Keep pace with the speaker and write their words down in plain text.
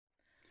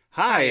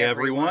Hi,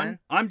 everyone.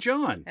 I'm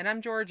John. And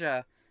I'm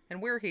Georgia.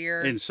 And we're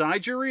here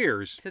Inside your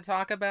ears. to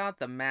talk about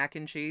the mac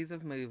and cheese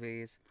of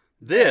movies.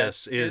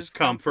 This is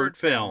Comfort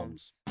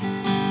Films.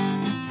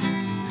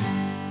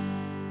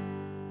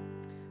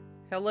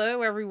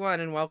 Hello, everyone,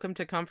 and welcome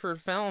to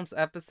Comfort Films,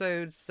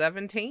 episode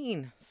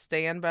 17.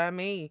 Stand by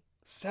me.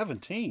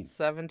 17.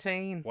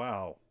 17.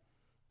 Wow.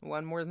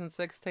 One more than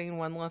 16,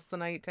 one less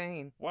than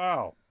 18.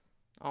 Wow.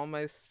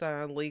 Almost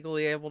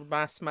legally able to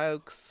buy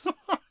smokes.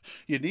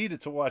 You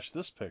needed to watch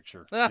this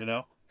picture, you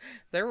know?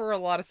 There were a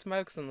lot of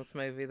smokes in this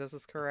movie. This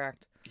is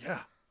correct. Yeah.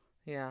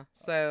 Yeah.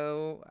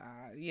 So,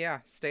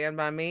 Stand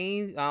By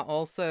Me.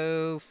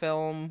 Also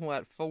film,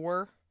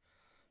 4?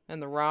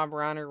 In the Rob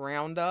Reiner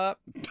Roundup.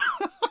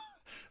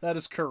 That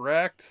is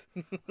correct.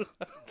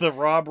 The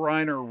Rob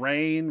Reiner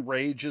reign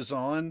rages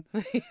on.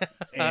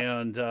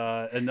 And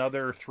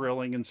another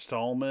thrilling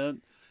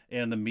installment.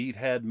 And the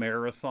Meathead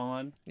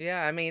Marathon.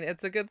 Yeah, I mean,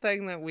 it's a good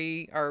thing that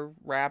we are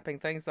wrapping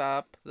things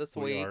up this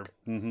week.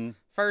 Mm-hmm.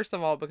 First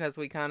of all, because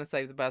we kind of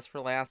saved the best for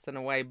last in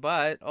a way,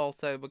 but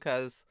also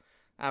because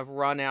I've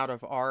run out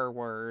of R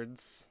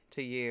words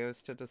to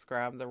use to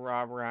describe the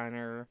Rob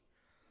Reiner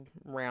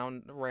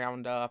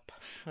Roundup.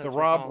 The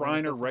Rob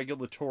Reiner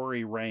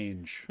regulatory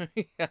range.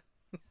 Yeah.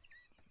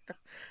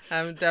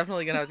 I'm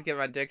definitely going to have to get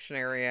my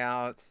dictionary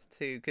out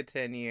to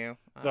continue.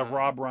 The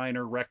Rob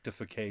Reiner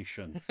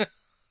rectification.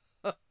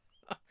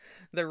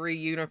 The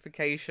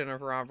reunification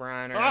of Rob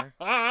Reiner.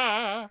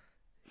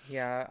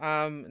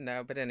 Yeah,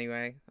 no, but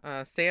anyway,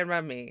 Stand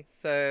By Me.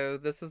 So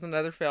this is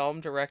another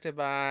film directed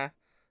by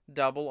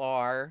Double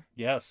R.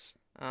 Yes.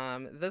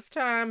 This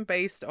time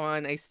based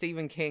on a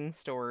Stephen King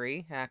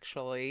story,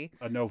 actually.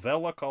 A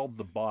novella called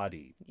The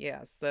Body.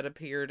 Yes, that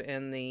appeared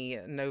in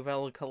the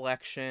novella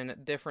collection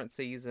Different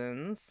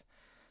Seasons,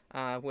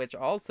 which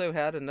also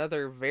had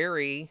another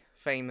very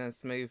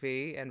famous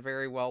movie and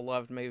very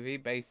well-loved movie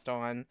based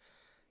on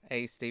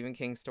a Stephen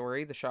King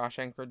story, The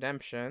Shawshank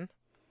Redemption.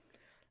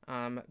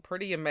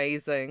 Pretty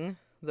amazing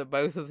that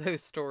both of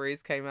those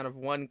stories came out of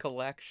one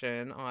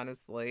collection,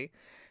 honestly.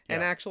 Yeah.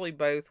 And actually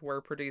both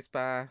were produced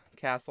by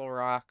Castle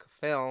Rock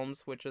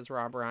Films, which is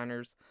Rob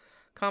Reiner's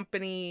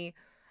company.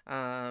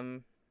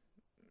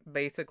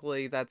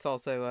 Basically, that's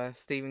also a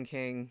Stephen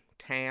King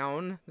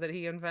town that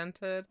he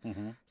invented.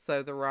 Mm-hmm.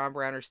 So the Rob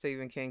Reiner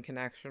Stephen King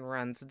connection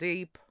runs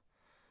deep.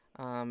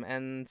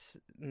 And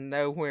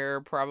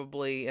nowhere,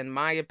 probably, in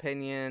my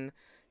opinion,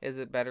 is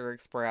it better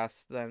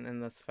expressed than in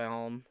this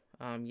film.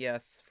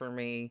 Yes, for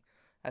me,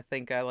 I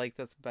think I like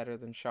this better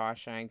than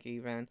Shawshank,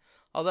 even.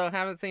 Although I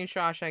haven't seen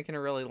Shawshank in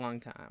a really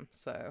long time,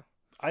 so.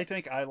 I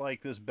think I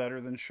like this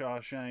better than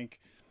Shawshank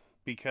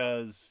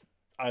because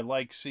I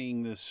like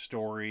seeing this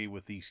story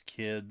with these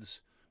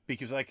kids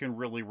because I can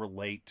really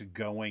relate to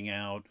going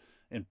out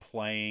and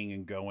playing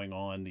and going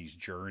on these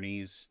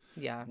journeys.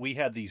 Yeah. We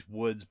had these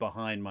woods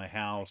behind my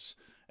house,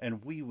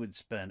 and we would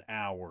spend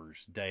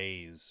hours,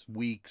 days,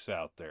 weeks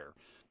out there.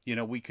 You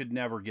know, we could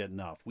never get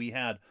enough. We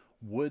had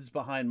woods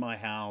behind my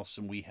house,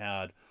 and we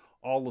had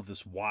all of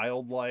this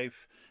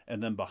wildlife,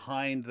 and then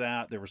behind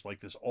that, there was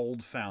like this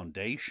old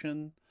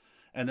foundation,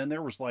 and then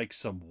there was like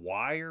some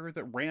wire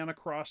that ran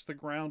across the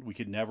ground. We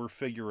could never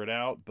figure it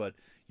out, but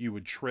you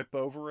would trip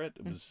over it.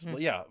 It was,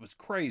 yeah, it was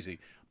crazy.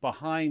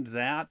 Behind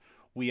that,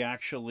 we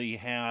actually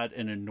had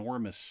an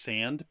enormous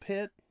sand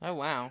pit. Oh,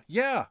 wow.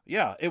 Yeah,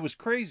 it was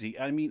crazy.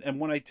 I mean,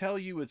 and when I tell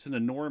you it's an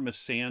enormous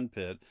sand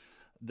pit,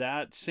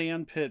 that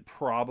sand pit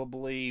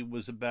probably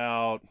was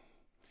about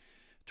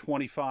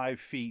 25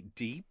 feet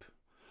deep.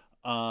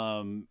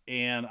 And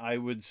I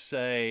would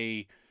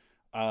say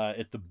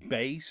at the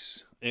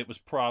base, it was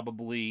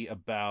probably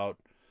about,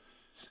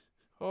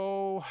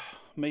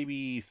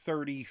 maybe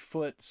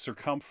 30-foot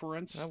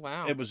circumference. Oh,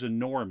 wow. It was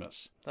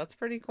enormous. That's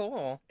pretty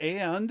cool.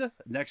 And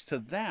next to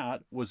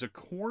that was a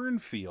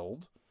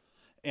cornfield.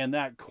 And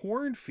that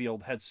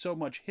cornfield had so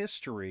much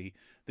history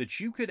that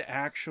you could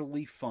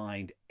actually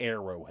find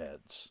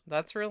arrowheads.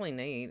 That's really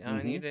neat. I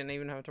mean, you didn't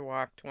even have to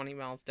walk 20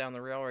 miles down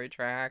the railroad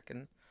track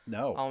and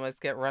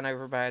almost get run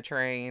over by a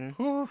train.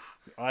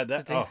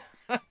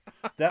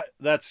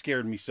 That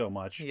scared me so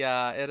much.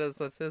 Yeah, it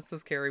is. It's the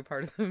scary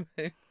part of the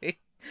movie.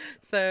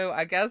 So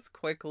I guess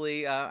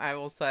quickly, I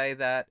will say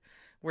that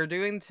we're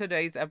doing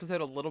today's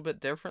episode a little bit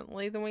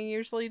differently than we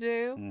usually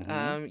do.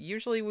 Mm-hmm.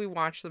 Usually we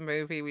watch the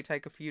movie, we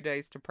take a few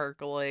days to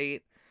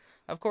percolate.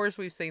 Of course,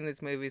 we've seen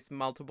these movies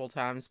multiple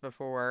times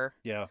before.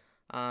 Yeah.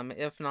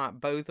 If not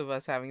both of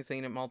us having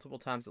seen it multiple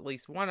times, at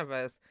least one of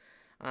us.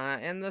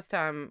 And this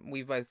time,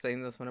 we've both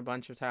seen this one a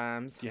bunch of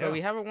times. Yeah. But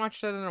we haven't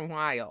watched it in a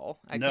while.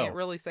 I can't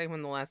really say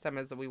when the last time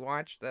is that we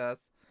watched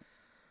this.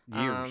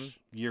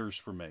 Years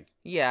for me.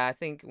 Yeah, I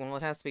think, well,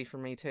 it has to be for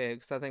me too,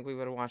 because I think we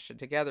would have watched it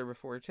together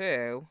before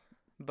too.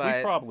 But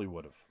we probably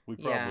would have.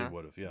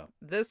 Yeah.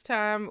 This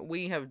time,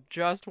 we have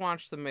just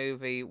watched the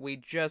movie. We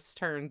just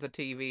turned the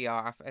TV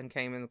off and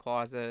came in the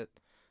closet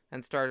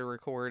and started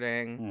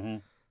recording. Mm-hmm.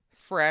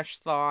 Fresh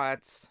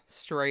thoughts,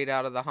 straight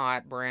out of the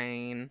hot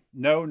brain.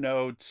 No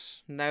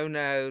notes. No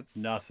notes.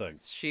 Nothing.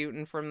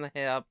 Shooting from the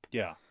hip.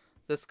 Yeah.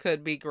 This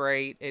could be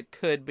great. It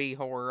could be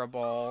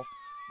horrible.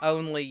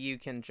 Only you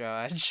can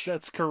judge.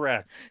 That's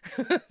correct.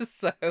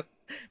 So,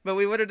 but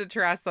we wanted to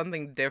try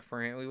something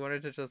different. We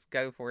wanted to just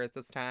go for it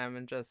this time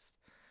and just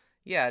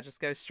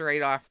go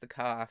straight off the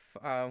cuff,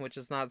 which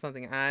is not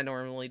something I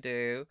normally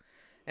do.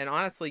 And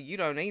honestly, you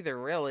don't either,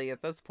 really,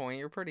 at this point.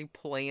 You're pretty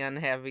plan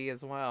heavy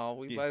as well.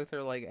 We Yeah. both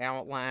are like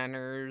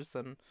outliners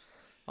and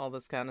all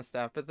this kind of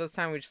stuff. But this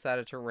time we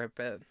decided to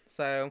rip it.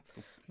 So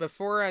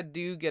before I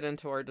do get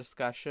into our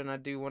discussion, I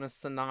do want to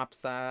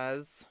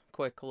synopsize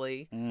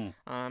quickly,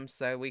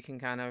 so we can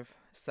kind of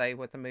say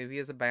what the movie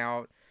is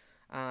about.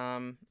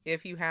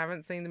 If you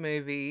haven't seen the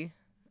movie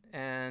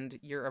and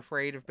you're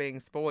afraid of being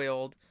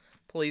spoiled,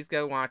 please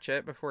go watch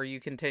it before you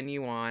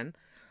continue on,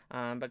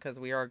 because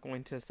we are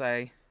going to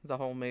say the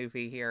whole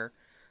movie here.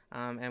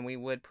 And we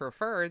would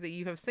prefer that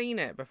you have seen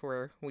it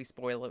before we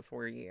spoil it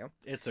for you.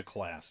 It's a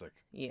classic.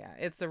 Yeah,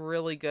 it's a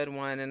really good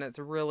one, and it's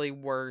really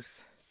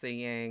worth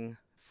seeing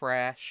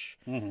fresh.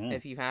 Mm-hmm.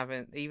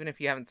 Even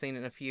if you haven't seen it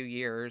in a few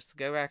years,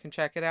 go back and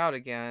check it out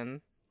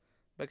again,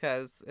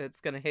 because it's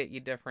going to hit you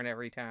different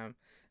every time.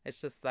 It's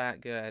just that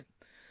good.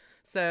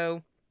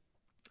 So,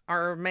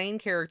 our main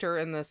character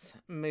in this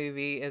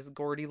movie is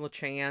Gordy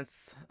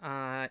LaChance,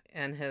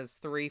 and his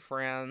three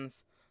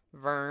friends,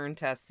 Vern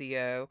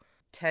Tessio,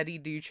 Teddy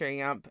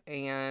Duchamp,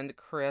 and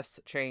Chris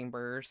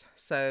Chambers.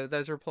 So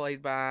those are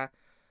played by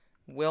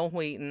Will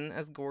Wheaton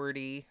as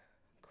Gordy,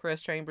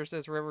 Chris Chambers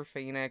as River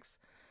Phoenix,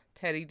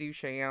 Teddy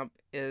Duchamp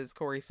is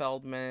Corey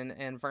Feldman,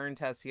 and Vern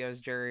Tessio is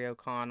Jerry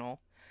O'Connell.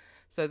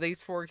 So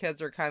these four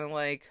kids are kind of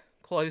like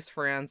close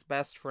friends,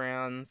 best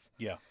friends.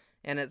 Yeah.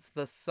 And it's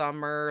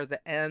the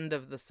end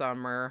of the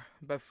summer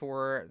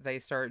before they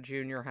start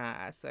junior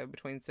high. So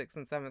between 6th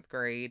and 7th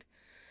grade.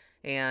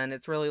 And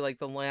it's really like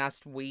the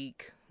last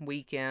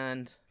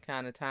weekend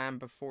kind of time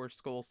before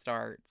school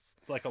starts.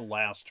 Like a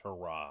last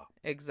hurrah.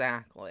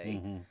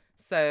 Exactly. Mm-hmm.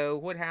 So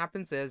what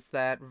happens is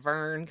that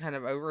Vern kind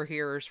of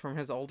overhears from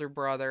his older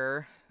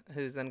brother,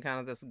 who's in kind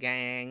of this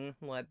gang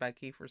led by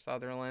Kiefer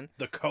Sutherland.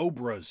 The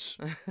Cobras.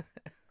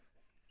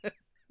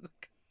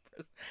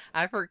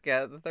 I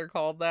forget that they're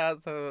called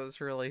that, so it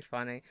was really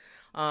funny.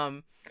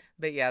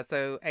 But yeah,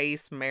 so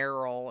Ace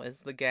Merrill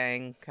is the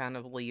gang kind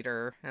of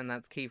leader, and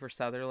that's Kiefer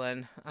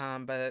Sutherland.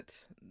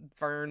 But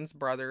Vern's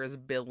brother is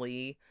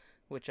Billy,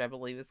 which I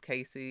believe is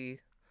Casey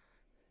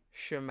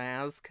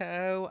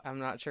Shamazko. I'm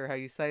not sure how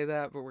you say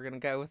that, but we're gonna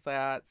go with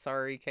that.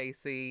 Sorry,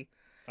 Casey.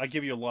 I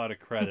give you a lot of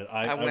credit.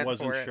 I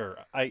wasn't sure.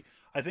 I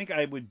think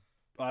I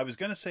was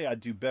gonna say I'd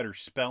do better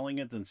spelling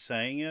it than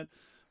saying it,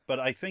 but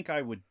I think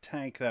I would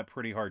tank that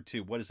pretty hard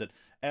too. What is it?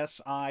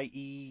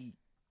 Siezc?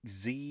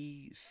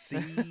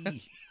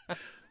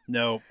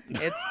 No.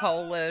 It's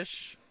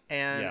Polish,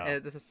 and Yeah.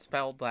 it's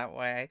spelled that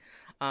way.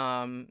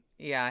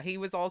 Yeah, he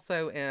was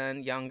also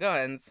in Young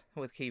Guns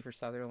with Kiefer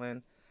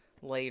Sutherland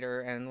later,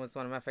 and was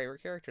one of my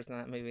favorite characters in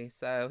that movie.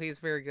 So he's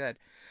very good.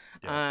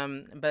 Yeah.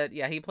 But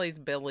yeah, he plays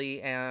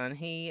Billy,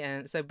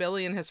 and so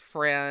Billy and his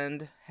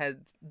friend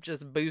had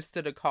just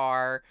boosted a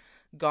car,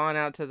 gone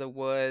out to the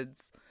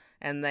woods,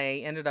 and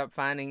they ended up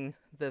finding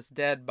this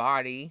dead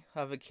body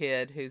of a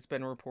kid who's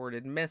been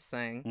reported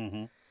missing.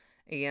 Mm-hmm.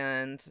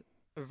 And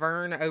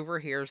Vern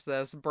overhears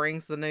this,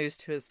 brings the news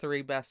to his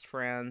three best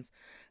friends,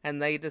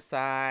 and they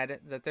decide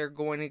that they're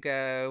going to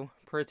go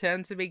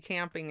pretend to be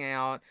camping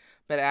out,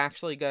 but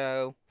actually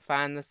go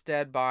find this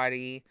dead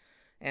body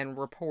and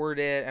report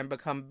it and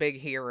become big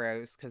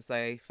heroes because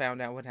they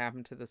found out what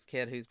happened to this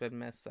kid who's been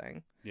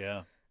missing.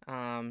 Yeah.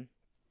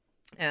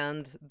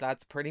 And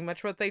that's pretty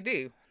much what they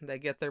do. They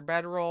get their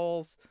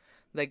bedrolls.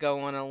 They go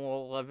on a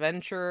little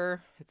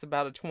adventure. It's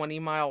about a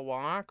 20-mile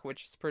walk,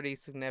 which is pretty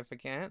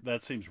significant.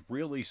 That seems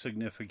really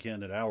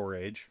significant at our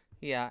age.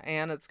 Yeah,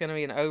 and it's going to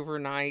be an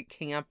overnight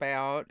camp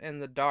out in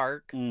the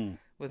dark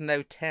with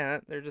no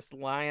tent. They're just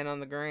lying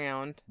on the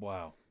ground.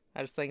 Wow.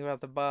 I just think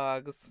about the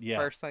bugs. Yeah.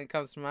 First thing that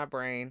comes to my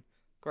brain.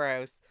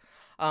 Gross.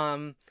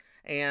 And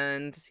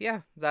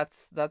yeah,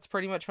 that's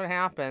pretty much what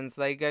happens.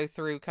 They go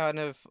through kind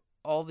of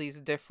all these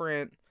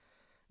different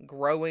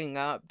growing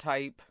up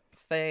type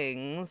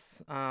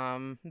things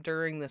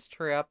during this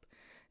trip,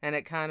 and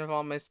it kind of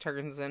almost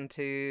turns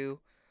into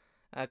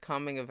a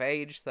coming of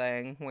age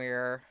thing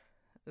where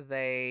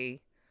they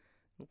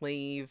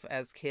leave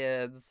as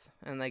kids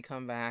and they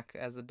come back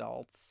as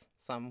adults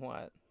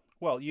somewhat.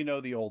 Well, you know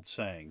the old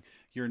saying,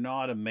 you're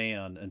not a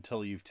man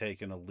until you've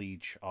taken a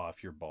leech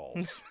off your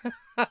balls.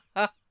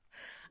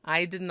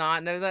 I did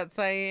not know that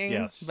saying,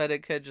 Yes. But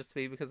it could just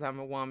be because I'm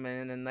a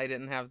woman and they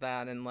didn't have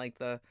that in like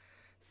the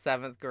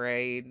 7th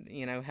grade,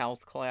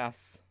 health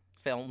class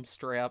film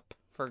strip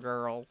for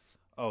girls.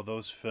 Oh,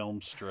 those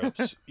film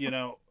strips.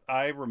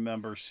 I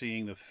remember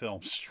seeing the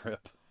film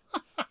strip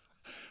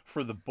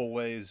for the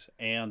boys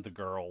and the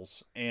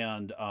girls.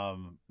 And,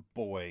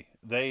 boy,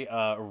 they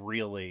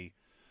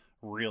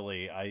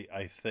really,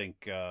 I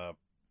think,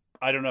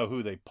 I don't know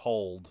who they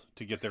polled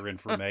to get their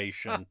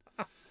information.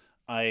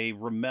 I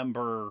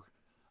remember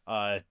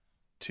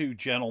two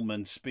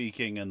gentlemen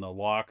speaking in the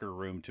locker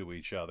room to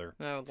each other.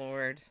 Oh,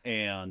 Lord.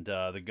 And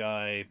the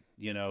guy,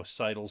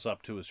 sidles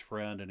up to his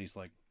friend and he's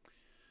like,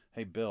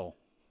 "Hey, Bill,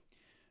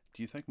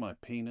 do you think my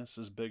penis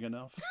is big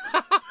enough?"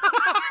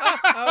 Oh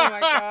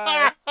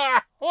my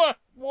God.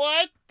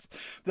 What?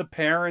 The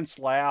parents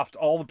laughed.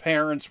 All the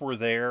parents were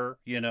there,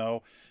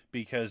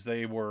 because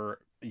they were,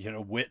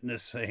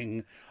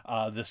 witnessing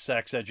the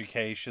sex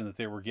education that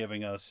they were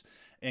giving us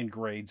in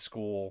grade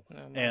school.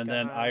 Oh my And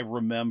then I God.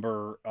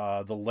 remember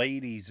the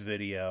ladies'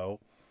 video.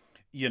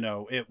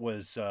 It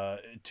was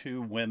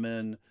two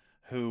women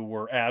who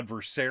were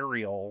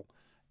adversarial,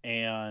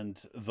 and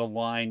the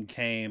line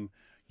came,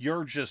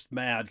 "You're just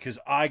mad because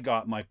I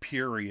got my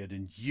period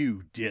and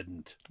you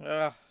didn't."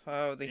 Ugh,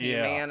 oh, the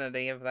Yeah.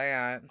 humanity of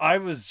that. I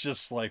was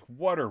just like,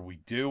 what are we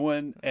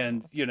doing?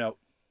 And, Oh.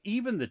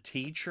 even the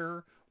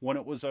teacher, when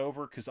it was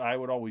over, because I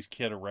would always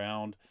kid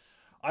around,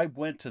 I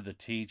went to the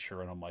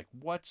teacher and I'm like,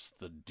 what's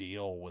the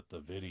deal with the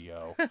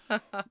video?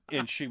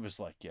 And she was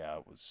like, yeah,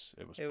 it was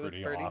It was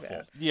pretty pretty awful.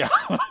 bad. Yeah.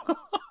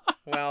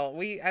 Well,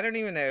 I don't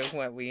even know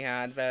what we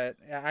had, but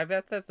I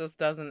bet that this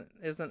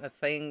isn't a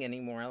thing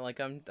anymore.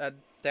 Like I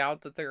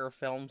doubt that there are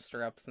film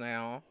strips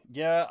now.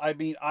 Yeah, I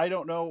mean, I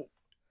don't know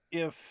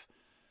if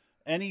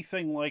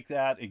anything like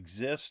that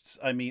exists.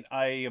 I mean,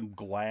 I am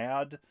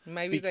glad.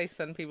 Maybe Be- they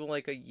send people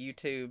like a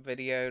YouTube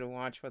video to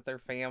watch with their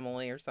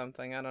family or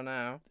something. I don't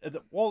know.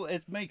 well,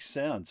 it makes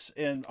sense.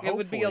 And It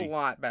would be a hopefully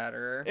lot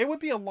better. it would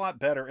be a lot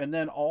better. And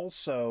then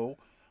also,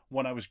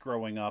 when I was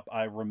growing up,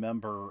 I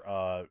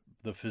remember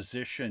the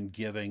physician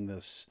giving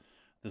this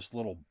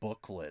little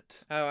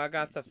booklet. Oh, I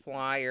got the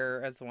flyer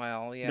as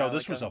well. Yeah, No,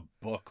 this like was a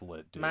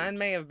booklet, dude. mine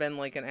may have been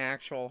like an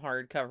actual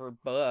hardcover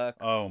book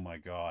Oh my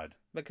God.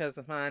 because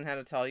mine had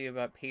to tell you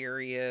about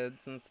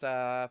periods and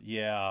stuff.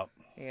 Yeah,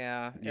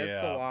 Yeah,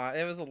 it's a yeah. lot.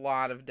 It was a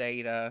lot of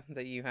data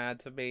that you had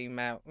to be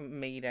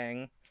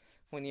meeting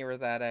when you were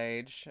that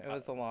age. It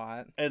was a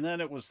lot. And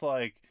then it was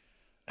like,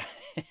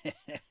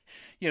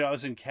 I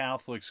was in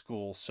Catholic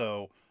school,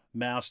 so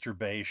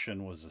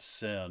masturbation was a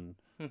sin,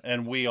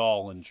 and we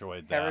all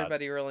enjoyed that.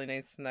 Everybody really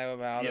needs to know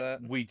about Yeah,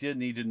 it. we did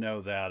need to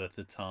know that at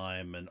the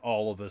time, and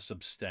all of us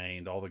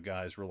abstained. All the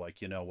guys were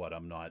like, you know what,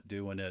 I'm not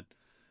doing it,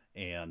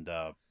 and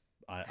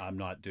I'm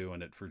not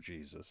doing it for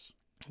Jesus.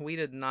 We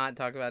did not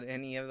talk about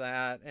any of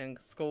that in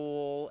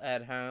school,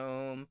 at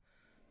home.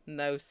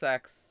 No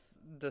sex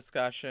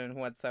discussion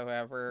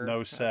whatsoever.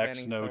 No of sex,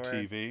 any no sort.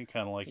 TV,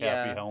 kind of like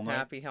Yeah, Happy Hell Night.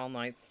 Happy Hell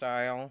Night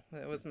style.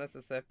 It was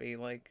Mississippi.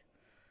 Like,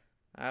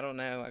 I don't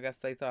know. I guess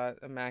they thought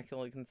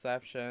Immaculate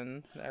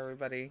Conception.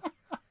 Everybody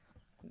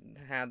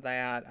had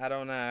that. I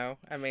don't know.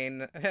 I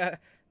mean,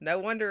 no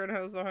wonder it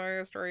has the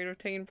highest rate of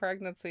teen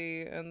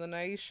pregnancy in the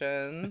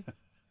nation.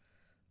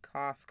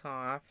 Cough,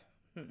 cough.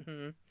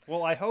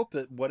 Well, I hope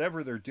that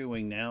whatever they're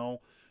doing now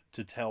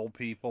to tell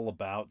people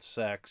about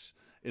sex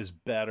is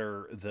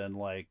better than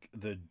like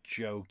the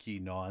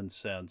jokey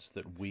nonsense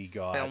that we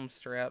got. Film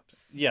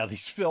strips. Yeah,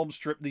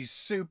 these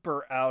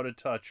super out of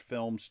touch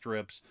film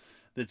strips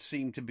that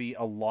seem to be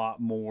a lot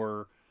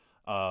more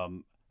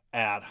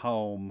at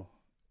home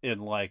in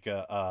like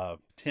a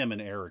Tim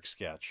and Eric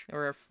sketch.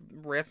 Or if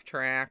riff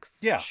tracks.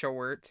 Yeah.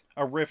 Short.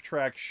 A riff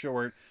track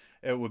short,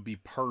 it would be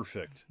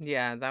perfect.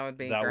 Yeah, that would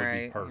be That great. would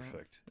be Yeah.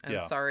 perfect. And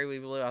Yeah. sorry we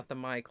blew out the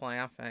mic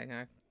laughing.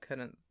 I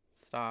couldn't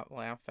stop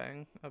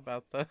laughing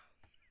about the.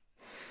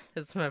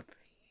 Is my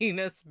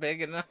penis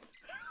big enough?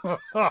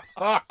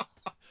 Hey,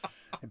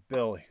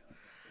 Billy.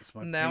 Is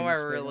my Now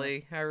penis big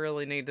enough? I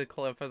really need the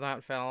clip of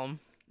that film.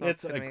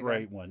 It's That's a gonna be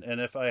great one. And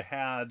if I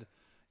had,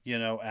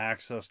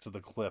 access to the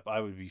clip, I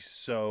would be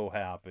so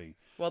happy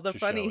Well, to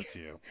show it to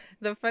you.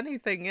 the funny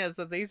thing is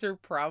that these are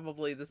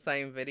probably the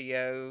same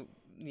video,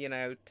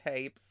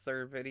 tapes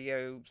or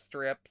video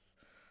strips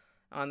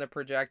on the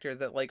projector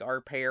that like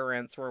our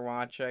parents were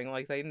watching.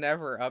 Like they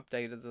never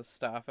updated this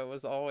stuff. It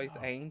was always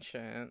Oh.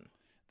 ancient.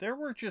 There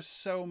were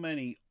just so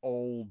many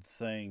old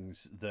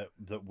things that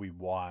we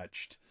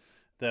watched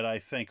that I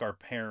think our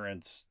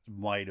parents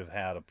might have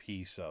had a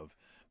piece of.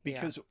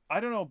 Because I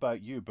don't know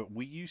about you, but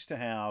we used to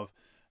have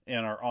in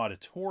our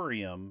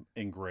auditorium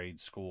in grade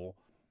school,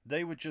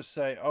 they would just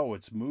say, "Oh,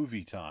 it's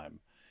movie time."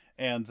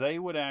 And they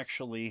would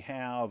actually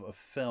have a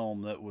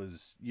film that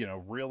was,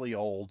 really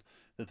old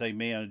that they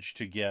managed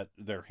to get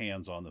their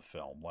hands on the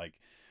film. Like,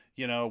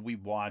 we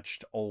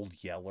watched Old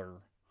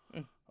Yeller.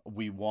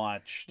 We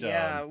watched.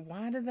 Yeah,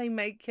 why do they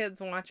make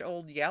kids watch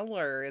Old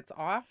Yeller? It's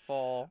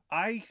awful.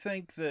 I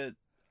think that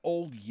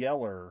Old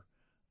Yeller,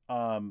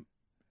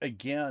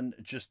 again,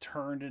 just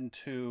turned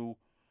into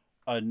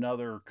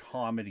another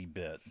comedy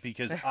bit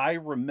because I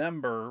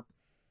remember.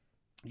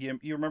 You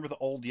remember the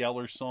Old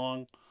Yeller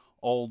song?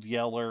 Old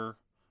Yeller,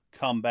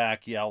 come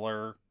back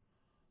Yeller.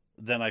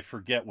 Then I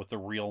forget what the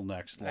real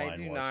next line I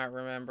do was. not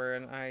remember,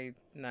 and I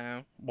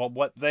no. Well,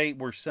 what they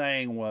were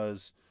saying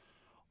was,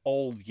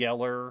 Old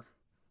Yeller,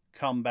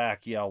 come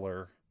back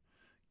Yeller,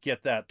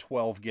 get that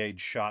 12 gauge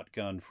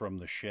shotgun from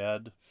the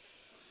shed.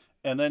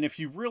 And then if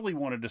you really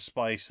wanted to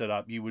spice it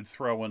up, you would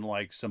throw in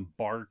like some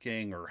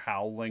barking or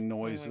howling Oh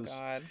my noises.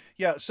 God.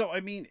 Yeah, so I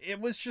mean, it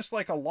was just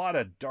like a lot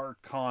of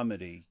dark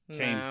comedy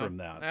came No, from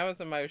that. I was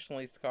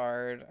emotionally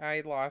scarred.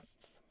 I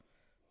lost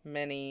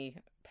many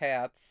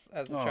pets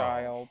as a Oh,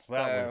 child. that would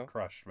have So,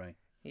 crushed me.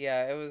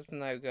 yeah, it was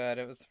no good.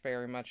 It was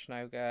very much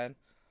no good.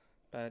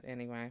 But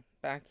anyway,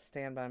 back to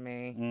Stand By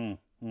Me.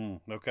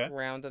 Okay.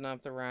 Rounding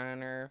up the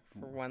Reiner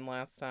for one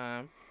last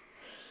time.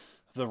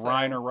 The So,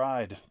 Reiner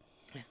ride.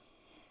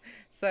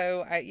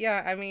 so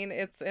yeah, I mean,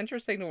 it's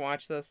interesting to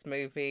watch this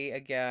movie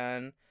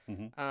again.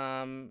 Hmm.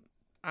 Um,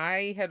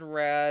 I had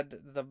read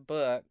the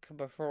book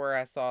before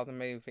I saw the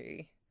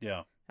movie.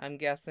 Yeah. I'm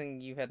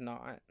guessing you had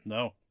not.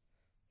 No.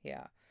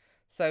 Yeah.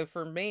 So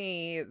for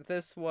me,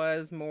 this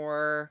was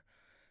more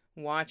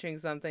watching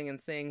something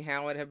and seeing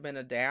how it had been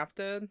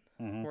adapted.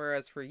 Hmm.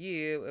 Whereas for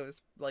you, it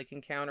was like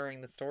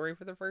encountering the story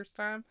for the first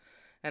time.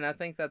 And I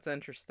think that's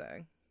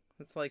interesting.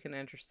 It's like an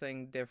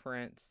interesting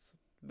difference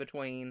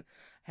between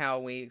how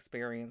we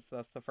experienced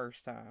this the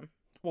first time.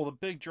 Well, the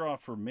big draw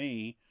for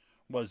me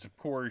was, of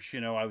course,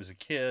 I was a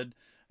kid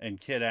and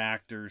kid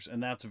actors,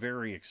 and that's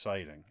very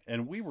exciting.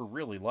 And we were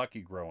really lucky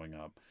growing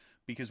up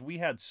because we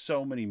had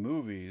so many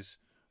movies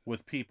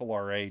with people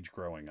our age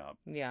growing up.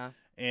 Yeah.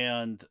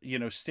 And,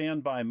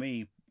 Stand By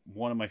Me,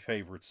 one of my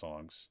favorite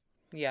songs.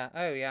 Yeah.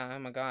 Oh, yeah. Oh,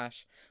 my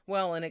gosh.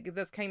 Well, and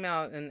this came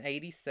out in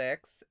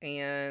 86.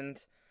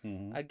 And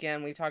Hmm.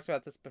 again, we talked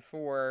about this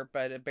before,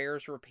 but it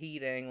bears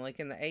repeating. Like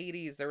in the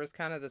 80s, there was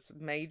kind of this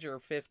major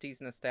 50s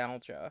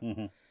nostalgia.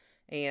 Hmm.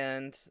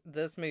 And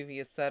this movie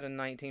is set in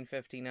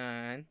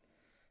 1959,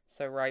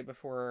 so right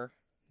before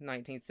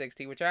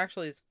 1960, which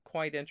actually is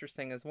quite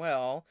interesting as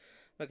well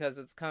because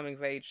it's coming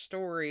of age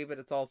story, but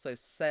it's also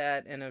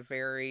set in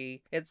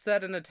it's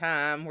set in a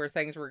time where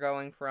things were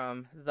going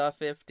from the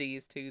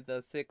 50s to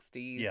the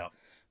 60s, Yeah.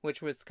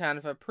 which was kind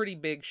of a pretty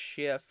big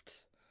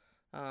shift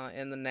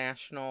in the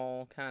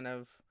national kind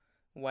of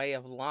way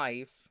of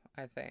life,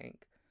 I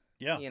think.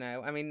 Yeah.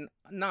 I mean,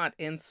 not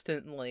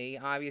instantly.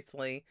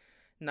 Obviously,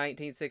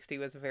 1960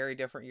 was a very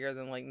different year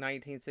than like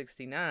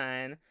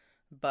 1969.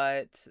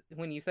 But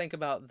when you think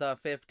about the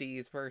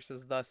 50s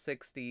versus the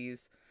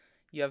 60s,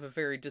 you have a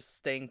very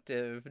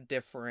distinctive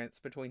difference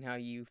between how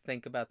you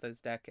think about those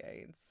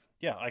decades.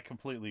 Yeah, I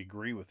completely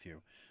agree with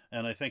you.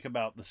 And I think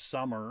about the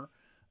summer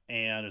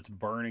and it's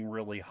burning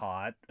really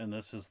hot, and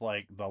this is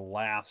like the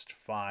last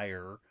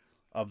fire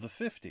of the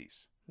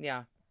 50s,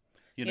 Yeah.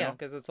 you Yeah, know?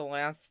 because it's the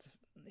last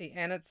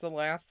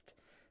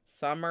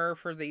summer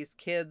for these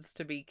kids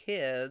to be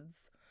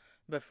kids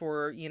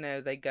before,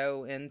 they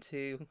go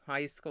into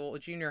high school,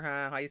 junior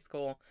high, high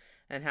school,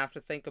 and have to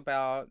think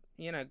about,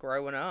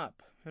 growing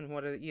up and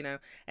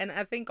and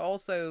I think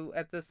also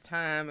at this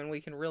time, and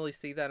we can really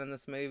see that in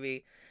this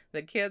movie,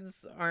 the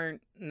kids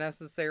aren't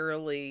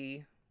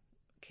necessarily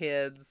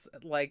kids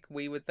like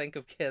we would think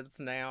of kids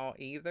now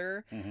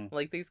either. Hmm.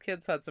 Like these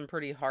kids had some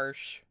pretty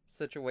harsh Oh,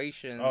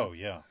 situations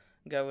yeah.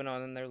 going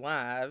on in their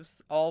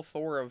lives. All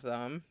four of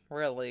them,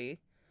 really.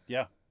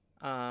 Yeah.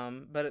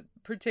 But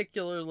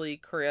particularly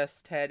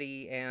Chris,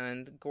 Teddy,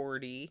 and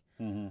Gordy.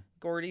 Hmm.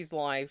 Gordy's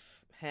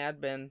life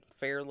had been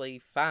fairly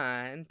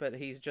fine, but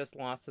he's just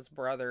lost his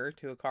brother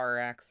to a car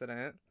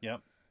accident. Yep.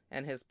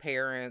 And his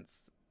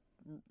parents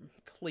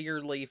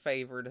clearly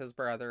favored his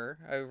brother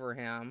over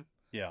him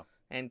Yeah.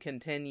 and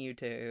continue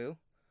to.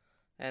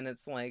 And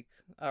it's like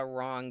a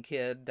wrong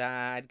kid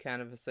died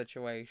kind of a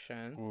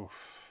situation. Oof.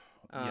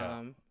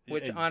 Yeah.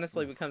 Which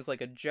honestly becomes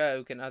like a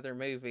joke in other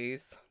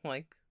movies,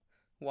 like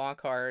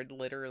Walk Hard.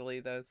 Literally,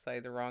 those say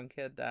the wrong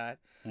kid died.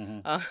 Hmm.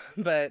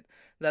 But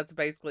that's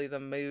basically the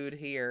mood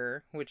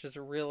here, which is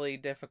really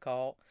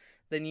difficult.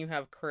 Then you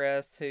have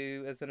Chris,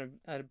 who is in an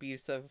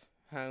abusive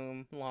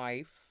home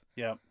life.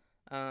 Yep.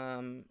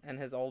 And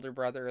his older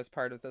brother is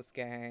part of this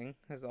gang.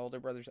 His older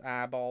brother's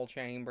Eyeball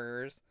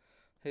Chambers,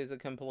 who's a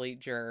complete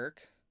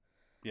jerk.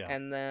 Yeah.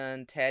 And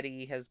then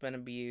Teddy has been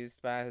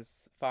abused by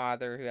his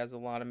father, who has a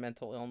lot of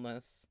mental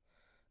illness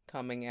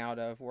coming out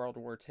of World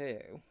War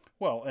II.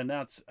 Well, and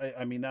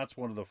I mean, that's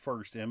one of the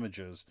first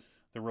images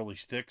that really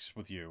sticks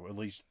with you. At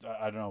least,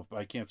 I don't know,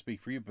 I can't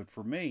speak for you, but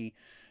for me,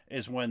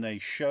 is when they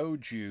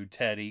showed you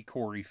Teddy,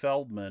 Corey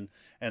Feldman,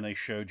 and they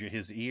showed you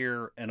his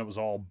ear, and it was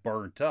all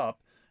burnt up.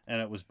 And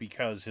it was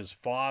because his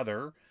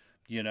father,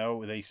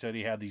 they said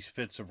he had these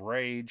fits of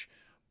rage,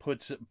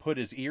 put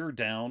his ear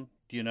down,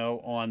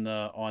 on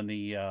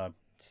the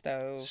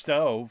Stove.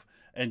 stove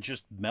and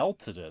just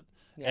melted it.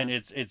 Yeah. And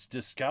it's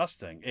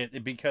disgusting.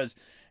 Because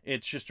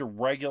it's just a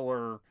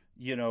regular,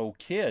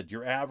 kid,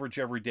 your average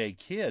everyday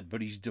kid,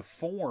 but he's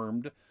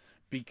deformed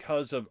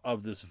because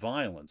of this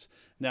violence.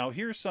 Now,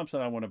 here's something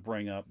I want to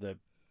bring up that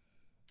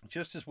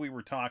just as we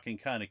were talking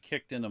kind of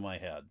kicked into my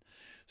head.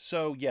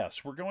 So,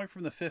 yes, we're going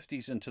from the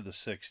 50s into the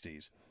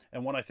 60s.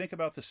 And when I think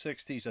about the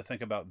 60s, I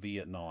think about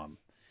Vietnam.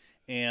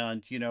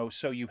 And,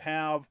 so you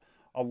have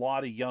a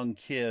lot of young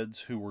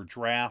kids who were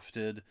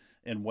drafted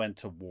and went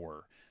to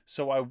war.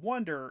 So I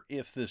wonder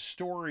if this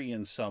story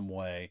in some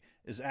way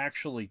is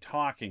actually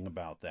talking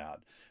about that.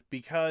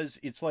 Because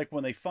it's like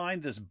when they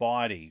find this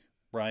body,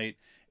 right?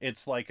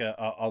 It's like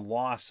a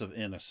loss of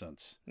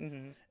innocence.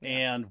 Mm-hmm. Yeah.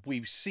 And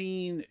we've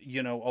seen,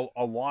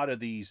 a lot of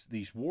these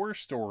war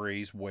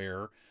stories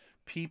where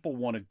people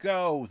want to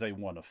go, they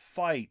want to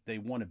fight, they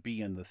want to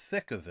be in the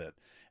thick of it.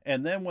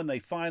 And then when they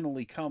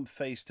finally come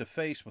face to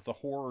face with the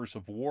horrors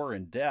of war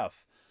and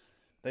death,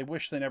 they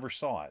wish they never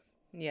saw it.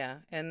 Yeah,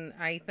 and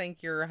I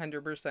think you're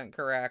 100%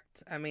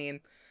 correct. I mean,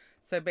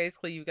 so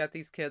basically you've got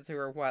these kids who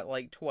are what,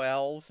 like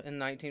 12 in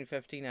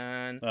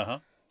 1959. Uh huh.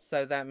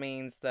 So that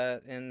means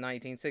that in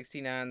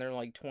 1969 they're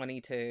like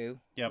 22,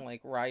 Yep.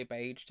 like ripe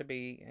age to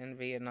be in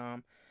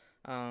Vietnam.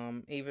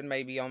 Even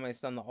maybe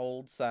almost on the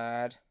old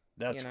side,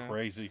 you That's know.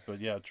 crazy,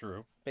 but yeah,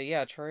 true. But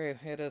yeah, true.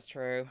 It is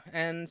true.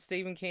 And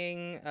Stephen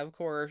King, of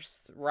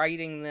course,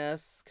 writing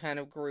this kind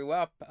of grew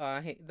up.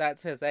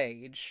 That's his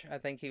age. I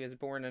think he was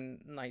born in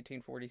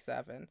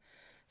 1947.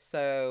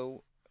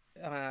 So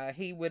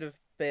he would have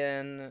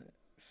been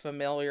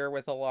familiar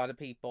with a lot of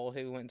people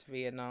who went to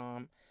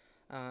Vietnam,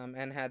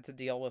 and had to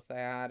deal with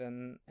that.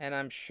 And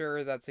I'm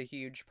sure that's a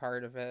huge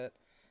part of it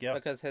Yeah.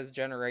 because his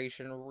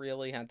generation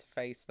really had to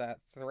face that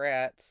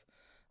threat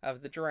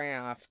of the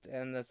draft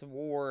and this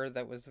war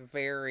that was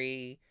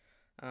very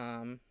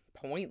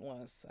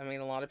pointless. I mean,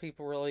 a lot of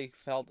people really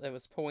felt it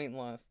was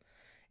pointless.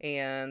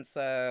 And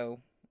so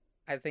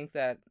I think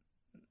that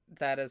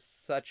that is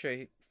such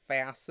a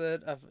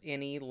facet of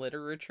any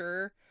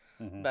literature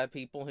Hmm. by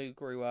people who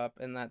grew up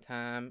in that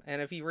time.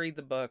 And if you read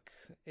the book,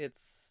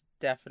 it's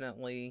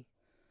definitely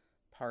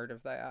part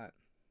of that,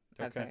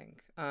 I Okay.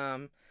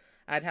 think.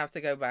 I'd have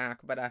to go back,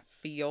 but I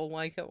feel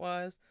like it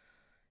was.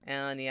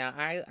 And yeah,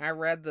 I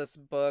read this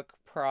book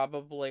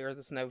probably, or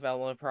this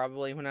novella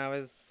probably, when I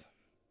was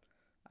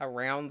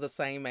around the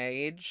same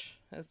age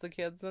as the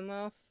kids in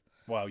this.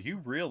 Wow, you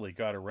really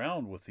got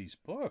around with these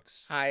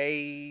books.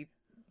 I,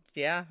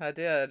 yeah, I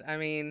did. I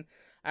mean,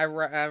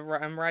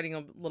 I'm writing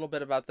a little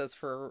bit about this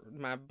for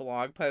my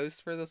blog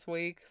post for this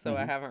week, so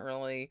I Hmm. haven't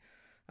really,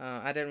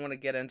 I didn't want to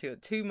get into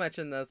it too much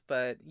in this,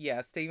 but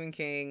yeah, Stephen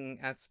King,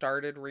 I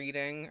started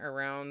reading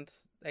around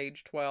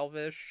age 12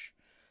 ish,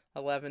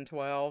 11,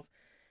 12.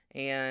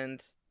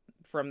 And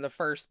from the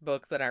first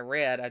book that I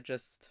read, I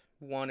just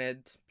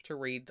wanted to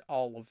read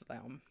all of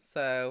them.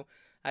 So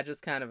I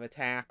just kind of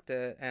attacked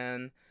it.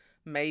 And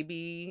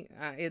maybe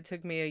it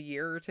took me a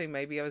year or two.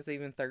 Maybe I was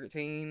even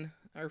 13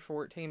 or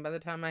 14 by the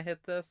time I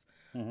hit this.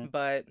 Hmm.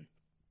 But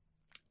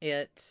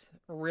it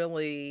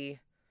really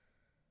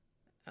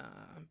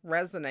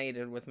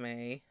resonated with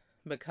me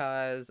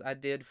because I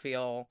did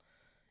feel,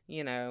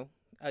 you know,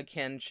 a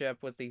kinship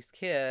with these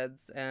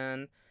kids.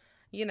 And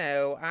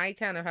I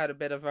kind of had a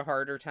bit of a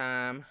harder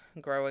time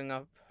growing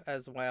up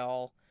as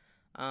well.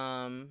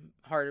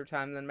 Harder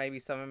time than maybe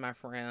some of my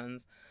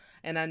friends.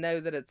 And I know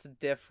that it's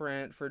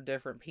different for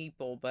different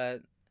people,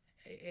 but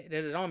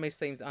it almost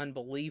seems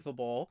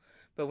unbelievable.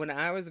 But when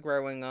I was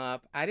growing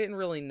up, I didn't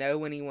really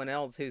know anyone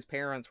else whose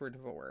parents were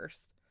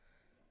divorced.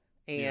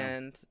 Yeah.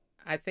 And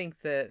I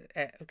think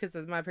that because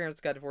my parents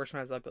got divorced when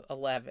I was like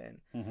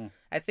 11, Hmm.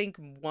 I think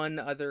one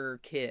other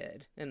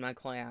kid in my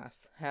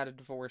class had a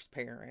divorced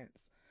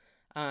parents.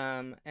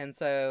 And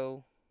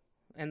so,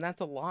 and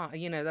that's a lot,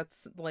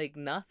 that's like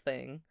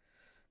nothing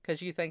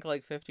because you think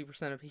like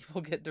 50% of people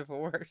get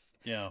divorced.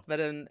 Yeah. But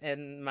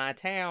in my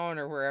town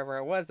or wherever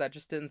I was, that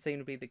just didn't seem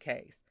to be the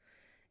case.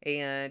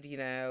 And,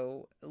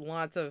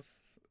 lots of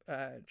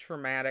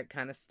traumatic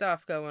kind of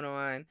stuff going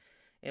on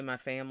in my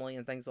family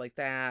and things like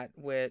that,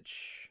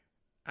 which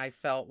I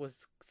felt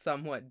was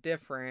somewhat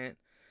different.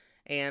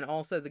 And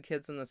also, the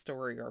kids in the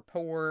story are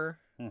poor,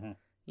 Hmm.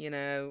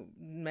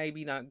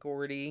 maybe not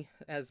Gordy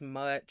as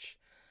much,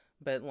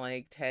 but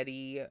like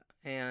Teddy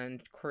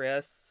and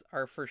Chris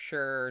are for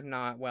sure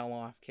not well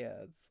off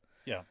kids.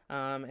 Yeah.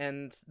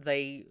 And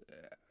they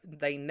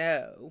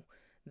know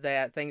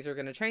that things are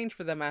going to change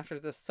for them after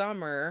the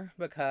summer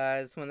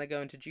because when they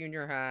go into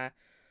junior high,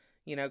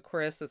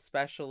 Chris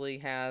especially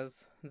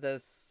has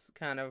this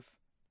kind of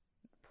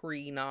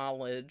pre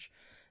knowledge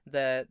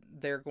that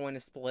they're going to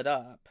split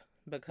up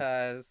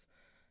because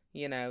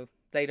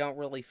they don't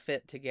really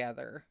fit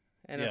together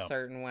in a Yeah.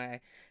 certain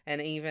way.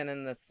 And even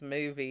in this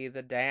movie,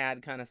 the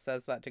dad kind of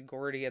says that to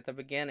Gordy at the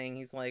beginning.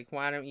 He's like,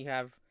 why don't you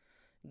have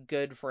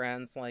good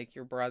friends like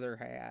your brother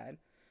had?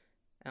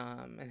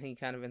 And he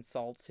kind of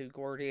insults who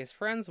Gordy is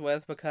friends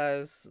with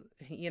because,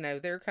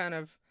 they're kind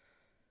of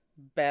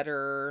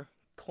better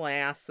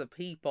class of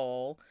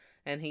people.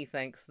 And he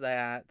thinks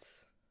that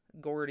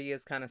Gordy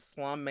is kind of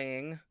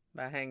slumming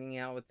by hanging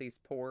out with these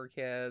poor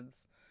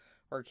kids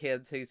or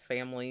kids whose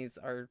families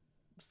are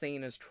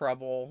seen as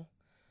trouble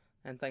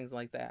and things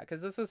like that.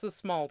 Because this is a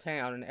small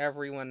town and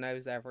everyone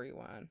knows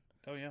everyone.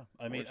 Oh yeah.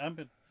 I mean,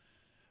 Which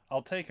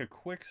I'll take a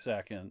quick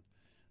second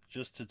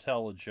just to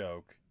tell a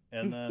joke,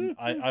 and then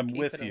I'm keep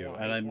with it you,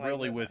 and light, I'm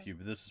really with lighthearted. you.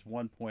 But this is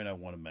one point I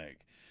want to make.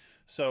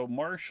 So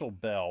Marshall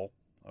Bell,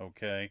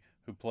 okay,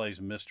 who plays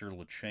Mr.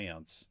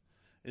 LaChance,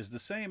 is the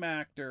same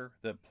actor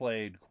that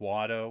played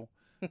Quado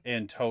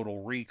in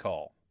Total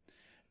Recall.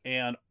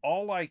 And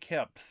all I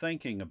kept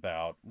thinking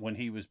about when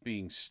he was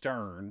being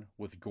stern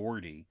with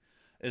Gordy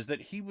is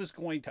that he was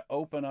going to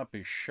open up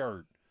his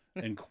shirt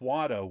and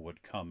Quado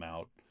would come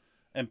out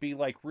and be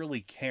like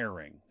really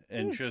caring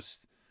and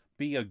just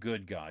be a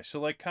good guy. So,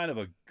 like, kind of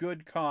a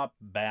good cop,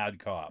 bad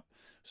cop.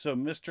 So,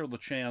 Mr.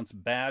 LaChance,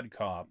 bad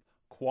cop,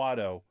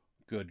 Quado,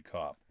 good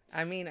cop.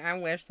 I mean, I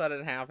wish that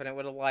had happened. It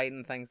would have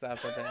lightened things up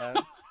a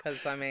bit.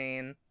 Because, I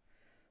mean,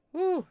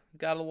 whew,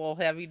 got a little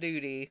heavy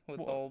duty with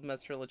Well, old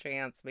Mr.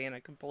 LaChance being a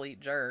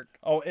complete jerk.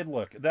 oh, and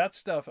look, that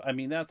stuff, I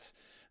mean,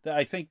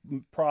 I think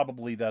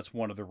probably that's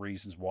one of the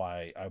reasons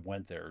why I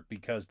went there,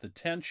 because the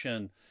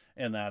tension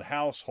in that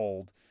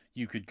household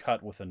you could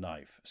cut with a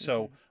knife.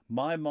 So Hmm.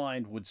 my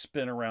mind would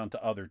spin around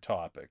to other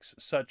topics,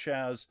 such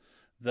as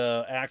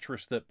the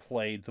actress that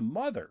played the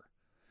mother.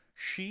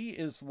 She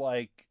is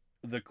like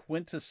the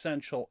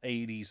quintessential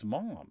 80s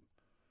mom.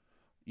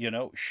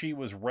 She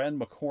was Ren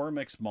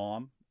McCormick's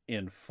mom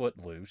in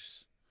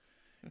Footloose.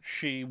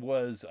 She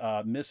was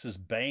Mrs.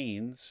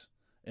 Baines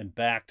in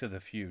Back to the Oh,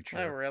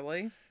 Future.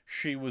 really?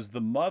 She was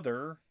the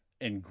mother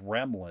in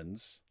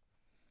Gremlins.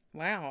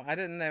 Wow, I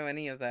didn't know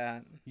any of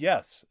that.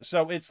 Yes.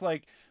 So it's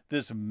like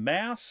this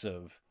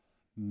massive,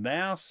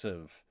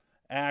 massive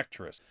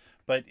actress.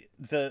 But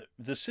the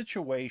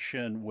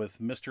situation with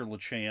Mr.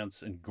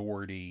 LaChance and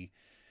Gordy,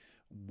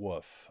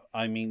 woof.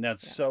 I mean,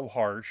 that's Yeah. so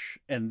harsh.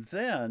 And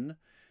then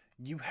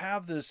you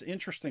have this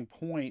interesting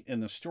point in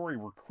the story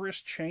where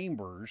Chris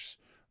Chambers,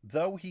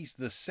 though he's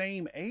the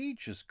same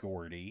age as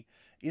Gordy,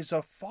 is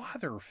a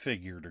father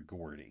figure to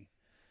Gordy.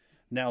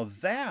 Now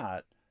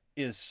that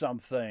is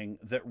something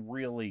that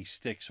really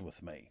sticks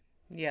with me.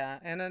 Yeah,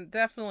 and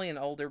definitely an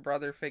older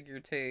brother figure,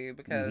 too,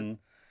 because Mm-hmm.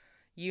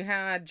 you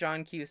had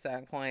John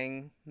Cusack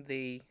playing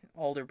the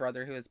older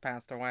brother who has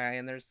passed away,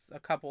 and there's a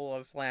couple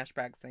of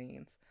flashback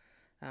scenes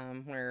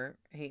where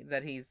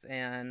he's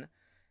in,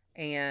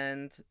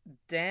 and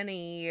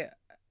Denny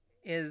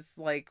is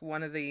like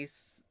one of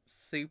these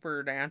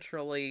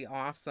supernaturally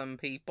awesome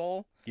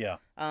people. Yeah.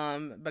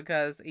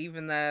 Because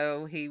even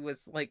though he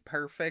was like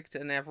perfect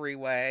in every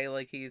way,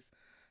 like he's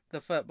the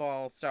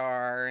football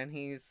star and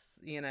he's,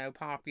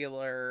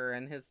 popular,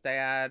 and his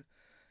dad,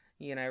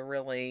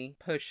 really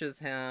pushes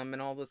him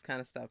and all this kind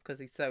of stuff because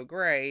he's so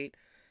great.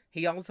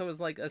 He also is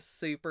like a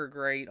super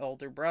great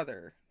older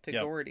brother to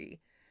Yep. Gordy.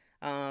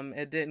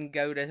 It didn't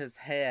go to his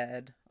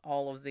head,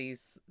 all of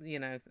these,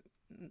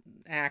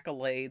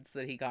 accolades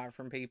that he got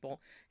from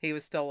people. He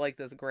was still like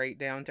this great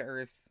down to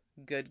earth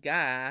good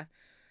guy.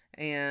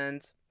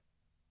 And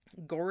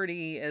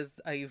Gordy is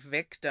a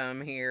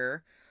victim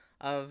here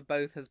of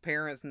both his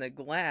parents'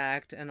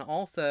 neglect and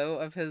also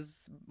of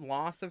his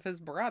loss of his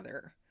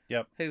brother,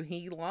 Yep. who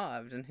he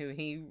loved and who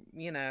he,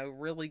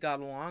 really got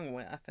along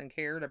with and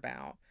cared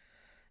about.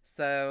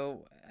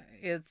 So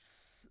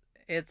it's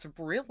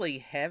really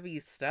heavy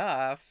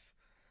stuff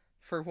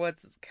for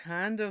what's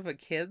kind of a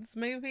kids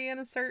movie in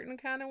a certain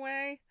kind of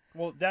way.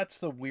 Well, that's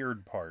the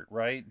weird part,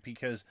 right?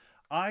 Because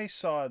I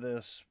saw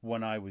this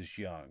when I was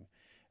young,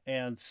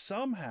 and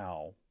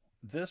somehow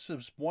this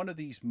is one of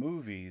these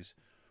movies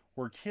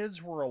where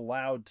kids were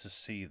allowed to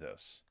see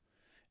this.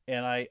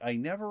 And I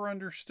never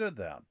understood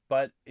that.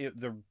 But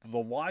the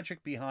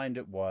logic behind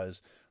it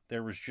was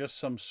there was just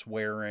some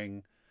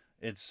swearing.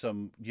 It's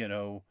some,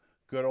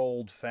 good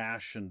old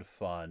fashioned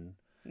fun.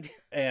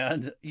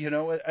 And, in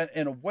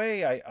a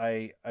way,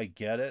 I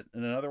get it.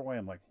 In another way,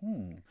 I'm like,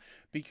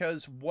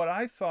 Because what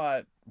I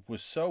thought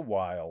was so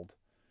wild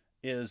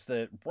is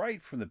that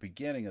right from the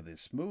beginning of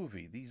this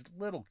movie, these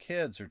little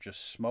kids are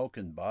just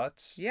smoking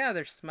butts. Yeah,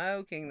 they're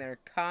smoking, they're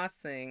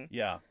cussing.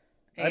 Yeah.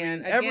 I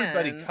And mean,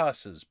 everybody again,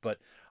 cusses, but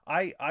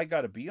I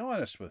got to be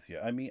honest with you.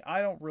 I mean,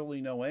 I don't really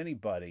know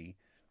anybody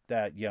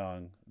that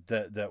young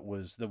that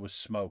was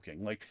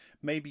smoking. Like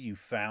maybe you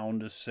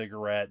found a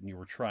cigarette and you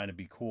were trying to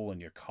be cool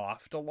and you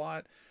coughed a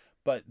lot,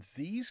 but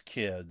these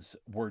kids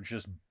were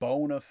just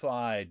bona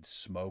fide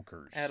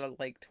smokers. at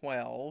like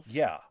 12.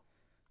 Yeah.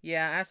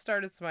 Yeah, I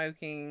started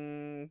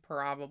smoking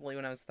probably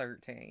when I was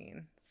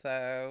 13.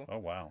 So, Oh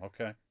wow.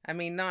 Okay. I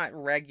mean, not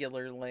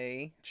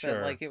regularly, but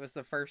Sure. like it was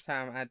the first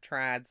time I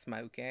tried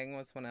smoking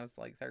was when I was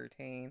like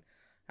 13.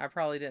 I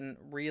probably didn't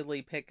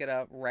really pick it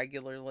up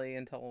regularly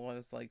until I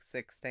was like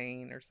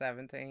 16 or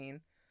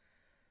 17.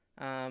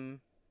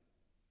 Um,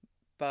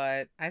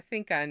 but I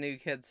think I knew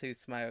kids who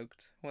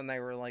smoked when they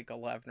were like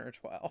 11 or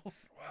 12.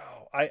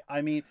 Wow.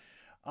 I mean,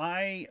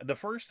 I the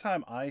first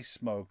time I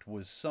smoked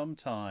was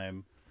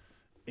sometime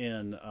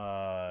in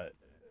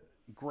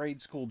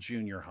grade school,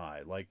 junior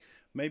high. Like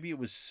maybe it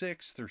was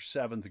sixth or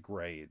seventh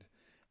grade.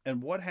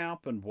 And what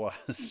happened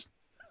was,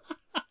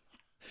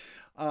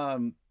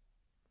 um,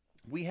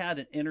 we had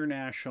an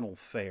international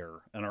fair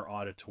in our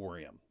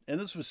auditorium, and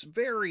this was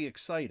very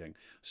exciting.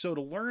 So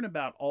to learn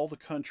about all the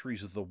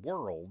countries of the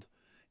world,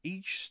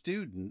 each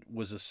student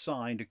was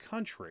assigned a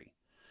country,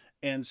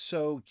 and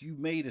so you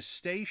made a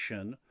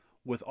station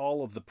with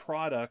all of the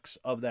products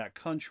of that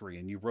country,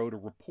 and you wrote a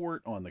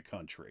report on the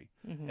country,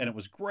 and Hmm. it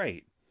was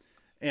great.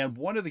 And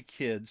one of the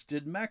kids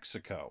did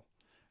Mexico,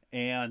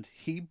 and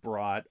he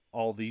brought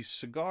all these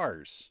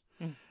cigars.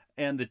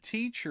 And the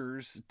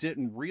teachers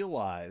didn't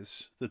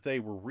realize that they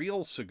were real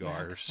Oh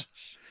cigars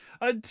gosh.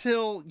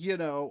 until,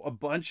 a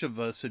bunch of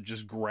us had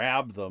just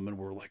grabbed them and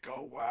were like,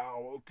 oh,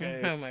 wow,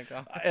 okay. Oh my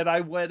god. And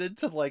I went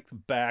into like the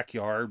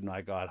backyard and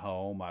I got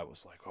home. I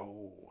was like,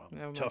 oh, I'm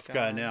Oh a my tough guy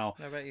god. now.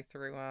 I bet you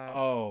threw up.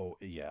 Oh,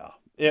 yeah.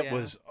 It Yeah.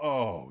 was,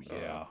 oh Ugh.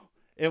 yeah,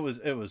 it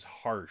was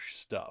harsh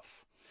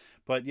stuff.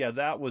 But yeah,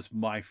 that was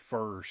my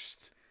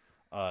first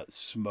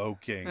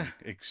smoking Well,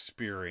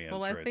 experience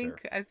right there.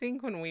 I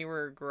think when we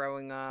were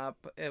growing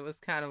up, it was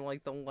kind of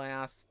like the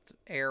last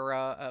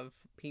era of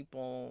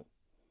people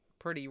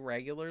pretty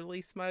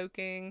regularly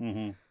smoking.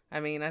 Hmm. I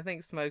mean, I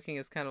think smoking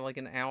is kind of like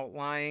an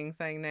outlying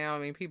thing now. I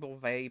mean, people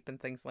vape and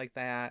things like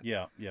that.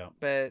 Yeah, yeah.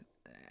 But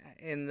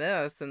in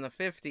the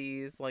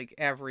 50s, like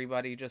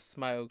everybody just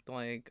smoked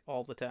like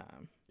all the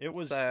time. It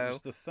was So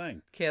the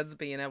thing. kids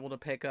being able to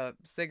pick up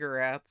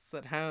cigarettes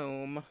at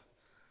home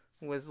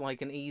was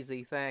like an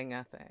easy thing,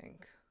 I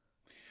think.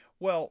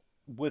 Well,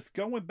 with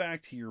going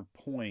back to your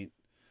point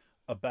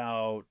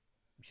about,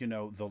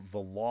 the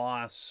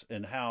loss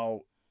and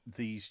how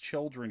these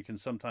children can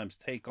sometimes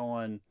take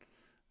on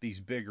these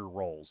bigger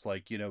roles,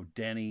 like,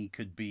 Denny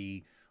could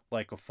be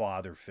like a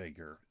father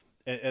figure.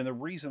 And the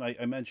reason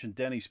I mentioned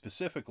Denny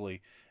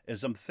specifically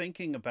is I'm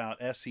thinking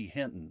about S.E.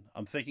 Hinton.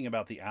 I'm thinking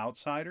about The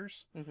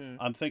Outsiders. Mhm.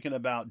 I'm thinking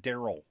about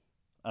Daryl.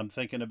 I'm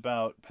thinking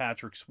about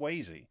Patrick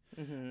Swayze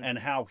Mhm. and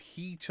how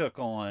he took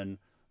on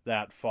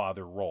that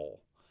father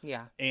role.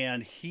 Yeah.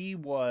 And he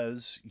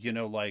was,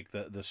 like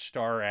the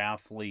star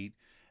athlete.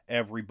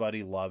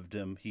 Everybody loved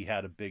him. He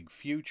had a big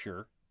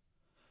future.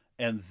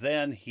 And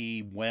then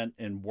he went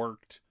and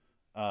worked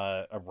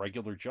a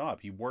regular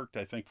job. He worked,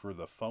 I think, for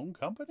the phone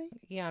company.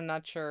 Yeah, I'm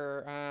not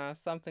sure.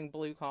 Something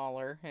blue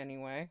collar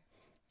anyway.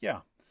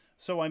 Yeah.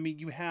 So, I mean,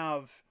 you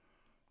have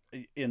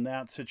in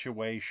that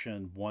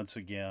situation, once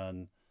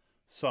again,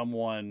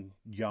 someone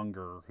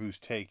younger who's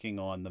taking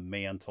on the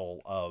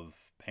mantle of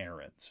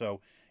parent. So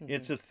Mhm.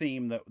 it's a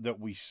theme that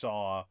we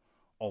saw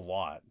a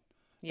lot.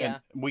 And Yeah.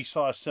 we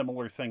saw a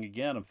similar thing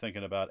again. I'm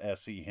thinking about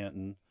S.E.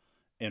 Hinton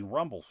in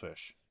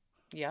Rumblefish.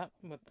 Yeah,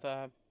 with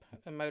a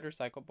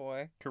motorcycle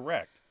boy.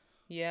 Correct.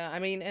 Yeah, I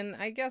mean, and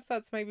I guess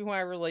that's maybe why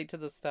I relate to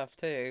this stuff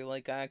too.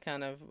 Like, I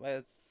kind of,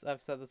 as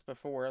I've said this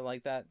before,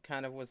 like that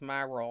kind of was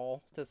my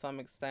role to some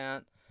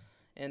extent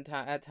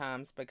at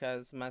times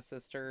because my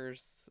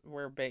sisters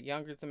were a bit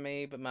younger than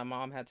me, but my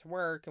mom had to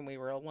work and we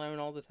were alone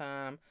all the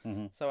time.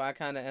 Hmm. So I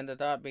kind of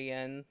ended up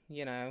being,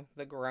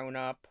 the grown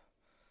up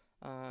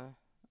uh,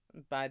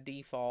 by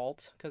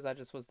default because I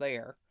just was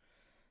there.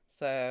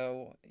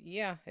 So,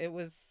 yeah,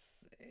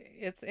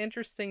 it's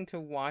interesting to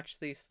watch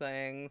these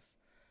things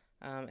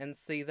and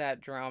see that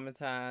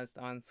dramatized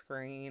on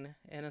screen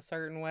in a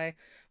certain way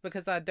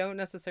because I don't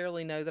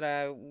necessarily know that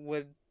I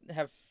would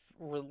have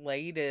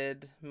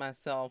related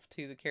myself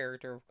to the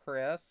character of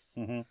Chris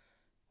Hmm.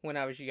 when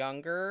I was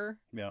younger,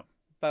 Yeah.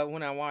 but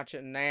when I watch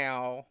it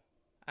now,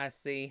 I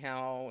see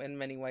how in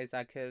many ways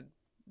I could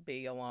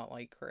be a lot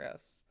like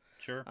Chris.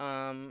 Sure.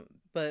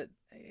 But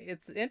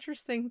it's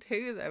interesting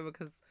too though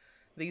because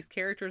these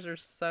characters are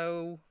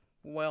so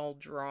well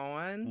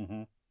drawn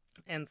Hmm.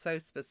 and so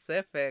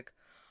specific,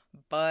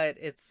 but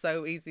it's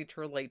so easy to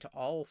relate to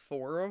all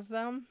four of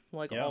them,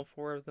 like Yeah. all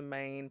four of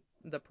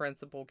the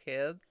principal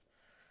kids.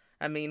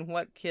 I mean,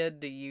 what kid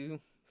do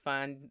you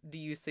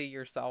see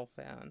yourself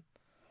in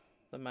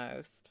the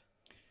most?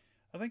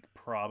 I think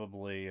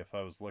probably if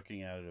I was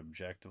looking at it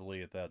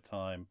objectively at that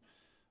time,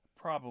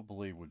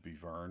 probably would be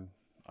Vern.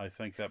 I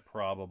think that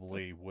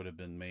probably would have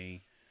been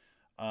me.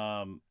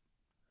 Um,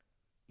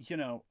 you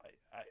know,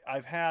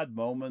 I've had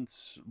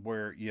moments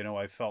where,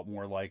 I felt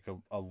more like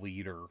a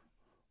leader,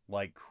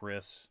 like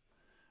Chris.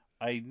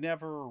 I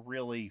never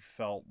really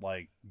felt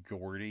like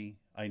Gordy.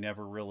 I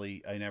never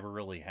really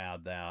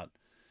had that.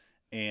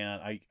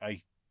 And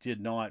I did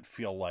not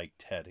feel like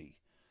Teddy.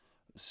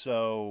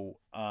 So,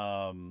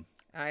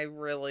 I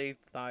really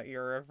thought you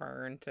were a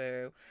Vern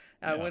too.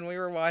 yeah. When we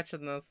were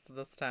watching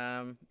this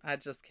time, I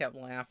just kept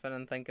laughing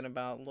and thinking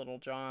about Little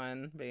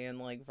John being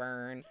like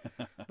Vern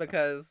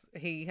because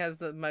he has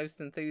the most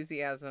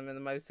enthusiasm and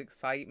the most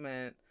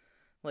excitement.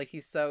 Like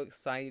he's so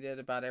excited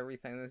about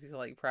everything that he's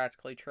like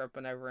practically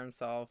tripping over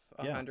himself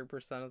Yeah.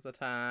 100% of the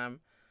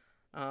time.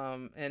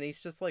 And he's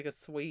just like a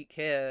sweet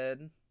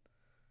kid,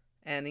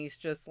 and he's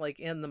just like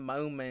in the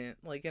moment,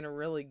 like in a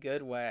really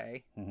good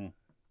way. Hmm.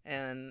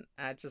 And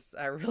I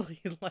really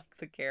like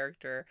the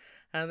character.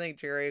 I think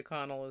Jerry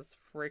O'Connell is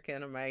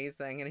freaking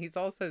amazing, and he's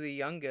also the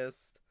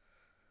youngest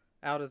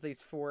out of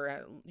these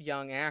four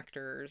young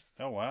actors.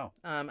 Oh, wow.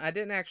 I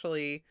didn't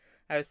actually.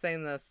 I was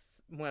saying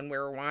this when we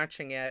were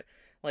watching it,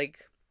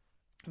 like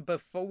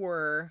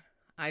before.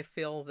 I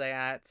feel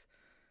that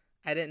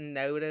I didn't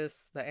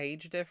notice the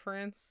age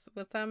difference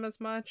with them as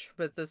much,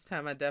 but this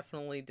time I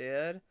definitely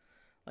did.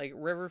 Like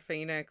River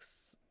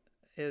Phoenix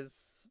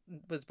is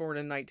was born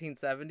in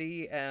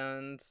 1970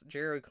 and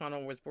Jerry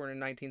O'Connell was born in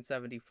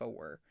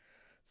 1974.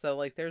 So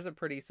like there's a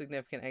pretty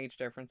significant age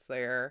difference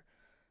there.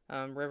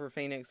 River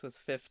Phoenix was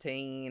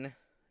 15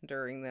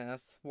 during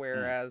this, Mm.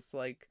 whereas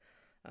like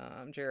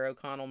Jerry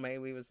O'Connell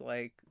maybe was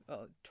like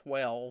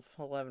 12,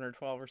 11 or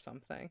 12 or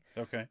something.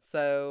 Okay.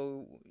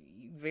 So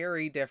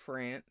very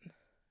different,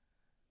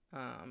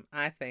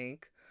 I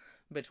think,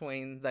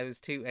 between those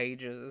two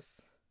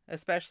ages,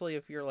 especially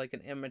if you're like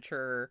an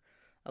immature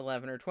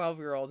 11 or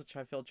 12-year-old, which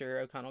I feel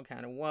Jerry O'Connell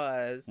kind of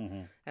was.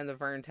 Hmm. And the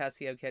Vern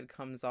Tessio kid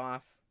comes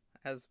off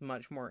as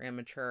much more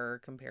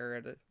immature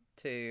compared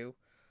to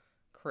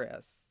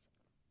Chris.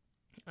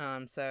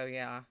 So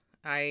yeah,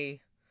 I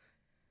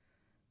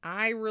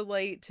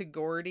relate to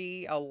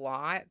Gordy a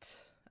lot.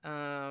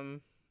 I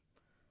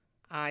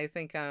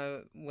think I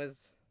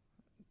was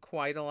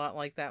quite a lot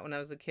like that when I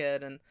was a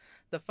kid. And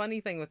the funny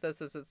thing with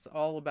this is it's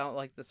all about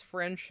like this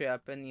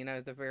friendship. And,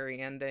 the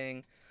very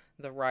ending,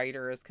 the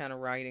writer is kind of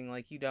writing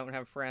like you don't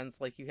have friends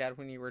like you had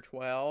when you were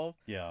 12.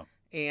 Yeah.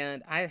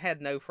 And I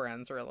had no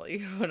friends really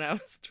when I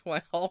was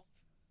 12. Oh,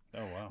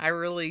 wow. I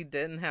really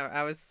didn't have,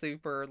 I was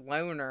super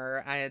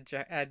loner.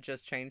 I'd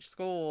just changed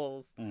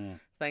schools. Mm.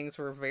 Things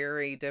were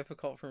very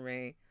difficult for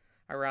me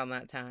around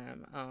that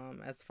time,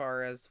 as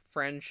far as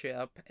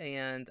friendship.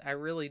 And I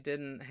really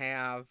didn't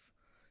have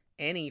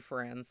any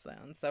friends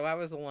then. So I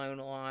was alone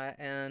a lot.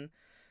 And,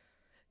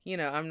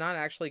 I'm not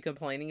actually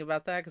complaining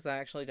about that because I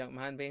actually don't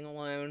mind being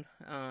alone,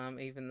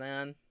 even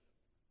then.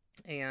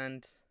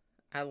 And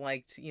I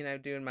liked,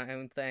 doing my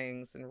own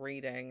things and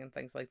reading and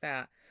things like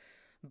that.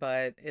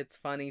 But it's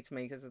funny to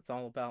me because it's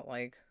all about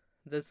like,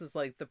 this is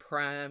like the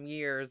prime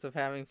years of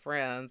having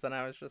friends. And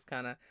I was just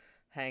kind of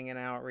hanging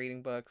out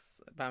reading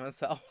books by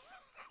myself.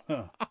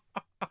 Huh.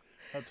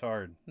 That's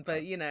hard.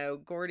 But,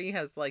 Gordy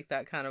has like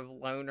that kind of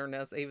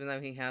lonerness, even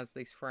though he has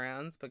these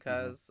friends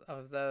because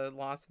of the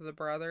loss of the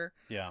brother.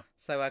 Yeah.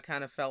 So I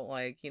kind of felt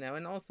like,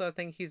 and also I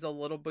think he's a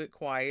little bit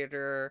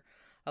quieter,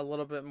 a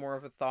little bit more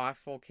of a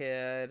thoughtful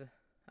kid.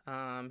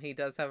 He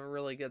does have a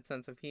really good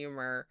sense of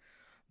humor,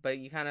 but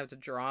you kind of have to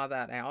draw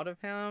that out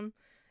of him.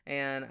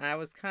 And I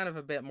was kind of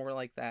a bit more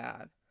like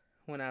that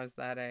when I was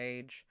that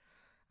age.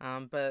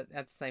 But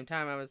at the same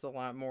time, I was a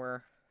lot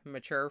more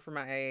mature for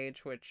my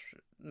age, which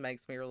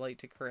makes me relate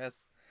to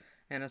Chris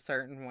in a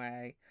certain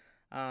way.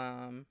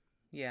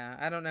 Yeah,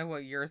 I don't know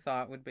what your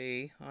thought would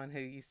be on who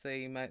you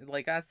see.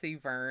 Like, I see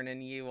Vern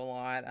in you a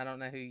lot. I don't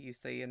know who you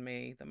see in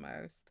me the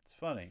most. It's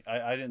funny.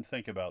 I didn't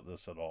think about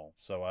this at all.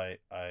 So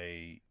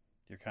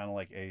you're kind of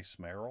like Ace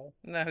Merrill.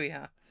 Oh,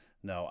 yeah.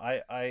 No,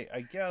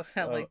 I guess.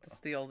 I like to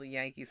steal the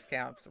Yankees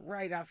caps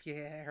right off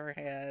your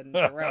head and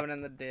throw it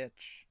in the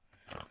ditch.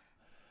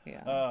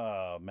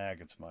 Yeah.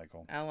 Maggots,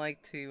 Michael. I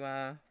like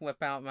to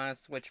whip out my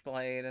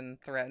switchblade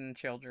and threaten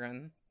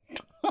children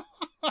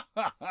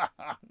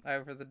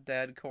over the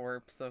dead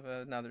corpse of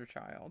another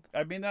child.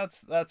 I mean,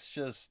 that's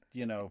just,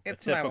 It's a my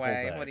typical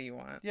way. day. What do you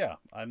want? Yeah,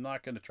 I'm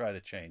not going to try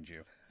to change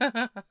you.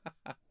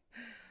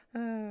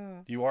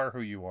 Oh. You are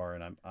who you are,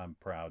 and I'm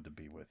proud to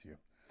be with you.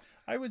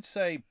 I would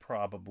say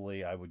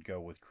probably I would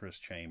go with Chris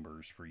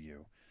Chambers for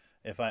you,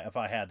 if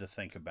I had to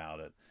think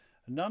about it.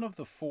 None of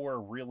the four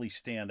really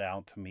stand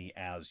out to me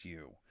as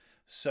you.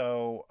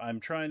 So I'm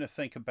trying to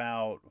think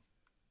about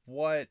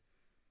what,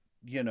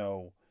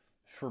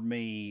 for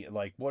me,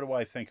 like, what do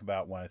I think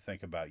about when I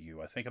think about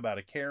you? I think about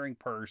a caring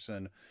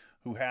person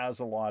who has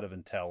a lot of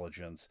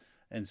intelligence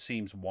and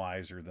seems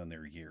wiser than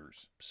their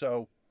years.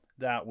 So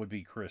that would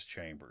be Chris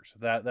Chambers.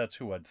 That's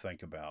who I'd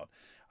think about.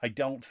 I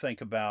don't think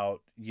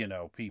about,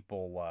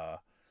 people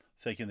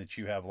thinking that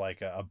you have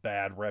like a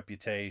bad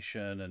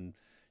reputation and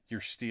you're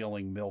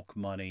stealing milk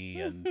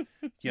money and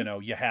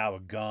you have a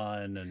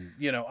gun and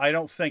I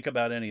don't think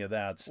about any of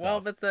that stuff. Well,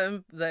 but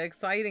the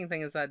exciting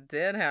thing is I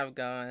did have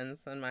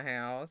guns in my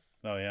house.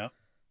 Oh yeah?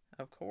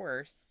 Of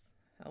course.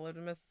 I lived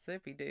in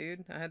Mississippi,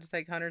 dude. I had to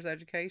take hunter's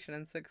education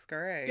in 6th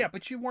grade. Yeah,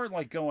 but you weren't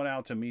like going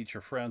out to meet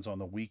your friends on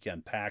the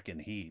weekend packing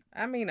heat.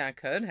 I mean, I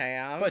could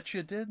have. But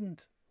you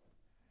didn't.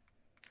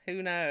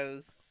 Who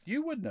knows?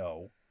 You would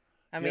know.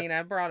 I mean,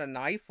 I brought a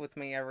knife with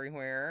me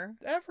everywhere.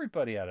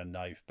 Everybody had a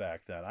knife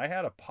back then. I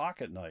had a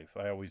pocket knife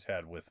I always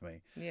had with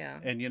me. Yeah.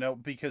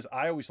 And, because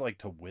I always like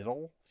to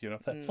whittle,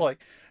 that's like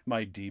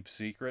my deep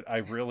secret. I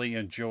really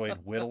enjoyed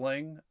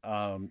whittling,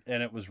 and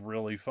it was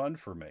really fun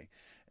for me.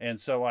 And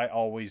so I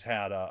always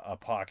had a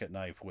pocket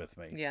knife with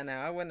me. Yeah, no,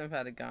 I wouldn't have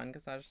had a gun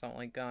because I just don't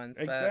like guns.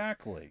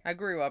 Exactly. But I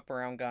grew up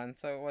around guns,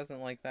 so it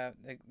wasn't like that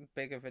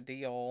big of a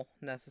deal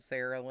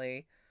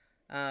necessarily.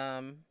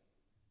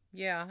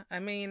 Yeah, I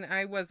mean,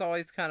 I was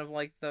always kind of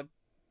like the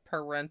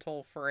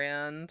parental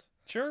friend.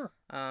 Sure.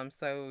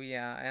 So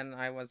yeah, and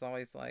I was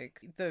always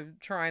like the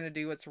trying to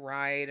do what's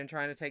right and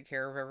trying to take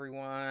care of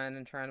everyone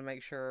and trying to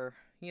make sure,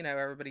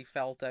 everybody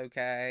felt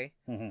okay.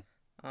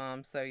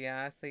 Mm-hmm. So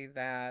yeah, I see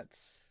that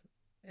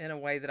in a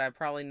way that I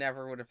probably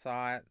never would have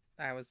thought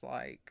I was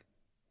like,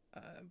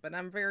 but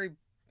I'm very,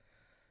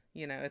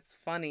 it's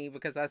funny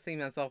because I see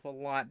myself a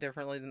lot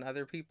differently than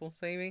other people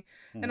see me.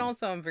 Mm-hmm. And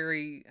also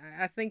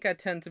I think I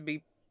tend to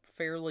be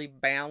fairly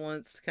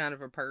balanced kind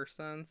of a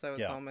person. So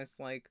it's almost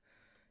like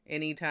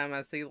anytime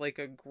I see like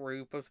a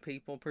group of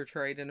people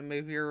portrayed in a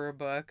movie or a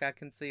book, I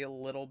can see a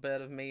little bit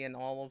of me in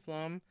all of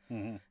them.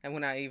 Mm-hmm. And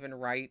when I even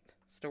write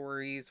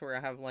stories where I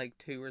have like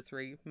 2 or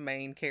 3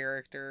 main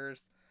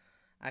characters,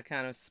 I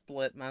kind of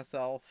split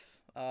myself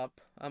up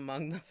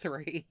among the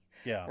 3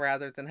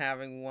 rather than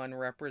having one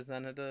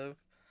representative.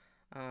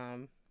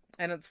 And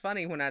it's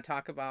funny when I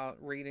talk about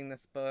reading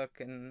this book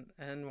and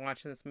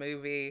watching this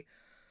movie,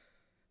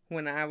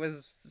 when I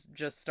was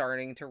just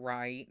starting to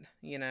write,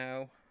 you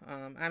know.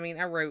 I mean,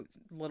 I wrote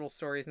little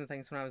stories and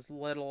things when I was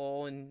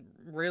little and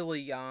really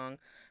young,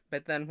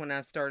 but then when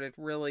I started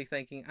really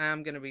thinking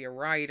I'm going to be a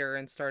writer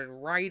and started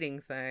writing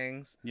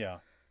things, Yeah.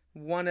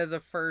 one of the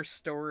first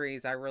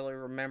stories I really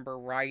remember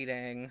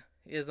writing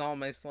is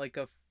almost like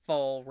a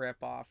full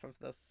rip off of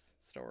this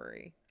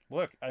story.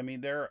 Look, I mean,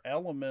 there are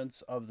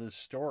elements of this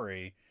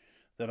story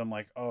that I'm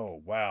like,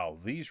 oh, wow,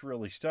 these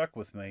really stuck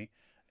with me.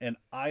 And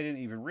I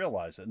didn't even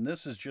realize it. And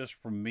this is just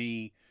from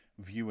me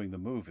viewing the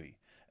movie.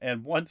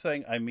 And one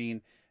thing, I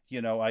mean,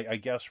 I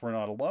guess we're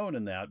not alone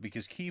in that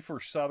because Kiefer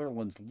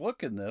Sutherland's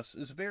look in this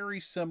is very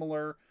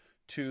similar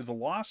to The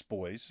Lost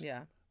Boys,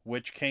 Yeah.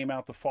 which came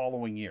out the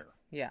following year.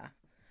 Yeah.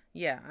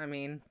 Yeah, I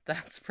mean,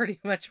 that's pretty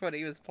much what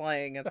he was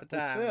playing at the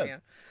That's time. it.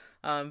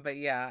 Yeah. But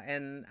yeah,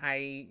 and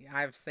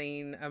I've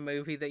seen a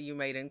movie that you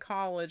made in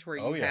college where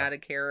Oh, you yeah. had a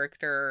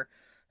character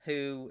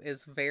who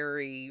is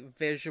very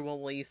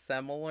visually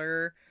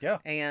similar Yeah.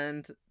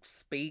 and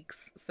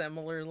speaks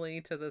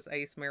similarly to this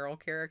Ace Merrill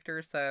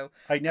character. So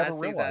I I never see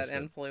that realized it.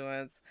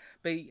 influence.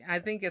 But I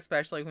think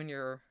especially when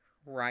you're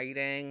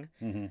writing,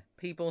 Hmm.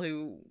 people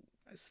who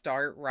just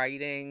start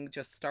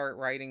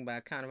writing by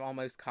kind of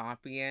almost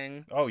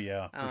copying Oh,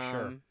 yeah,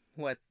 for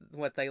sure.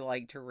 what they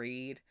like to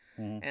read.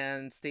 Hmm.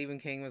 And Stephen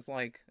King was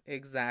like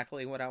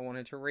exactly what I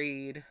wanted to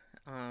read.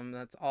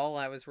 That's all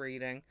I was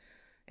reading.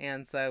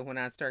 And so when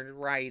I started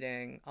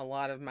writing, a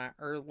lot of my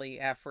early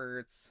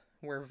efforts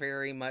were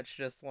very much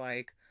just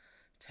like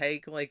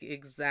take like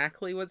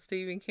exactly what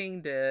Stephen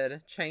King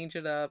did, change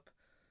it up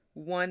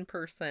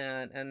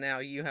 1%, and now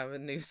you have a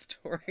new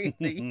story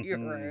that you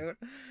wrote.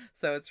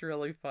 So it's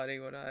really funny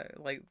when I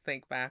like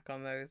think back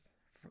on those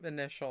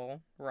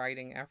initial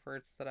writing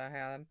efforts that I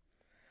had.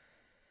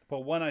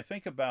 But when I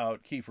think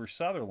about Kiefer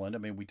Sutherland, I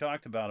mean, we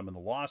talked about him in The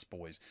Lost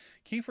Boys.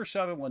 Kiefer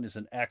Sutherland is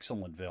an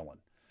excellent villain.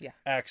 Yeah.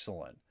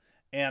 Excellent.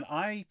 And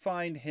I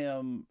find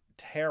him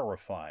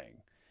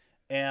terrifying.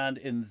 And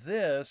in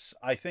this,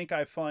 I think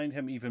I find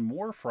him even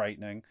more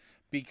frightening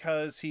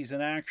because he's an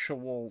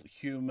actual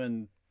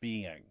human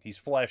being. He's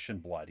flesh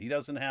and blood. He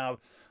doesn't have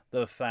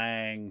the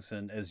fangs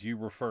and, as you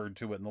referred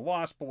to it in The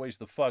Lost Boys,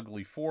 the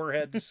fugly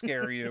forehead to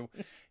scare you.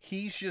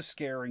 He's just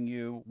scaring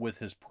you with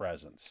his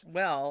presence.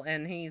 Well,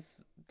 and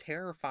he's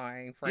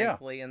terrifying, Yeah.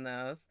 frankly, in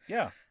this.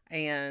 Yeah.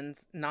 And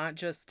not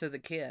just to the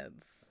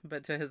kids,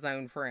 but to his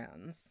own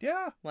friends.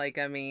 Yeah. Like,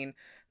 I mean,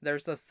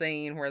 there's a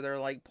scene where they're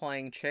like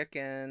playing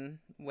chicken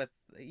with,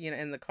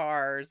 in the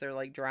cars. They're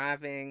like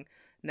driving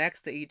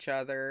next to each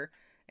other,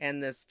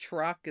 and this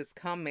truck is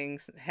coming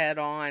head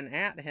on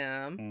at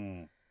him.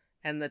 Mm.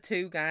 And the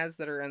two guys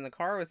that are in the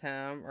car with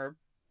him are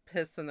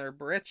pissing their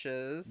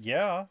britches.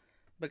 Yeah.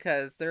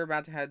 Because they're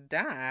about to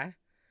die.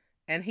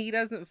 And he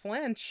doesn't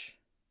flinch.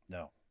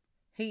 No.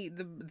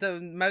 The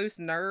most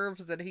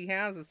nerves that he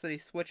has is that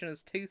he's switching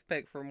his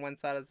toothpick from one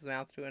side of his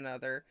mouth to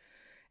another.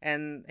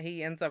 And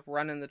he ends up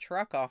running the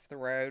truck off the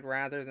road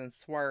rather than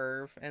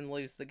swerve and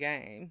lose the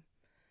game.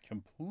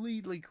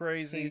 Completely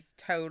crazy. He's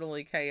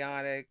totally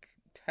chaotic,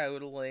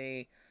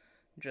 totally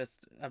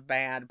just a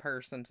bad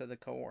person to the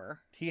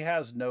core. He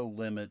has no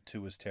limit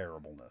to his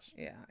terribleness.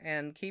 Yeah,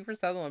 and Kiefer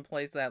Sutherland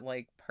plays that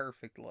like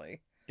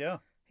perfectly. Yeah.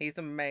 He's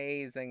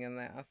amazing in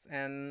this.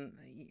 And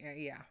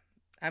yeah,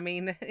 I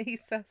mean, he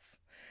says,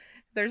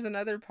 there's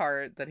another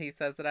part that he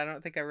says that I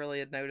don't think I really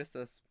had noticed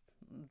this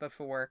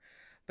before,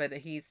 but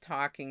he's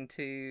talking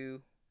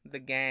to the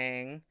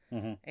gang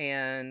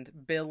and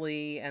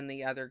Billy and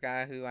the other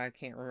guy who I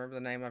can't remember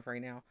the name of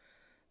right now,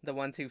 the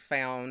ones who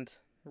found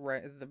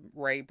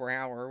Ray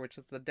Brower, which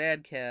is the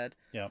dead kid.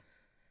 Yeah.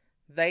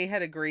 They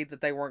had agreed that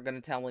they weren't going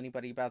to tell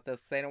anybody about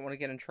this. They don't want to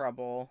get in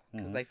trouble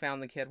because they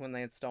found the kid when they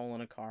had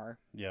stolen a car.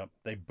 Yep.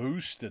 They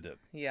boosted it.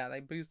 Yeah,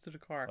 they boosted a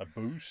car. I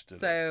boosted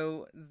it.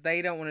 So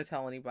they don't want to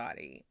tell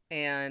anybody.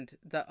 And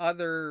the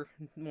other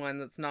one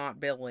that's not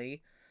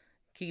Billy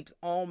keeps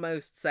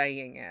almost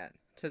saying it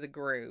to the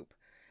group.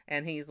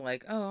 And he's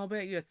like, oh, I'll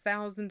bet you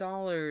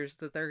 $1,000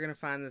 that they're going to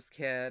find this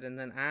kid. And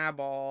then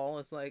Eyeball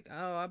is like,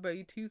 oh, I bet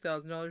you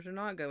 $2,000 you're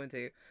not going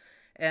to.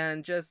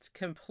 And just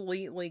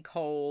completely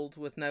cold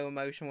with no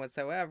emotion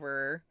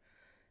whatsoever,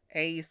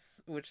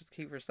 Ace, which is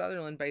Kiefer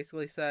Sutherland,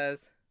 basically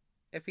says,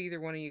 if either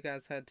one of you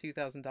guys had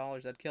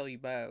 $2,000, I'd kill you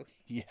both.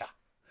 Yeah.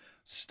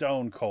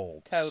 Stone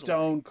cold. Totally.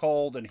 Stone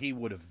cold, and he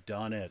would have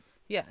done it.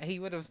 Yeah, he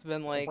would have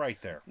been like, right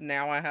there.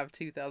 Now I have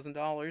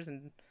 $2,000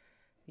 and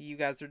you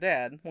guys are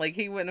dead. Like,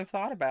 he wouldn't have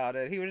thought about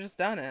it. He would have just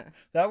done it.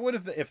 That would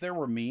have, if there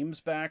were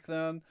memes back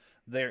then,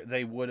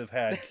 they would have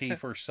had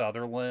Kiefer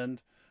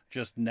Sutherland.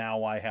 Just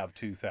now I have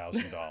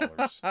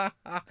 $2,000.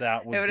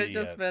 That would it would have be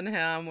just it. been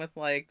him with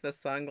like the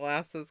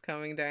sunglasses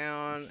coming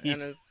down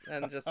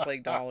and just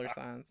like dollar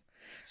signs.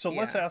 So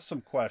let's ask some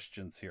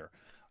questions here.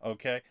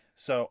 Okay?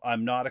 So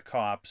I'm not a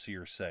cop, so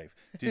you're safe.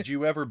 Did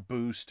you ever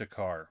boost a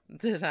car?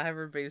 Did I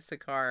ever boost a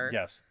car?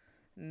 Yes.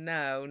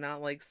 No,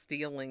 not like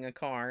stealing a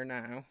car,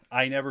 no.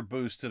 I never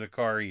boosted a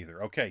car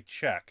either. Okay,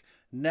 check.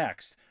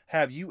 Next,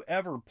 have you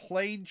ever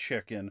played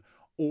chicken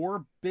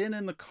or been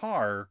in the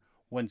car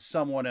when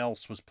someone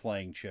else was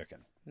playing chicken?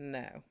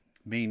 No.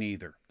 Me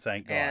neither.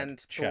 Thank God.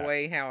 And Check.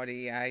 boy,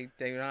 howdy, I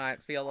do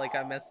not feel like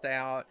I missed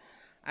out.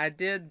 I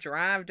did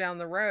drive down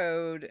the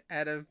road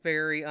at a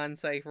very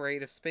unsafe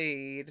rate of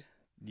speed.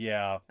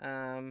 Yeah.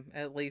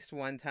 At least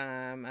one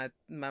time,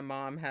 my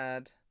mom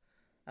had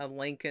a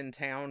Lincoln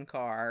Town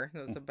car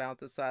that was about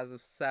the size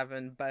of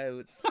 7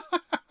 boats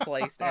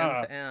placed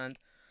end to end.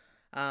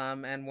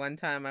 And one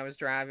time I was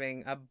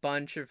driving a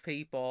bunch of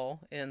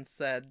people in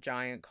said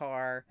giant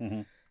car,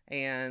 Mhm.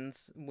 and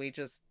we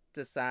just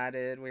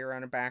decided we were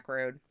on a back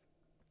road,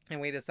 and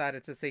we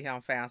decided to see how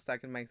fast I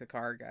could make the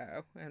car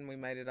go, and we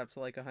made it up to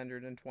like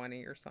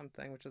 120 or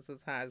something, which is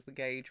as high as the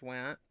gauge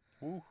went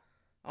Ooh.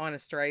 on a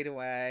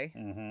straightaway.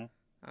 Mhm.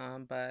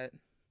 But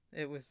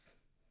it was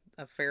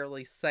a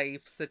fairly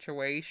safe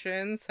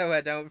situation, so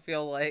I don't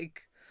feel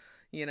like,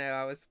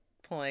 I was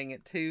playing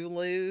it too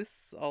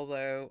loose,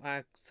 although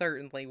I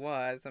certainly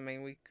was. I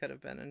mean, we could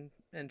have been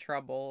in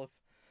trouble if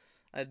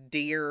a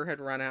deer had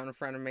run out in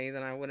front of me,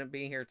 then I wouldn't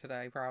be here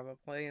today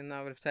probably, and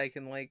I would have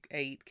taken like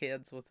 8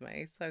 kids with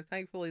me. So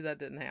thankfully that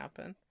didn't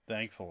happen.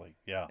 Thankfully,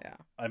 yeah. Yeah.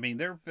 I mean,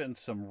 there have been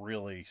some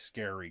really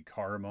scary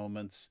car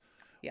moments.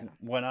 Yeah.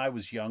 When I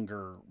was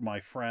younger, my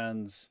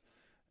friends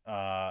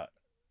uh,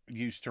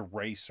 used to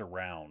race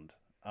around,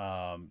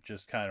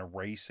 just kind of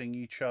racing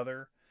each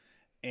other.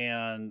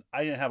 And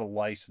I didn't have a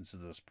license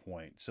at this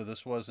point, so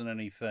this wasn't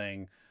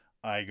anything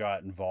I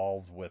got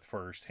involved with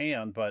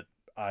firsthand, but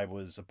I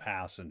was a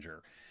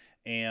passenger.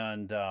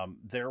 And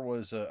there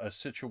was a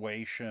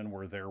situation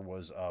where there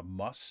was a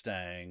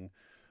Mustang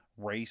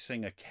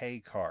racing a K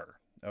car.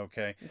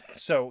 Okay.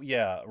 So,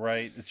 yeah,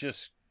 right. It's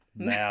just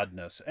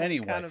madness. What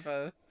Anyway, kind of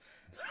a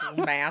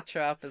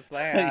matchup is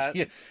that?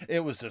 yeah,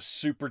 it was a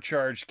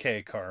supercharged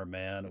K car,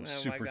 man. It was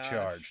Oh my gosh.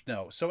 supercharged.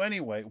 No. So,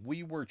 anyway,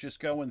 we were just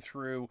going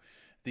through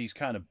these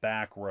kind of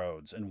back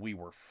roads and we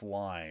were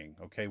flying.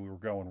 Okay. We were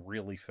going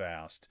really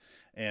fast.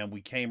 And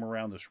we came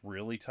around this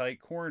really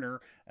tight corner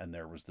and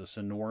there was this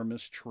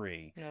enormous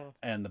tree. No.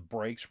 And the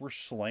brakes were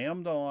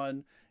slammed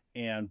on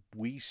and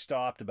we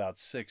stopped about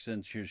 6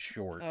 inches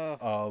short Oh.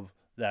 of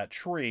that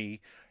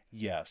tree.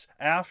 Yes.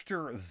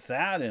 After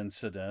that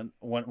incident,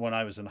 when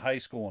I was in high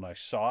school and I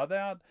saw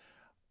that,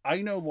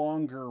 I no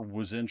longer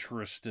was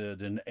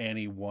interested in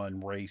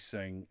anyone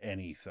racing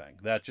anything.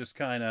 That just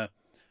kind of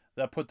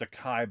that put the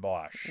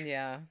kibosh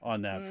Yeah.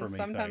 on that for me.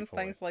 Sometimes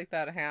Thankfully. things like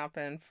that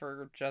happen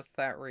for just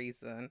that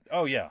reason.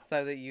 Oh yeah.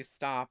 So that you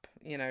stop,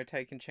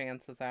 taking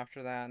chances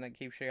after that, and it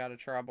keeps you out of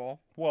trouble.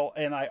 Well,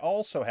 and I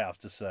also have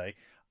to say,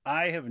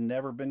 I have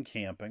never been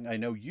camping. I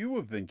know you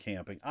have been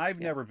camping. I've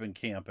Yeah. never been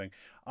camping.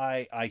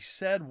 I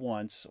said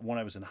once when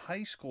I was in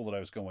high school that I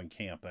was going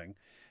camping,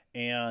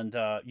 and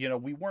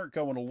we weren't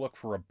going to look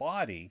for a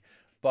body,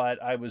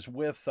 but I was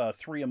with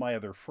three of my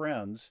other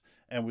friends,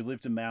 and we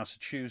lived in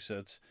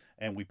Massachusetts,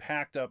 and we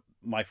packed up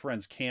my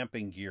friend's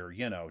camping gear,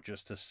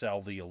 just to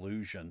sell the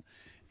illusion,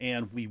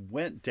 and we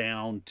went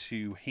down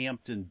to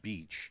Hampton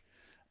Beach,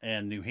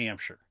 and New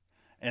Hampshire,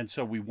 and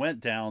so we went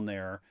down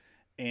there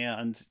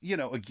and,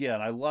 again,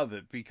 I love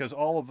it because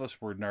all of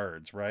us were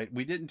nerds, right?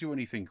 We didn't do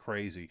anything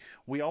crazy.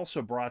 We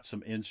also brought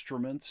some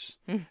instruments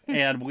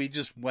and we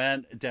just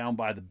went down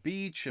by the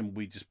beach and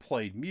we just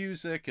played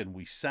music and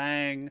we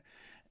sang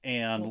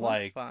and Well,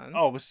 that's fun.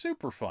 oh, it was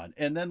super fun.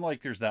 And then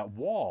there's that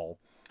wall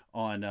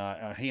on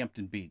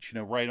Hampton Beach,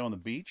 right on the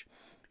beach.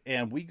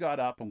 And we got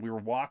up and we were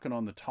walking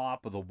on the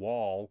top of the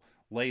wall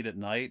late at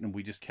night and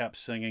we just kept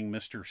singing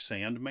Mr.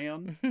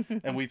 Sandman.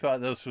 And we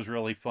thought this was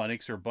really funny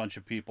because there were a bunch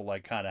of people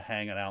kind of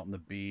hanging out on the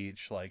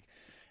beach,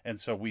 and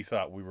so we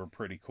thought we were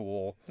pretty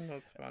cool.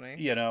 That's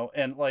funny.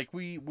 And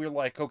we're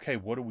like, okay,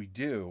 what do we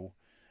do?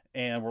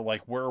 And we're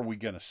like, where are we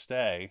going to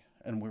stay?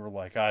 And we were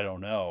like, I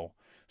don't know.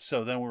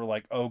 So then we were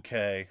like,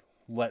 okay,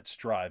 let's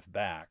drive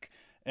back.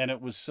 And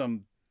it was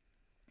some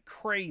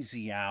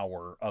crazy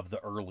hour of the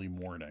early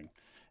morning.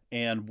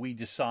 And we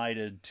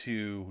decided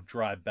to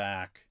drive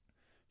back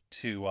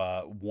to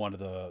one of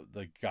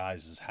the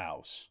guys'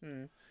 house,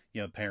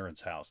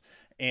 parents' house.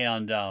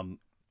 And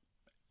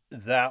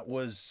that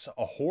was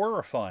a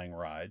horrifying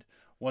ride.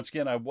 Once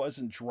again, I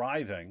wasn't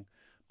driving,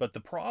 but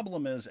the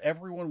problem is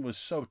everyone was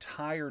so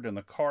tired in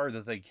the car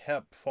that they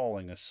kept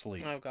falling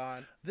asleep. Oh,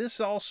 God. This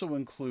also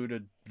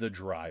included the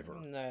driver.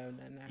 No.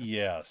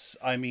 Yes.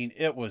 I mean,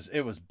 it was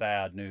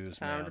bad news,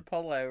 Time man. to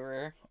pull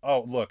over.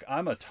 Oh, look,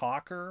 I'm a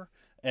talker.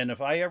 And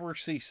if I ever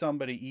see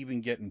somebody even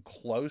getting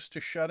close to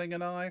shutting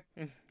an eye,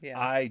 Yeah.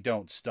 I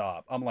don't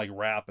stop. I'm like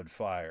rapid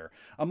fire.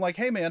 I'm like,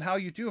 hey man, how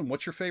you doing?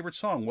 What's your favorite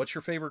song? What's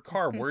your favorite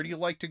car? Where do you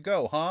like to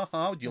go? Huh?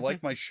 Do you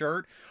like my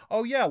shirt?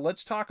 Oh yeah,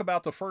 let's talk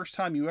about the first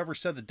time you ever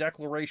said the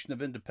Declaration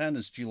of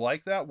Independence. Do you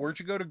like that? Where'd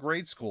you go to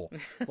grade school?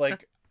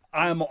 Like,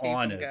 I'm Keep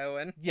on 'em it.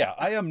 going. Yeah,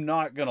 I am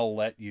not gonna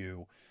let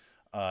you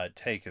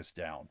take us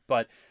down.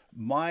 But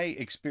my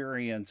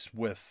experience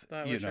with,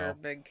 That was your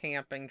big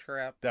camping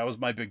trip. that was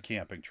my big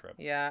camping trip.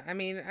 Yeah, I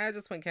mean, I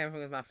just went camping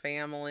with my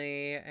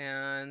family,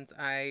 and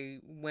I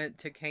went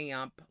to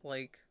camp,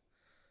 like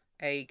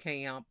a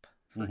camp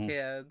for Mhm.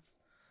 kids,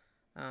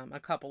 a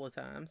couple of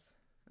times.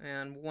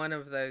 And one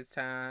of those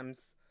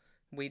times,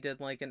 we did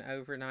like an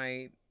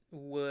overnight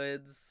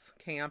woods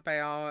camp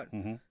out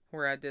Mm-hmm.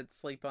 where I did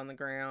sleep on the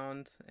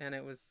ground, and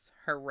it was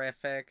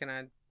horrific, and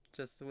I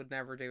just would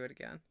never do it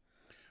again.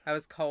 I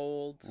was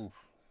cold. Oof.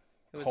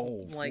 It was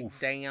Cold. like Oof.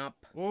 damp.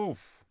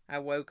 Oof. I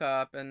woke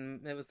up,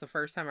 and it was the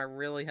first time I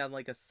really had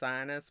like a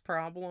sinus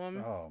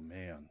problem. Oh,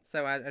 man.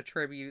 So I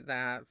attribute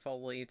that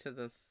fully to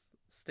this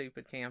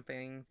stupid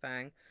camping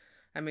thing.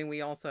 I mean,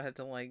 we also had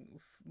to like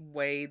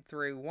wade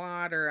through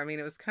water. I mean,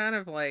 it was kind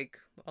of like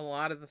a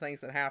lot of the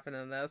things that happened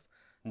in this.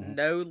 Mm-hmm.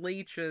 No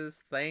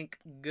leeches, thank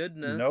No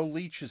goodness.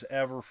 leeches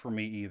ever for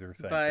me either,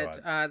 thank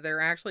But God. there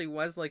actually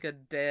was like a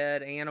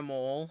dead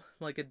animal,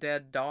 like a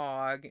dead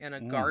dog, in a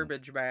Mm.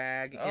 garbage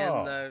bag in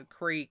Oh. the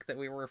creek that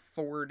we were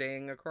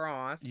fording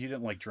across. You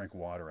didn't like drink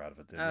water out of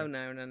it, did Oh, you?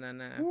 no, no, no,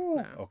 no, Woo.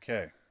 no.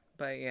 Okay.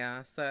 But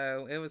yeah,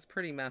 so it was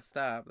pretty messed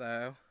up,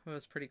 though. It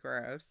was pretty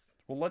gross.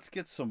 Well, let's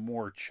get some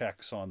more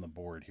checks on the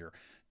board here.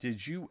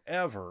 Did you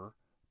ever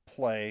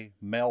play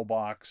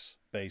mailbox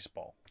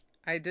baseball?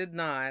 I did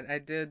not. I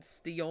did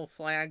steal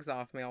flags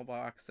off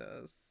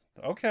mailboxes.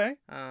 Okay.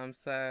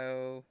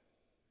 So,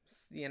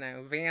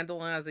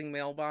 vandalizing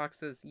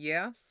mailboxes,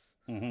 yes.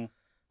 Mm-hmm.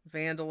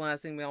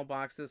 Vandalizing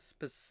mailboxes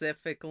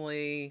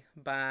specifically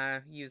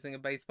by using a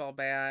baseball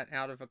bat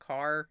out of a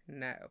car,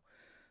 no.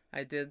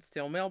 I did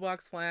steal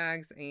mailbox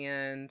flags,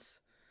 and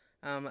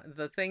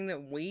the thing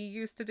that we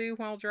used to do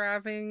while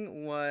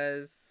driving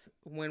was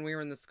when we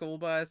were in the school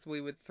bus,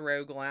 we would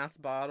throw glass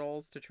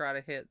bottles to try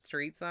to hit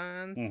street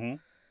signs Mm-hmm.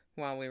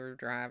 while we were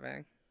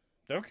driving.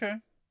 Okay.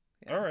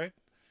 Yeah. All right.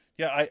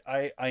 Yeah,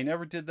 I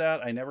never did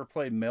that. I never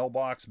played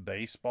mailbox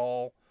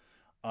baseball.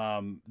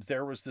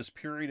 There was this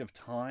period of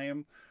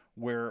time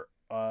where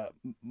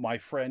my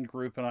friend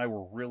group and I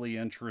were really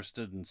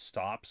interested in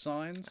stop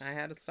signs. I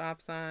had a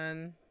stop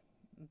sign.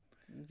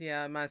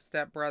 Yeah, my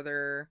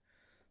stepbrother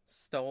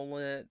stole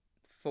it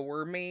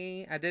for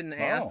me. I didn't Oh.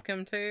 ask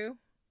him to.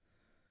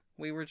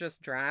 We were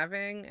just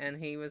driving,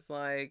 and he was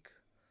like,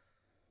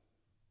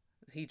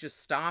 he just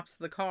stops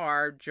the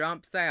car,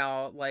 jumps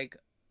out, like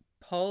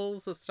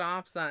pulls the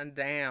stop sign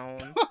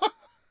down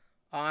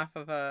off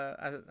of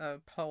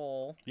a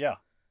pole. Yeah.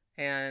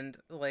 And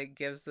like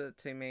gives it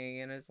to me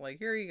and is like,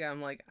 here you go.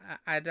 I'm like,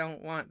 I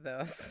don't want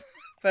this.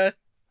 But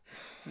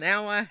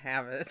now I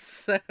have it.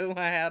 So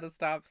I had a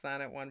stop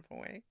sign at one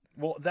point.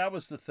 Well, that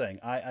was the thing.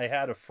 I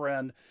had a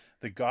friend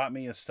that got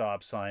me a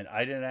stop sign.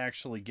 I didn't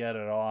actually get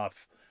it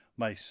off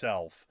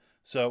myself.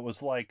 So it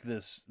was like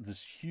this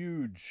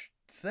huge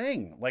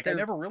thing. Like They're I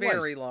never realized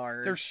very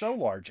large. they're so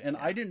large, and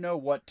Yeah. I didn't know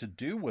what to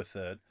do with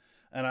it.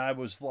 And I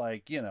was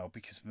like,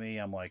 because me,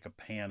 I'm like a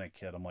panic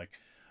kid. I'm like,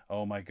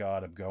 oh my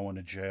God, I'm going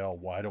to jail.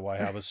 Why do I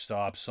have a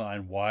stop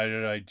sign? Why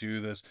did I do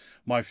this?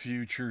 My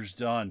future's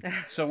done.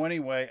 So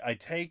anyway, I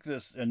take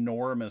this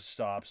enormous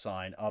stop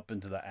sign up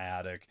into the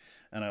attic,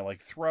 and I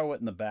like throw it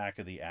in the back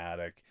of the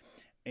attic.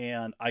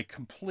 And I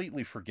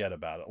completely forget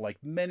about it. Like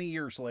many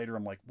years later,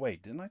 I'm like,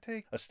 wait, didn't I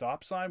take a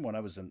stop sign when I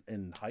was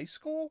in high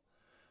school?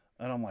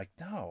 And I'm like,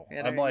 no. Yeah,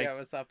 I'm there like, you go. It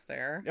was up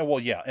there. yeah, well,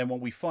 yeah. And when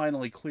we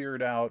finally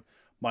cleared out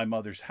my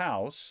mother's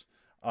house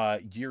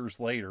years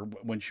later,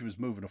 when she was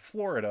moving to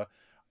Florida,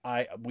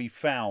 we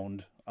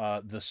found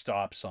the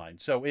stop sign.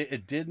 So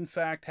it did in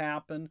fact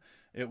happen.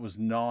 It was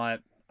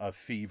not a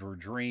fever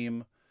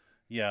dream.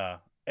 Yeah.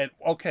 And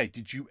okay,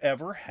 did you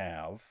ever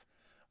have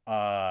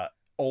uh,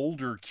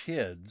 older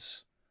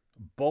kids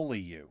bully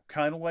you?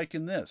 Kind of like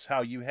in this,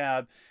 how you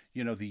have,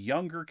 the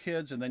younger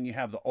kids and then you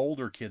have the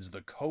older kids,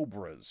 the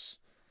Cobras,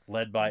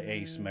 led by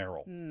Ace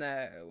Merrill.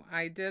 No,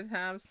 I did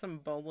have some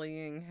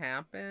bullying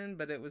happen,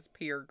 but it was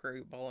peer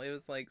group bullying. It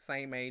was like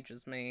same age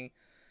as me,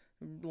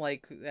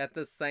 like at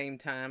the same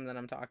time that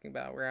I'm talking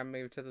about, where I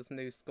moved to this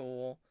new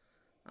school.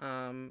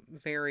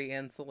 Very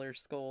insular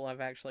school.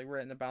 I've actually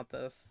written about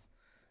this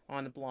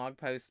on a blog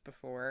post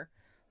before,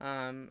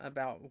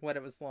 about what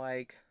it was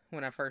like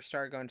when I first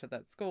started going to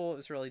that school. It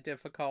was really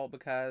difficult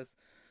because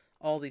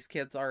all these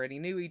kids already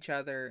knew each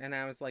other, and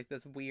I was like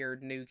this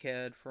weird new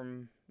kid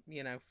from,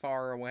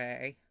 far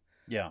away.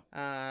 Yeah.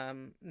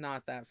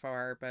 Not that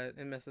far, but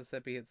in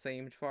Mississippi it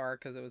seemed far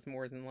because it was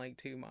more than like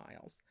 2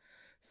 miles.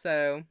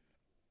 So,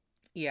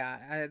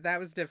 yeah, that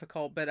was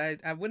difficult, but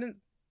I wouldn't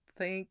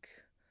think,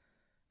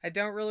 I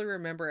don't really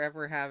remember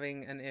ever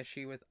having an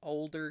issue with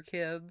older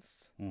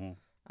kids,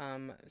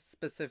 Mm-hmm.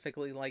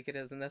 specifically like it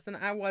is in this. And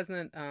I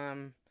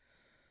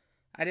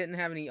didn't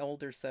have any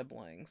older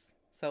siblings.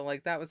 So,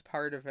 like, that was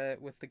part of it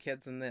with the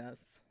kids in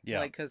this. Yeah.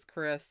 Like, because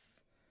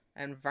Chris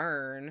and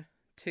Vern,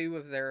 two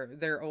of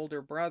their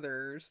older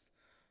brothers,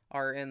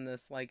 are in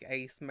this, like,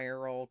 Ace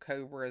Merrill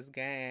Cobra's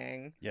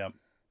gang. Yep.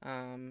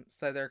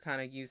 So they're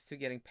kind of used to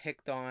getting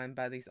picked on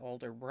by these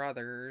older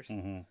brothers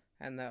Mm-hmm.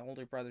 and the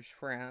older brother's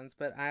friends.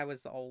 But I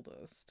was the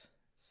oldest,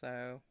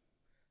 so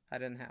I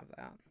didn't have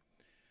that.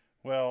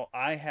 Well,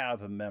 I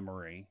have a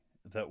memory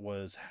that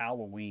was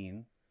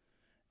Halloween,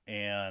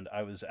 and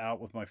I was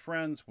out with my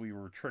friends. We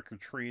were trick or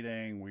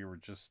treating. We were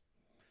just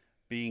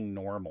being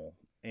normal,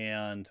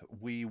 and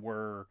we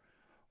were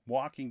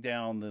walking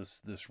down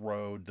this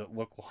road that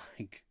looked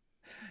like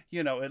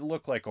It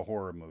looked like a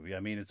horror movie. I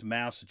mean, it's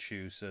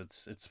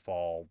Massachusetts, it's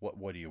fall.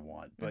 What do you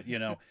want? But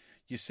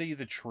you see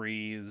the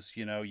trees,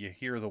 you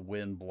hear the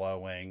wind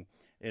blowing.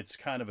 It's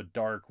kind of a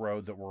dark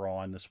road that we're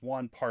on. This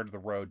one part of the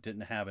road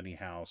didn't have any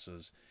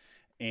houses,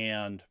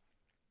 and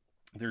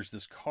there's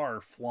this car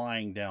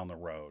flying down the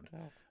road,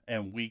 Oh.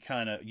 and we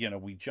kind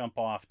of, we jump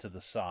off to the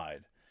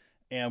side.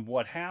 And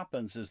what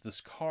happens is this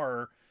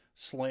car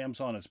slams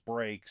on its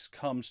brakes,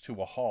 comes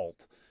to a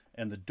halt,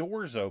 and the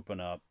doors open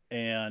up,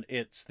 and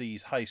it's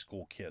these high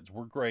school kids.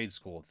 We're grade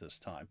school at this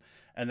time,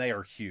 and they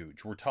are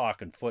huge. We're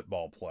talking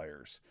football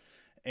players.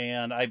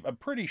 And I'm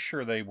pretty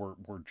sure they were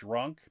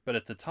drunk, but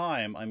at the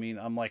time, I mean,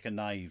 I'm like a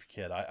naive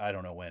kid. I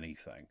don't know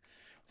anything.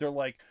 They're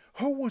like,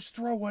 "Who was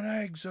throwing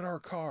eggs at our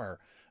car?"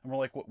 And we're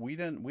like, "What? We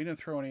didn't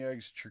throw any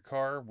eggs at your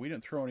car. We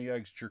didn't throw any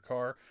eggs at your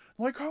car."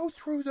 Like, "Who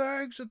threw the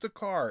eggs at the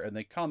car?" And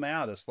they come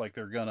at us like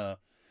they're gonna,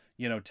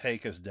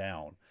 take us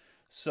down.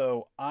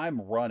 So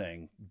I'm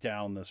running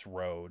down this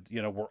road.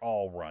 We're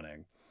all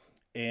running.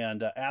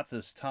 And at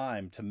this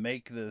time, to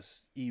make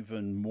this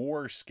even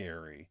more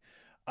scary,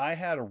 I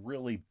had a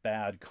really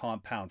bad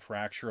compound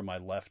fracture in my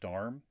left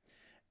arm,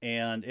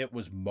 and it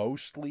was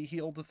mostly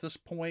healed at this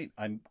point.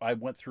 I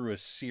went through a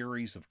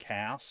series of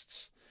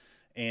casts,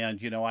 and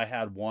I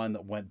had one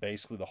that went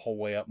basically the whole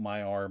way up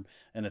my arm,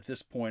 and at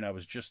this point I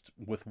was just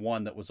with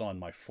one that was on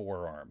my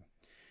forearm,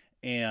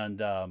 and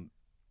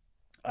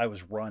I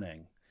was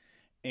running,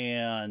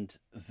 and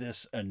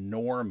this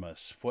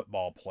enormous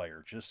football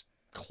player just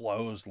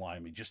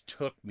clotheslined me, just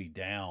took me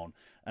down,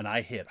 and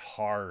I hit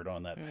hard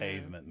on that Mm.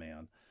 pavement,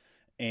 man.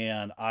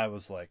 And I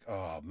was like,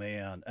 oh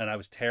man. And I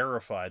was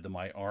terrified that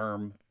my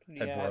arm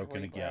had Yeah, it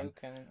broken again,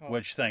 rebroken. Oh,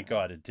 which thank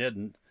God. God it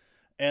didn't.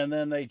 And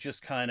then they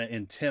just kind of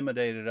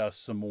intimidated us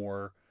some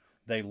more.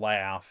 They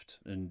laughed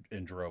and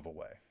drove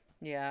away.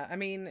 Yeah, I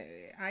mean,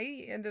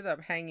 I ended up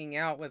hanging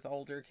out with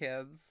older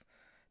kids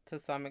to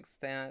some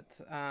extent,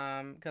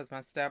 because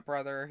my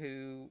stepbrother,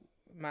 who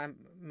my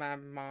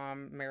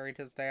mom married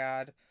his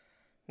dad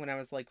when I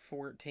was like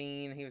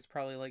 14, he was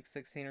probably like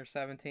 16 or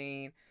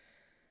 17,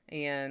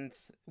 and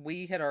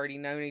we had already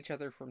known each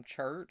other from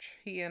church,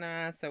 he and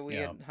I, so we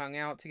Yeah. had hung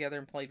out together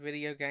and played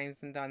video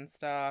games and done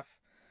stuff.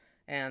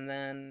 And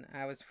then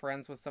I was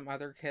friends with some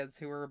other kids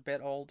who were a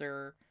bit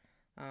older,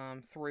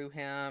 through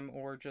him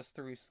or just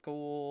through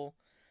school.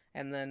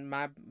 And then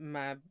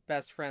my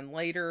best friend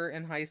later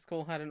in high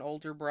school had an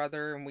older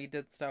brother, and we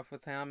did stuff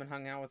with him and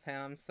hung out with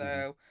him. Hmm.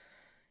 So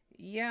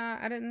yeah,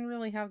 I didn't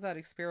really have that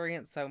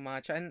experience so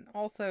much. And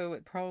also,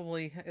 it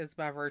probably is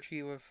by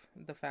virtue of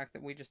the fact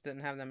that we just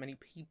didn't have that many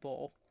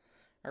people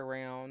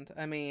around.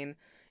 I mean,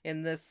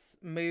 in this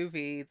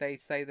movie, they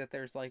say that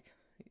there's like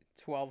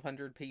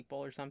 1,200 people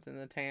or something in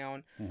the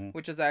town, Hmm.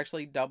 which is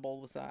actually double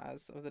the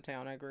size of the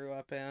town I grew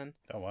up in.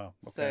 Oh wow.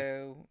 Okay.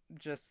 So,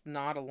 just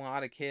not a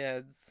lot of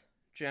kids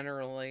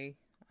generally,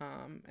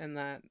 in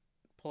that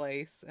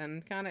place.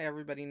 And kind of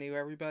everybody knew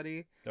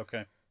everybody.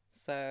 Okay.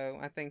 So,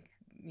 I think,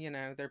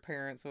 their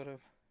parents would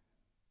have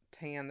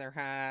tanned their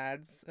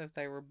hides if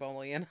they were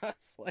bullying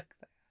us like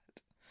that.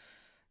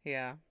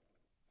 Yeah.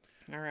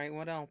 All right.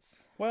 What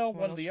else? Well, What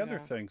one of else the you other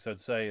got? things I'd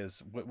say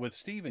is with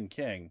Stephen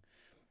King,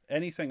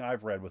 anything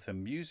I've read with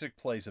him, music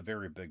plays a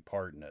very big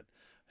part in it.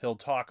 He'll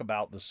talk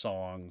about the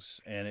songs,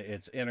 and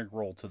it's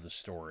integral to the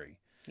story.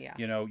 Yeah.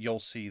 You'll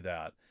see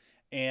that.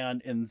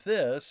 And in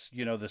this,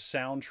 the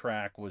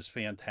soundtrack was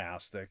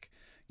fantastic.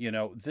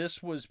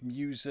 This was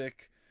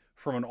music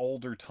from an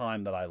older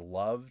time that I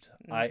loved.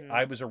 I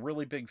Mm-hmm. was a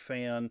really big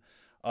fan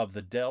of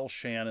the Del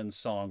Shannon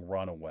song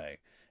Runaway.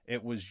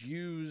 It was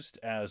used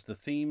as the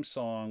theme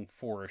song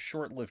for a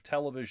short lived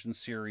television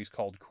series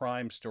called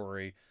Crime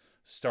Story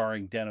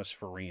starring Dennis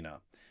Farina.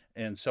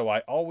 And so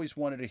I always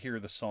wanted to hear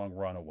the song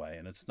Runaway.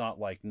 And it's not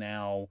like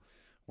now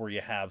where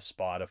you have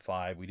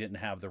Spotify. We didn't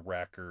have the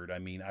record. I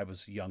mean, I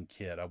was a young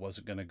kid. I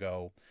wasn't going to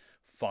go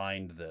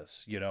find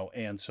this.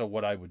 And so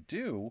what I would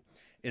do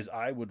is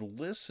I would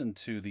listen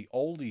to the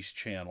oldies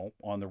channel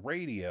on the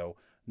radio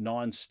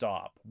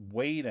nonstop,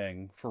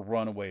 waiting for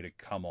Runaway to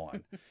come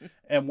on.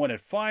 And when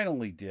it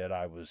finally did,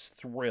 I was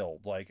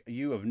thrilled. Like,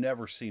 you have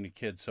never seen a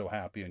kid so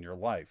happy in your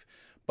life.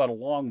 But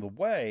along the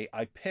way,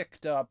 I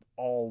picked up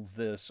all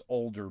this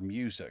older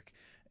music,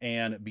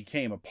 and it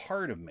became a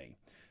part of me.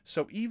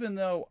 So even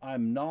though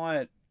I'm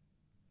not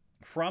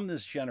from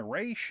this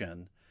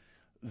generation,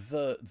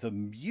 the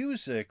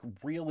music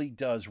really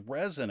does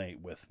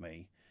resonate with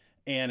me,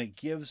 and it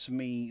gives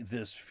me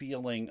this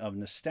feeling of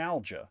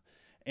nostalgia.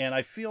 And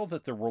I feel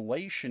that the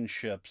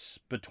relationships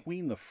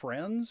between the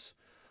friends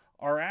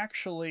are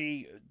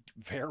actually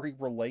very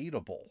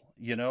relatable.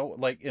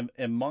 Like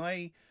in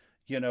my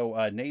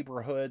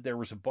neighborhood, there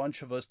was a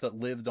bunch of us that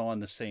lived on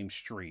the same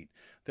street.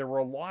 There were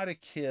a lot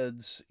of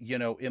kids,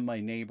 in my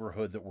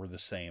neighborhood that were the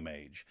same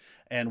age,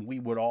 and we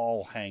would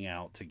all hang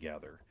out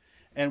together.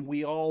 And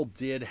we all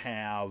did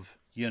have,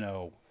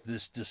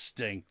 this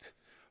distinct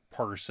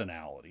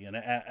personality. And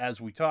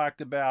as we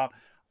talked about,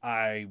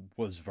 I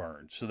was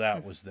Vern, so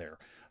that was there.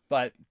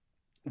 But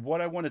what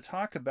I want to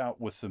talk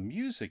about with the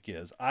music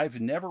is I've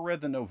never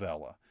read the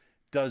novella.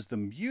 does the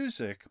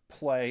music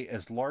play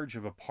as large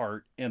of a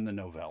part in the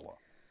novella?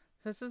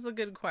 This is a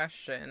good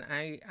question.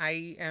 I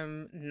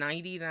am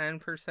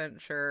 99%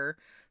 sure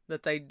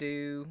that they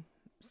do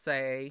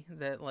say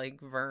that,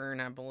 like, Vern,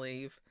 I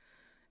believe,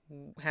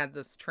 had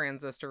this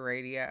transistor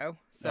radio.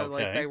 So,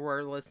 like, they Okay.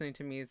 were listening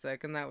to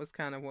music, and that was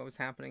kind of what was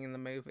happening in the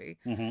movie.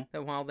 Mm-hmm.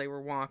 That while they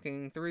were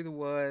walking through the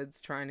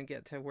woods trying to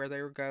get to where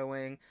they were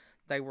going,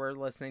 they were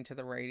listening to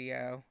the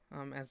radio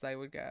as they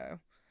would go.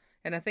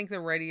 And I think the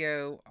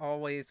radio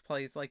always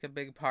plays like a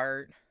big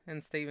part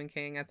in Stephen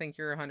King. I think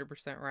you're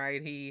 100%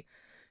 right. He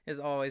is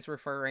always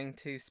referring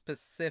to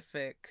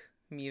specific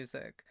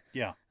music.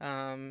 Yeah.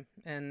 And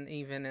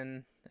even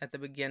in at the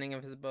beginning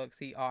of his books,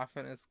 he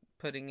often is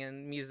putting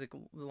in music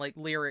like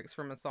lyrics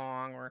from a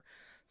song or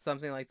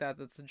something like that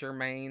that's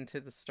germane to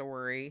the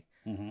story.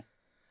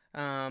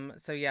 Mm-hmm.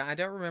 So yeah, I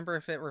don't remember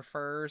if it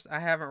refers. I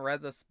haven't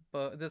read this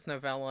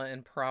novella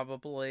in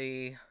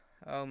probably,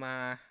 oh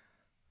my,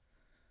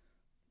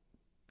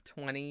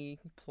 20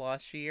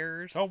 plus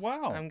years. Oh,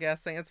 wow. I'm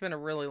guessing it's been a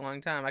really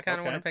long time. I kind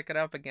of want to Okay. pick it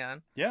up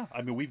again. Yeah.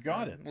 I mean, we've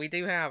got it. We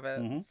do have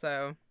it. Mm-hmm.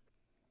 So,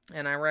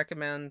 and I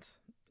recommend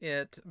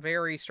it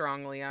very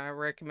strongly. I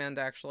recommend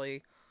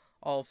actually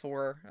all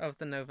four of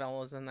the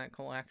novellas in that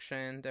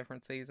collection,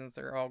 different seasons.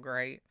 They're all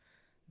great.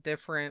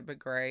 Different, but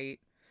great.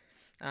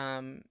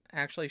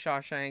 Actually,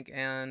 Shawshank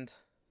and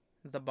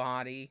The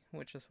Body,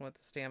 which is what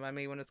the Stand By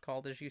Me one is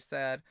called, as you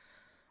said,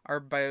 are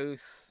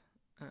both,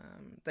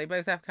 they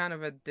both have kind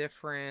of a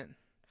different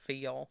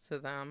feel to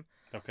them.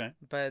 Okay.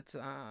 But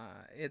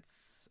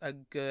it's a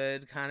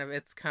good kind of,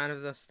 it's kind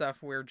of the stuff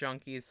we're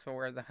junkies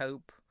for, the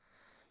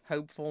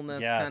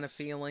hopefulness kind of Yes.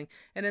 feeling.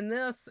 And in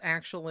this,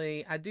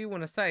 actually, I do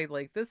want to say,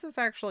 like, this is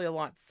actually a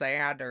lot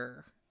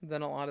sadder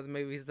than a lot of the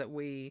movies that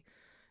we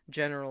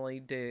generally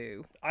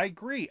do. I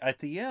agree. At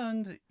the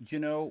end,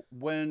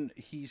 when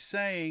he's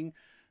saying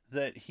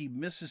that he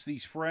misses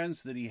these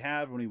friends that he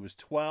had when he was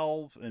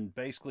 12, and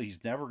basically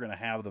he's never going to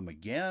have them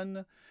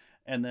again.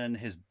 And then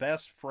his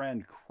best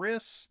friend,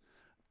 Chris,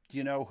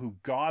 who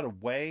got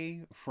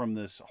away from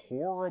this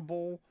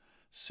horrible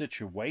Yeah, he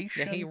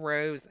situation.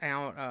 rose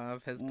out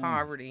of his Mm,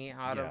 poverty,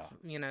 out of,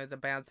 yeah. the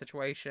bad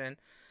situation,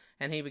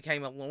 and he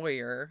became a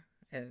lawyer.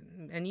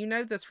 And you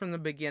know this from the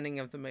beginning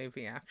of the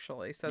movie,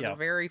 actually. So the Yeah.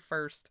 very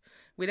first,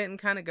 we didn't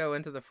kind of go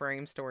into the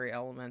frame story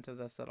element of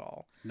this at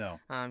all No.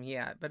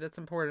 yet, but it's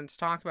important to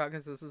talk about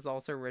because this is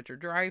also Richard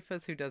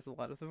Dreyfuss, who does a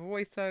lot of the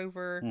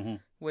voiceover, Hmm.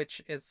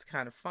 which is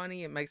kind of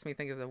funny. It makes me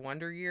think of the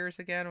Wonder Years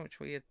again, which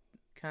we had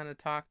kind of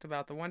talked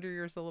about the Wonder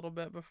Years a little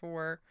bit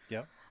before.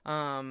 Yep.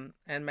 And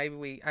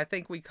maybe I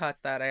think we cut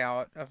that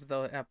out of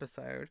the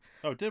episode.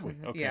 Oh, did we?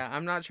 Okay. Yeah,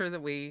 I'm not sure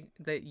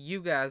that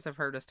you guys have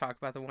heard us talk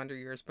about the Wonder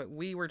Years, but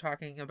we were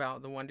talking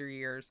about the Wonder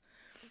Years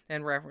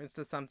in reference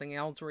to something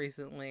else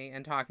recently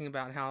and talking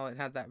about how it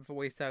had that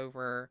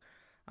voiceover.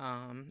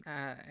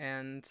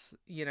 And,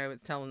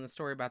 it's telling the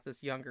story about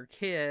this younger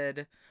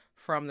kid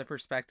from the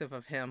perspective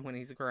of him when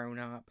he's grown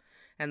up.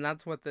 And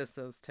that's what this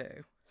is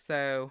too.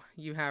 So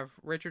you have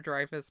Richard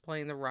Dreyfuss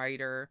playing the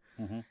writer,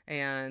 Hmm.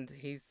 and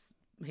he's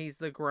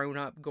the grown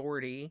up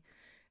Gordy,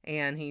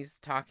 and he's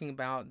talking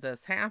about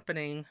this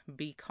happening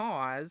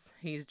because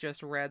he's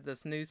just read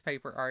this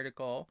newspaper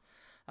article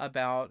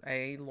about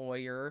a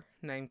lawyer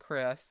named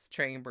Chris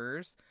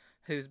Chambers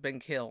who's been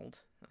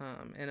killed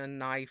in a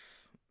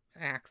knife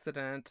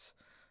accident,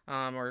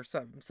 or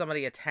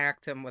somebody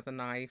attacked him with a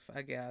knife,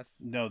 I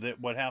guess. No, that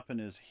what happened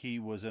is he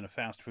was in a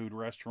fast food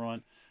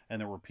restaurant, and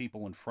there were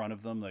people in front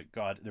of them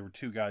there were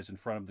two guys in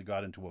front of them that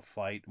got into a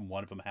fight, and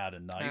one of them had a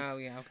knife, Oh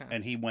yeah, okay,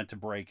 and he went to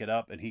break it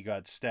up, and he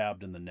got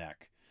stabbed in the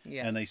neck.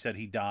 yes, And they said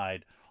he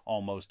died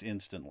almost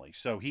instantly.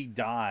 So he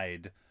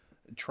died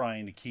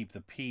trying to keep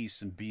the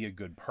peace and be a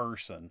good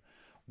person,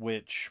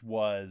 which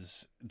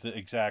was the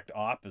exact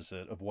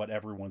opposite of what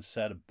everyone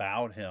said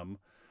about him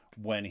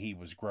when he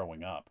was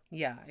growing up.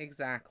 yeah,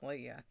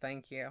 exactly, yeah.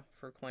 Thank you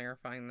for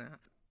clarifying that.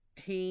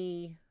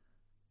 He's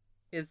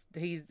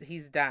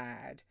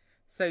died.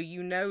 So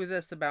you know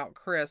this about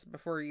Chris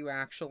before you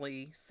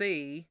actually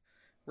see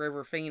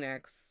River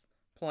Phoenix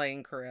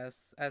playing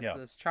Chris as Yeah.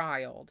 this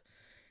child.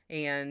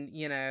 And,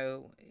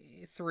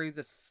 through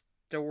the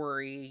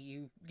story,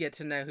 you get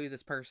to know who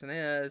this person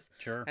is.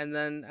 Sure. And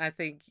then I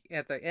think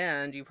at the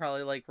end, you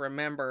probably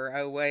remember,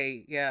 oh,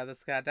 wait, yeah,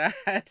 this guy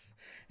died.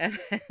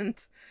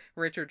 And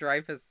Richard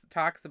Dreyfuss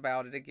talks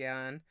about it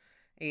again.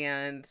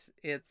 And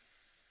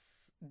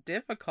it's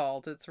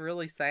difficult. It's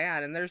really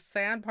sad. And there's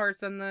sad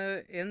parts in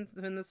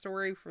the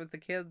story for the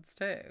kids,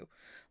 too.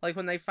 Like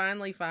when they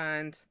finally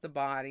find the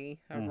body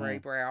of Ray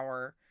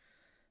Brower.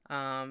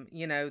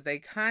 They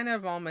kind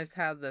of almost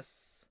had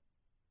this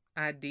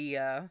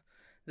idea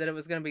that it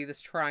was going to be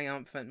this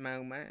triumphant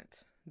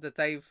moment, that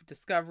they've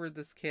discovered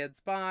this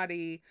kid's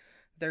body,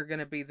 they're going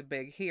to be the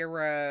big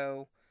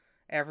hero,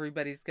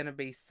 everybody's going to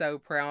be so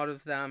proud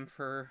of them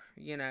for,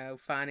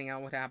 finding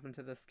out what happened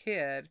to this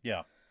kid.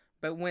 Yeah.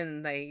 But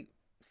when they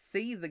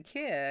see the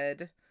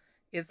kid,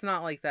 it's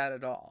not like that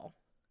at all.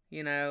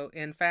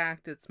 In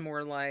fact, it's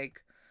more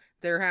like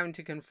they're having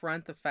to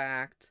confront the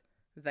fact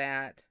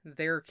that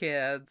they're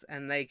kids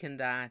and they can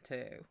die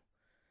too.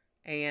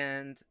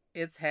 And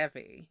it's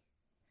heavy.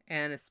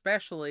 And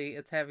especially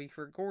it's heavy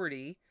for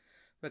Gordy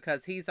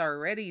because he's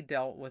already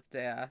dealt with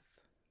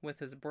death with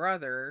his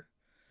brother,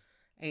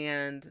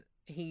 and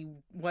he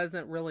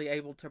wasn't really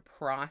able to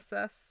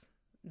process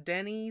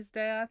Denny's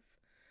death.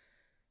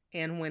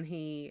 And when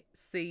he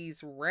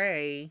sees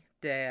Ray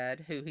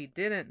dead, who he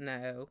didn't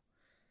know,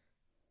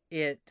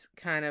 it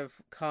kind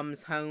of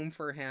comes home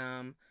for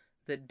him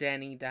that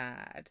Denny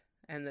died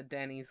and that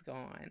Denny's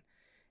gone.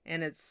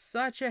 And it's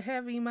such a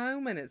heavy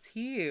moment. It's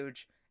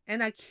huge.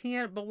 And I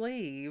can't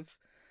believe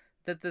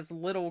that this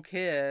little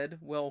kid,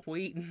 Will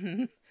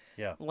Wheaton,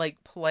 Yeah.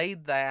 like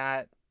played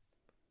that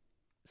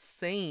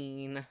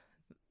scene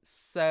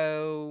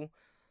so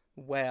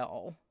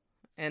well.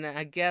 And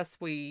I guess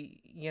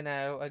we,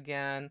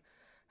 again,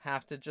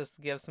 have to just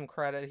give some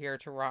credit here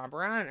to Rob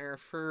Reiner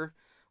for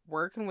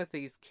working with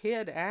these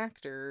kid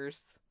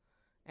actors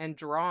and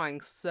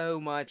drawing so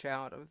much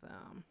out of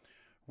them.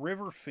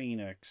 River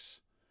Phoenix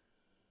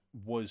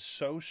was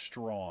so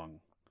strong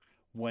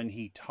when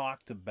he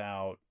talked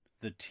about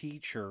the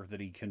teacher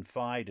that he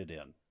confided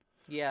in.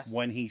 Yes.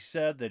 When he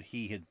said that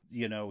he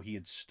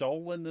had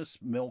stolen this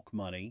milk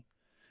money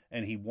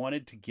and he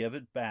wanted to give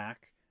it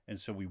back. And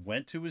so he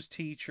went to his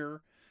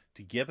teacher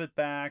to give it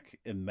back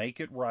and make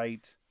it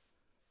right.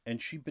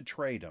 And she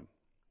betrayed him.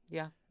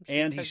 Yeah.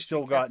 And he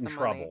still got in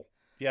trouble.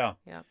 Yeah.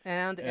 Yeah.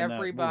 And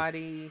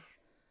everybody,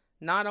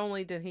 not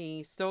only did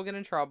he still get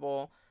in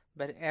trouble,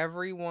 but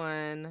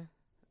everyone,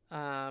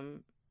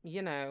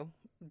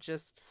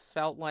 just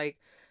felt like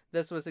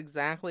this was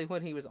exactly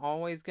what he was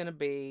always going to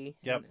be.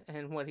 Yep.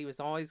 And what he was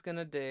always going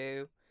to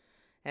do.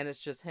 And it's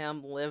just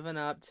him living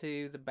up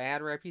to the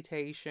bad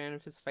reputation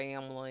of his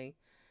family.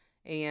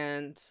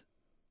 And,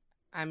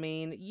 I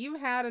mean, you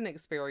had an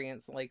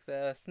experience like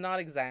this. Not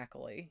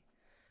exactly.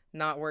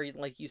 Not where,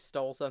 you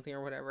stole something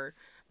or whatever.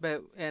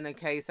 But in a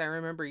case, I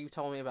remember you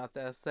told me about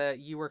this, that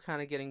you were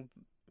kind of getting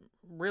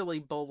really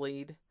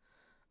bullied.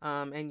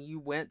 And you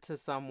went to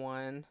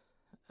someone,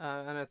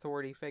 an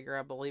authority figure,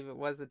 I believe it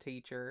was a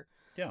teacher.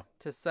 Yeah.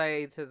 To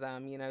say to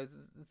them,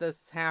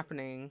 this is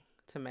happening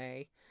to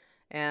me.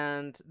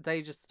 And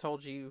they just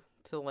told you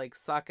to,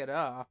 suck it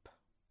up,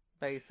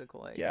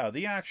 basically. Yeah,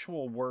 the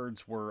actual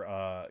words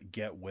were,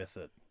 get with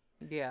it.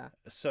 Yeah.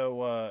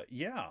 So,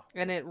 yeah.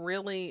 And it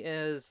really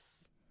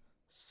is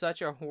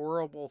such a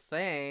horrible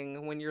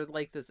thing when you're,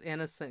 this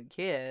innocent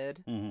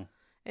kid. Mm-hmm.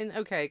 And,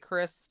 okay,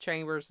 Chris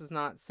Chambers is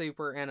not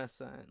super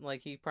innocent.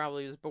 He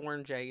probably was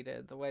born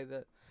jaded, the way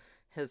that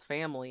his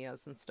family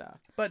is and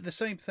stuff. But the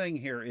same thing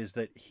here is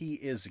that he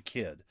is a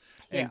kid.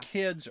 And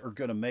kids are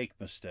going to make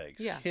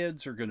mistakes. Yeah.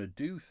 Kids are going to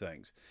do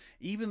things.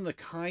 Even the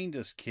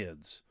kindest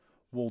kids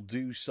will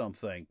do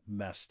something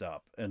messed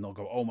up. And they'll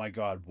go, oh my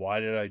God,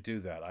 why did I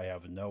do that? I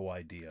have no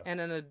idea. And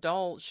an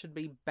adult should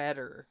be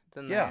better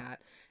than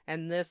that.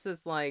 And this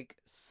is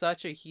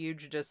such a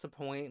huge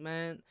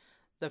disappointment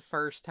the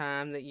first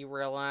time that you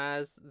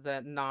realize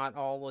that not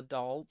all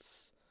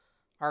adults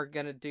are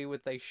going to do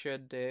what they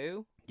should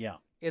do. Yeah.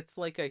 It's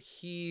a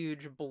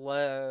huge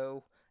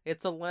blow.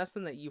 It's a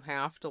lesson that you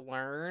have to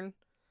learn,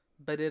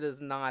 but it is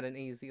not an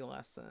easy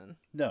lesson.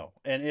 No.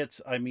 And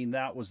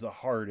that was the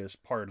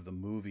hardest part of the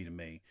movie to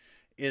me,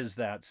 is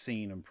that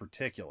scene in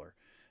particular.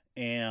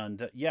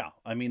 And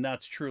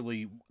that's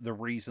truly the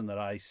reason that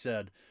I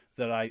said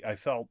that I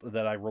felt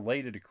that I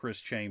related to Chris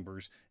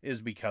Chambers,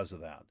 is because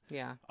of that.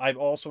 Yeah. I've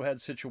also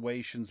had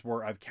situations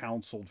where I've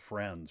counseled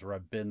friends, or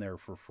I've been there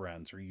for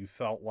friends, or you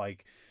felt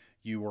like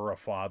you were a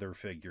father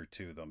figure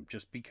to them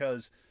just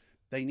because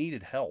they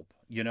needed help,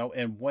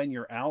 and when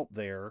you're out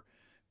there,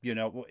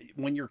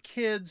 when you're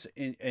kids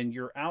and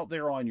you're out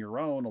there on your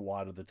own, a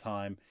lot of the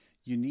time,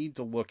 you need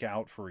to look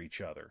out for each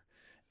other.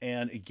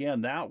 And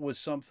again, that was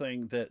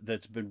something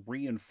that's been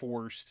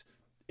reinforced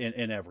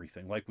in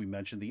everything. Like we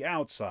mentioned, The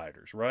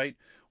Outsiders, right?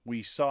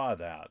 We saw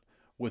that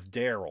with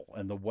Daryl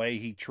and the way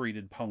he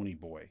treated Pony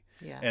Boy.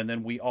 Yeah. And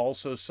then we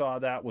also saw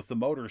that with the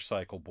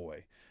Motorcycle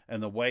Boy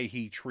and the way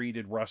he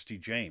treated Rusty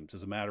James.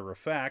 As a matter of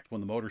fact, when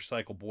the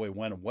Motorcycle Boy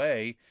went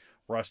away,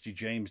 Rusty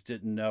James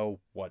didn't know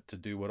what to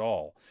do at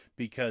all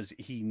because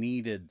he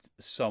needed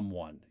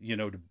someone,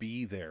 to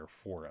be there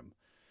for him.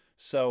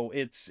 So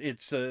it's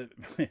a,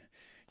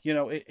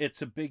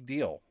 it's a big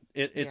deal.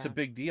 It's a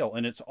big deal.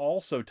 And it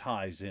also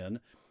ties in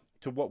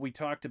to what we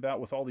talked about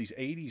with all these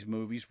 80s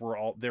movies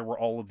where there were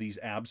all of these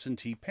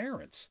absentee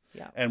parents.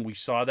 Yeah. And we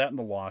saw that in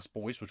The Lost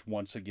Boys, which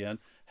once again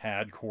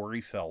had Corey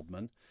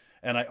Feldman.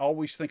 And I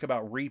always think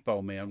about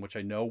Repo Man, which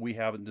I know we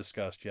haven't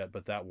discussed yet,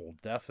 but that will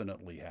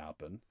definitely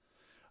happen.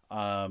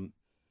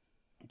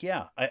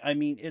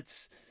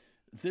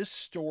 This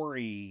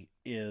story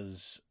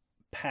is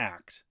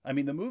packed. I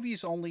mean, the movie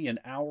is only an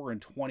hour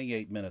and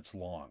 28 minutes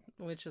long.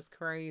 Which is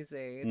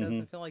crazy. It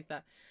doesn't feel like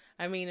that.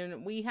 I mean,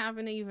 and we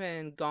haven't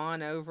even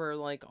gone over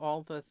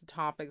all the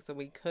topics that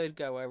we could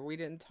go over. We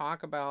didn't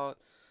talk about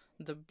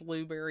the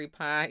blueberry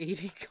pie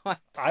eating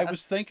contest. I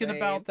was thinking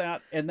about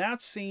that, and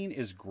that scene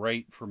is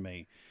great for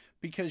me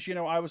because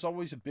I was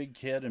always a big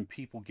kid and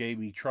people gave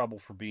me trouble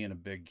for being a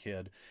big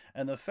kid,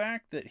 and the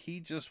fact that he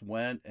just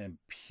went and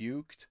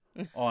puked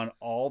on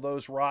all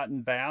those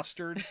rotten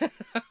bastards,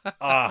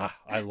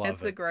 I love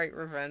It's a it. great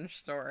revenge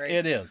story.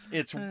 It is.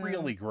 It's Uh,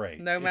 really great.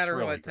 no It's matter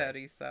really what great.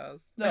 Teddy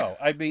says. No,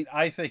 I mean,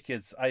 I think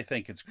it's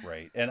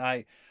great, and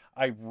I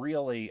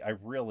really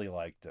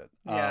liked it.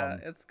 Yeah,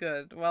 it's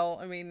good. Well,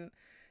 I mean,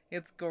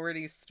 it's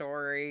Gordy's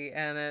story,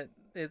 and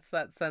it's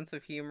that sense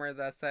of humor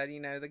that said,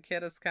 the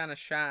kid is kind of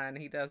shy and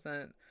he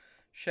doesn't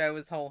show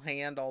his whole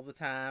hand all the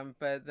time,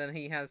 but then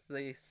he has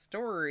these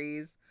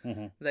stories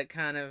Mhm. that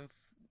kind of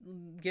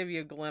give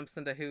you a glimpse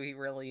into who he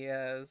really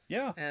is.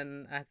 Yeah.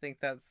 And I think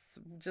that's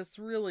just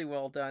really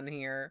well done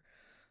here.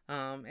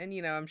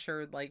 And I'm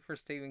sure like for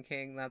Stephen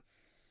King,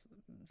 that's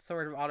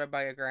sort of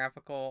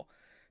autobiographical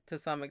to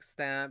some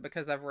extent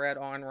because I've read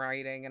On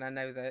Writing and I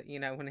know that,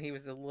 when he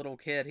was a little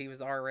kid, he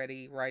was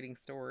already writing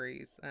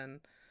stories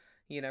and,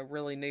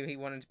 really knew he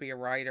wanted to be a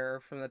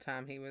writer from the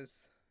time he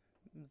was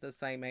the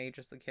same age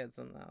as the kids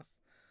in this.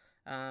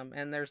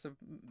 And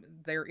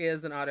there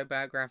is an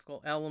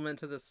autobiographical element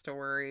to the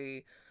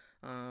story,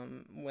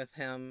 with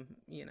him,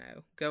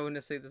 going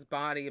to see this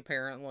body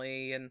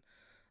apparently and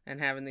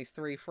having these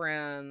three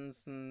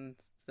friends and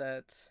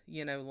that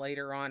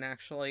later on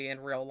actually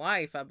in real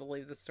life I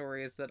believe the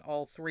story is that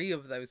all three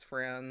of those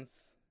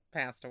friends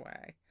passed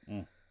away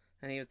Mm.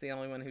 and he was the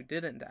only one who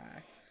didn't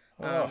die,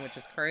 Oh, which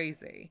is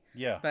crazy.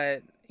 yeah.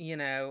 But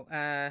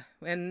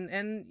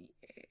and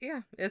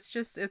yeah,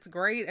 it's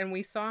great. And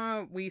we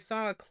saw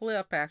a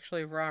clip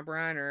actually of Rob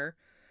Reiner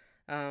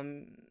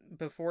um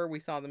before we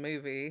saw the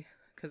movie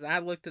because I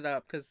looked it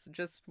up because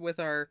just with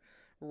our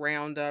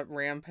roundup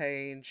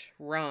rampage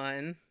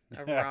run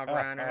of Rob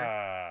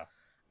Reiner,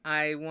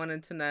 I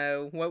wanted to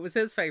know what was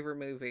his favorite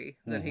movie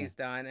that Mhm. he's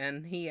done,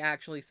 and he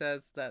actually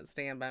says that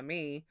Stand By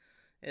Me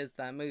is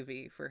that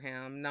movie for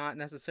him, not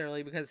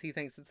necessarily because he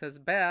thinks it's his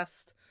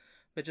best,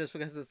 but just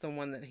because it's the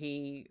one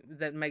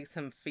that makes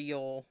him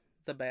feel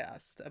the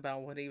best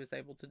about what he was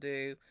able to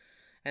do,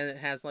 and it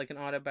has like an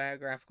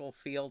autobiographical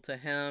feel to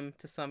him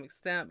to some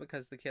extent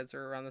because the kids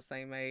are around the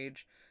same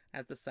age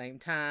at the same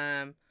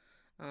time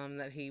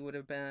that he would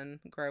have been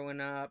growing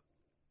up.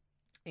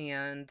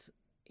 And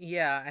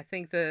yeah, I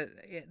think that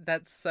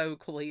that's so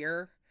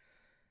clear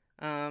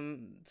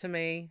to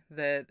me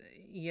that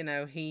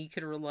he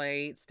could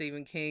relate,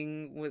 Stephen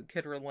King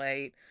could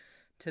relate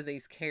to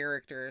these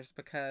characters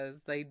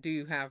because they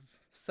do have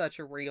such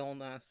a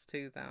realness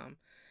to them,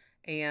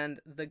 and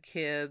the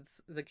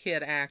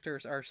kid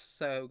actors are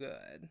so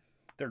good.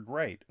 They're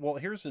great. Well,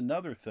 here's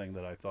another thing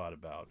that I thought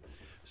about.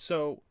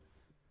 So,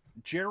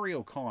 Jerry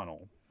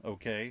O'Connell,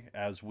 okay,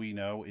 as we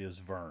know, is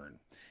Vern.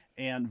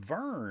 And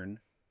Vern,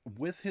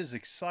 with his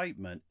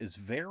excitement, is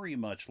very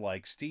much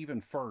like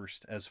Stephen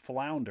First as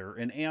Flounder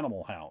in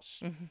Animal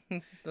House.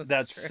 This is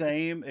That true.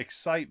 same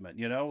excitement,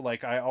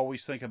 like I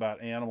always think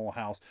about Animal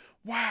House.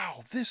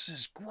 Wow, this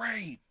is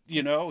great.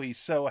 He's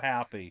so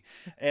happy.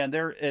 And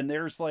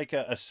there's like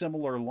a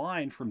similar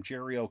line from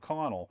Jerry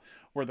O'Connell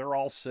where they're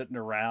all sitting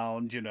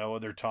around,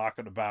 and they're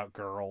talking about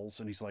girls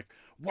and he's like,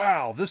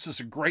 "Wow, this is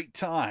a great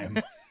time."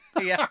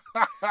 Yeah,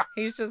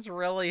 he's just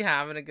really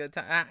having a good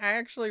time. I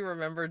actually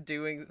remember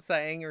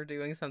saying or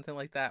doing something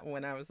like that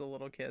when I was a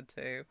little kid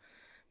too.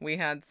 We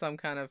had some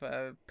kind of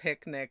a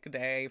picnic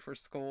day for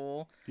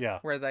school Yeah.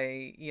 where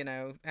they,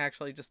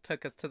 actually just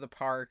took us to the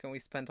park and we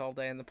spent all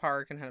day in the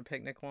park and had a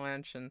picnic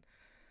lunch and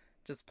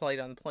just played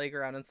on the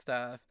playground and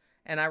stuff.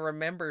 And I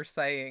remember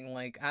saying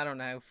like, I don't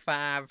know,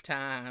 5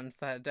 times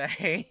that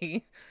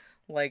day,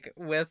 like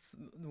with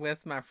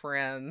my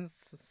friends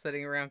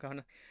sitting around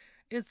going,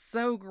 it's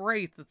so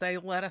great that they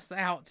let us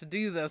out to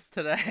do this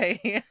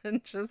today and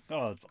Oh, just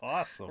it's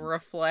awesome.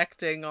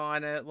 reflecting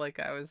on it like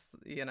I was,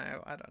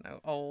 I don't know,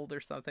 old or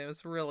something. It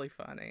was really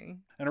funny.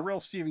 And a real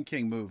Stephen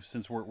King move,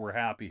 since we're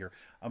happy here.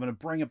 I'm going to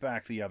bring it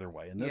back the other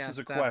way. And this is Yes,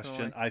 a question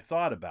definitely. I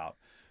thought about.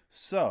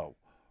 So,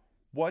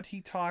 what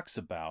he talks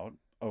about,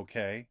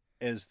 okay,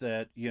 is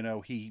that,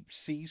 he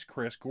sees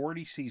Chris,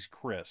 Gordy sees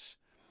Chris,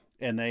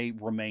 and they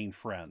remain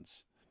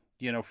friends,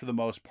 for the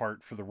most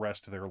part for the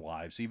rest of their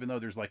lives. Even though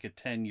there's like a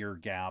 10-year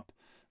gap,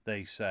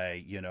 they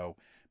say,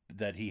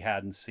 that he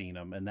hadn't seen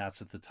him. And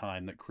that's at the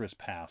time that Chris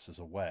passes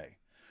away.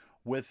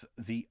 With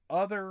the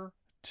other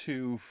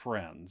two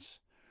friends,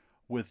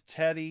 with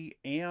Teddy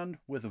and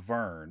with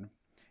Vern,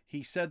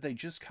 he said they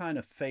just kind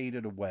of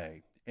faded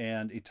away.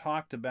 And he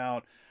talked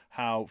about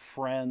how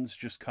friends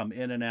just come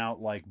in and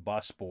out like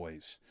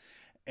busboys.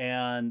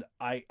 And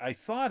I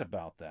thought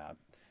about that.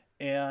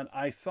 And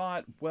I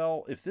thought,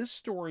 well, if this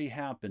story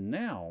happened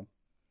now,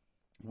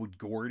 would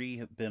Gordy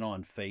have been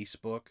on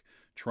Facebook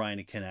trying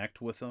to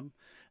connect with them?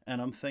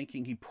 And I'm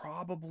thinking he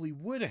probably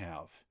would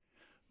have.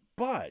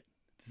 But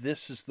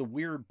this is the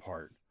weird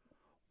part.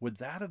 Would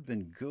that have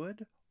been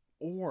good?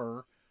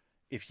 Or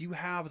if you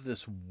have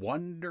this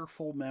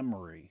wonderful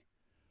memory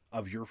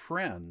of your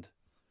friend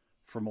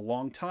from a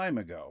long time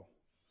ago,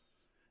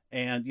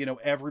 and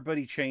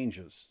everybody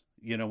changes,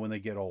 when they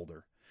get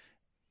older,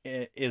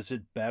 is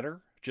it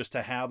better just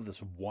to have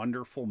this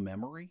wonderful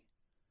memory?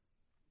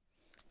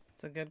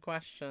 That's a good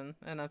question.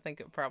 And I think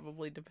it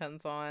probably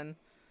depends on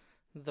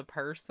the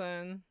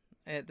person.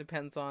 It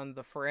depends on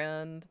the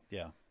friend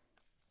Yeah.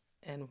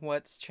 and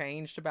what's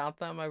changed about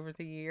them over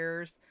the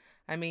years.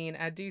 I mean,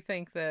 I do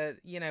think that,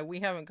 we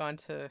haven't gone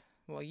to,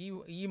 well,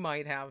 you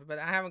might have, but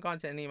I haven't gone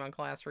to any of my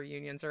class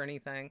reunions or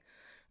anything.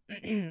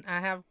 I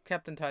have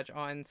kept in touch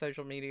on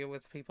social media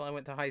with people I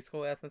went to high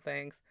school with and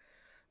things,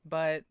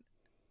 but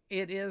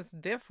it is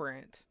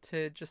different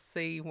to just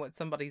see what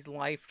somebody's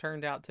life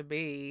turned out to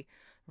be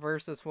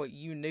versus what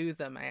you knew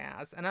them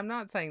as. And I'm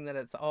not saying that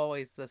it's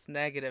always this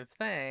negative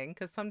thing,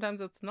 because sometimes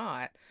it's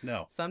not.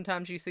 No.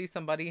 Sometimes you see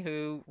somebody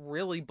who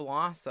really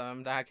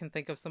blossomed. I can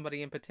think of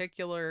somebody in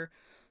particular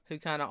who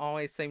kind of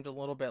always seemed a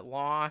little bit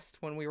lost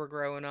when we were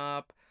growing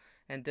up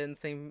and didn't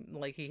seem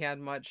like he had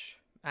much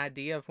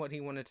idea of what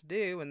he wanted to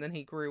do. And then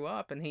he grew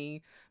up and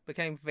he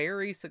became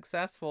very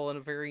successful in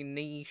a very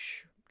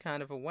niche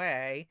kind of a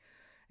way.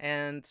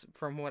 And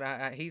from what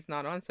he's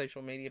not on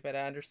social media, but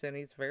I understand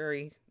he's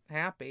very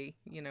happy,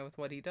 with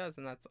what he does,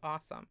 and that's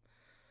awesome.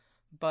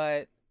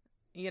 But,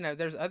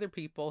 there's other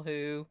people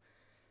who,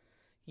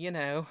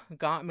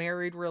 got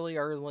married really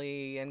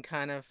early and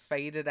kind of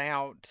faded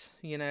out,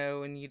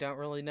 and you don't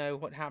really know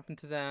what happened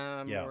to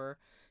them. Yeah. Or,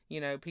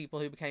 people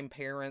who became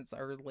parents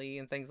early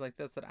and things like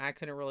this that I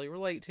couldn't really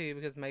relate to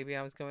because maybe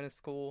I was going to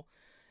school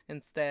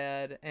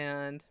instead.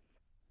 And,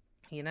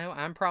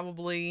 I'm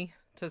probably,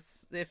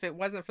 if it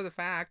wasn't for the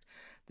fact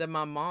that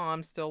my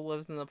mom still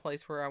lives in the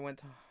place where I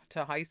went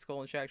to high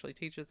school, and she actually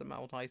teaches at my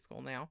old high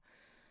school now,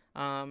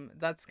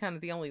 that's kind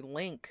of the only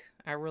link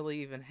I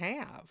really even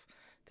have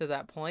to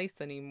that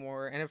place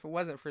anymore. And if it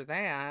wasn't for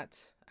that,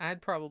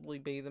 I'd probably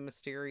be the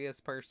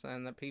mysterious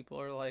person that people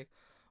are like,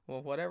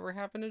 well, whatever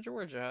happened to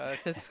Georgia?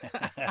 Because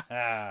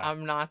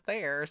I'm not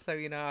there. So,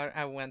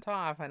 I went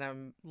off and I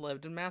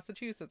lived in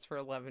Massachusetts for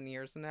 11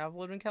 years, and now I've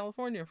lived in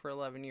California for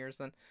 11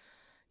 years. And,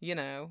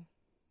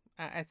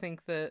 I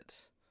think that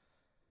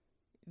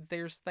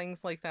there's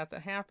things like that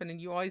happen,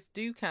 and you always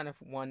do kind of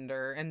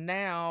wonder. And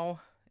now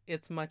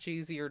it's much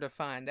easier to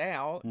find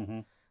out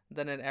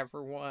than it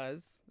ever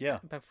was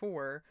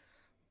before.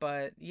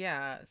 But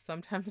yeah,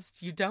 sometimes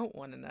you don't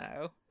want to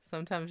know.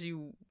 Sometimes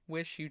you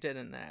wish you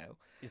didn't know.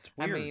 It's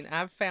weird. I mean,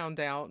 I've found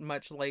out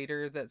much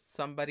later that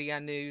somebody I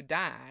knew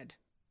died,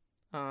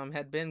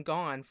 had been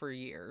gone for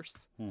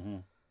years.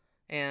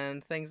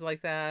 And things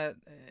like that.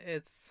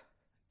 It's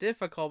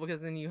difficult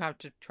because then you have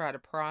to try to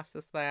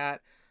process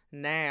that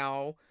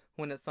now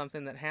when it's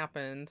something that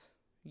happened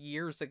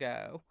years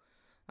ago.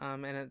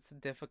 And it's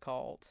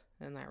difficult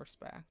in that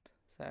respect.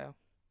 So,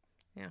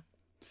 yeah.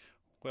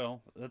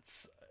 Well,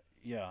 that's,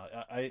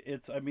 yeah,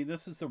 I mean,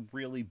 this is a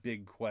really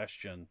big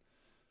question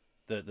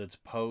that's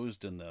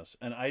posed in this.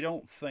 And I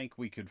don't think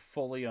we could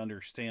fully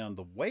understand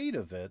the weight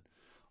of it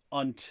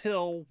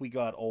until we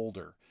got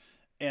older.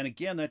 And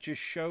again, that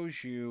just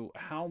shows you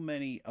how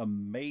many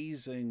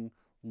amazing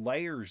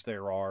layers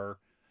there are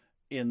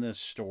in this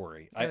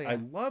story. Oh, yeah. I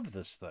love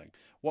this thing.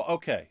 Well,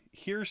 okay,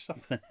 here's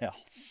something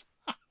else.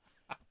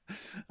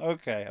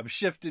 Okay, I'm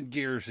shifting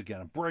gears again.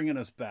 I'm bringing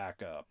us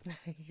back up.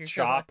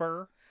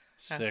 Chopper,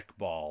 sick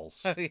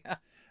balls. Oh, yeah.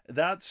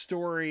 That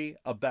story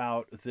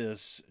about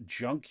this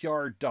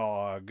junkyard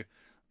dog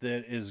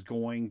that is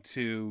going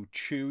to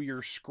chew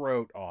your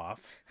scrot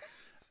off.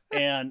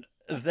 And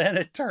then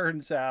it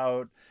turns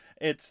out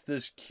it's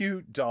this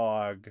cute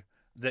dog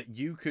that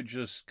you could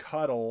just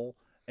cuddle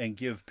and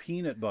give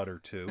peanut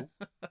butter to,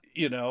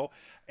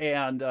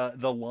 and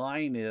the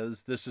line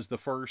is, this is the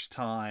first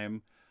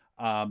time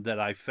that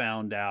I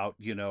found out,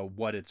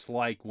 what it's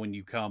like when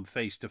you come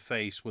face to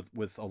face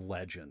with a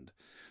legend.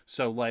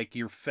 So like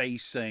you're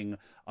facing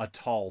a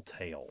tall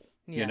tale,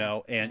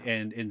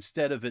 and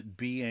instead of it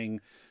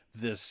being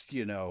this,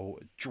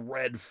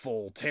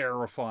 dreadful,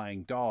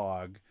 terrifying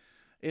dog,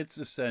 it's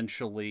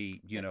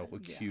essentially, a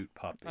cute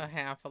puppy. A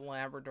half a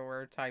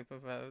Labrador type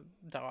of a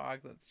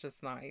dog that's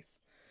just nice.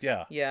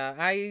 Yeah. Yeah,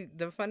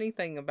 the funny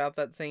thing about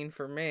that scene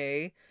for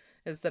me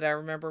is that I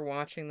remember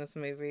watching this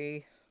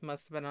movie,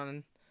 must have been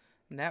on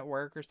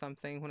network or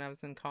something, when I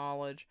was in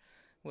college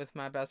with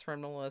my best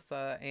friend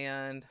Melissa,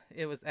 and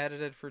it was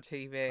edited for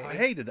TV. I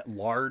hated that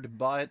lard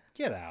butt.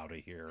 Get out of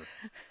here.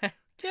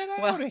 Get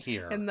out of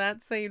here. In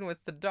that scene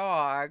with the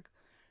dog,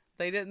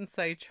 they didn't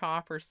say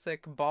Chopper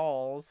sick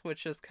balls,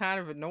 which is kind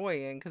of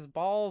annoying because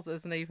balls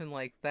isn't even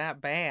like that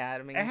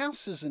bad. I mean,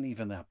 ass isn't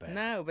even that bad.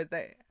 No, but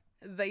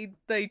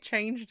they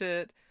changed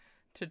it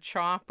to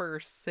Chopper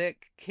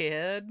sick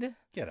kid.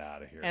 Get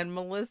out of here. And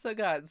Melissa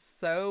got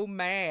so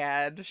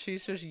mad.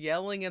 She's just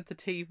yelling at the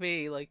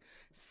TV like,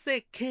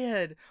 sick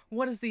kid.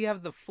 What, does he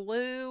have the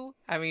flu?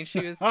 I mean,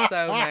 she was so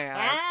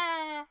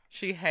mad.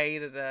 She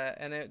hated it,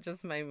 and it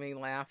just made me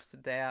laugh to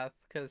death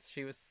because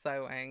she was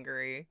so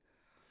angry.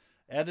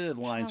 Edited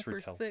lines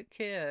Chopper sick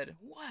kid.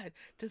 What,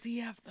 does he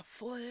have the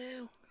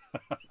flu?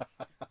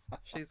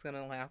 She's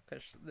gonna laugh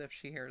if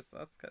she hears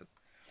this, because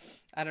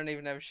I don't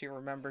even know if she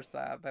remembers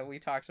that, but we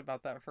talked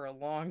about that for a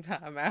long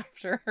time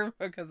after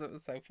because it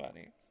was so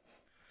funny.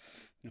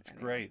 It's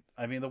Anyway. great.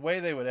 I mean, the way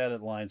they would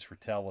edit lines for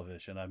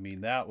television, I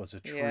mean, that was a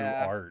true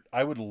Yeah, art.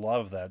 I would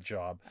love that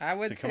job I to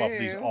would come up with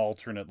these too.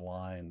 alternate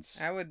lines.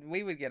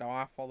 We would get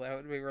awful though.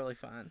 It would be really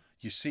fun.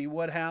 You see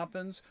what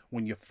happens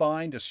when you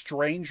find a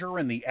stranger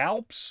in the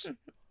Alps?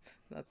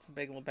 That's the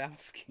Big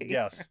Lebowski.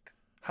 Yes.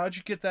 How'd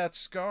you get that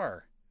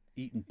scar?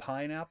 Eating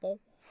pineapple?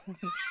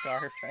 Yeah.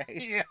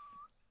 Scarface.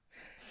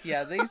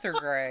 Yeah, these are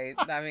great.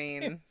 I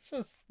mean, It's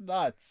just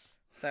nuts.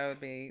 that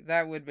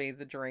would be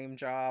the dream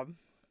job.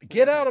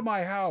 Get out of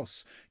my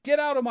house. Get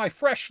out of my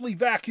freshly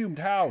vacuumed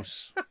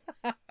house.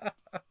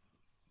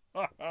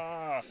 Oh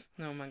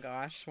my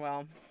gosh.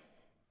 Well,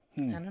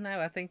 Hmm. I don't know.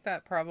 I think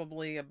that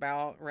probably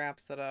about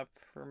wraps it up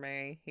for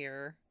me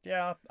here.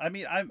 Yeah, I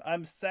mean,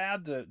 I'm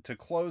sad to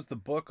close the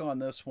book on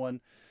this one,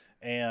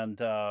 and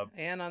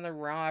And on the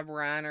Rob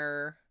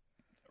Reiner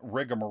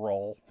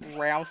rigmarole.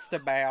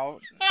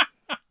 roustabout,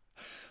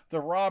 The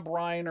Rob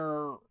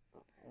Reiner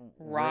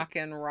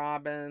Rockin'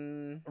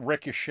 Robin.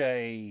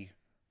 Ricochet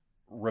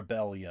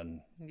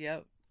rebellion.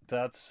 Yep.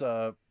 That's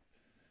Hmm.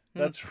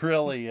 that's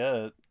really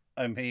it.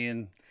 I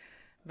mean,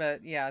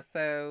 But yeah,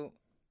 so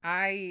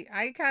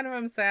I kind of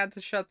am sad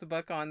to shut the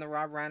book on the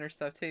Rob Reiner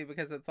stuff too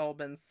because it's all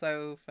been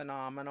so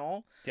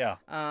phenomenal. yeah.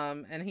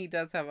 And he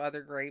does have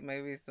other great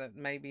movies that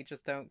maybe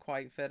just don't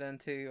quite fit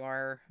into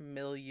our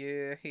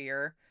milieu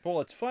here.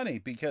 Well, it's funny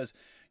because,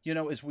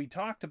 as we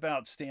talked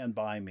about Stand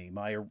By Me,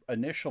 my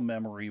initial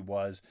memory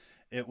was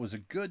it was a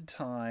good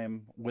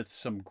time with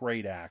some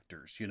great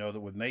actors, that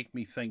would make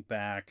me think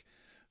back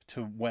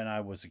to when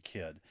I was a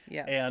kid.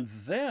 Yes. And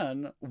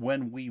then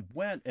when we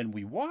went and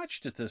we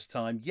watched it this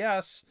time,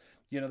 yes,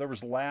 there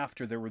was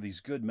laughter, there were these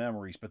good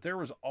memories, but there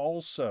was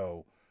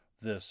also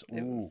this,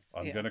 It ooh, was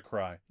I'm yeah. going to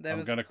cry. That I'm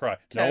was going to cry.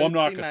 No, I'm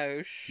not Tootsie going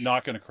Mosh.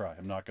 not going to cry.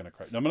 I'm not going to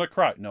cry. No, I'm going to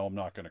cry. No, I'm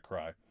not going to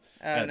cry.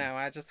 Oh And no,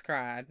 I just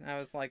cried. I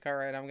was like, all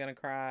right, I'm gonna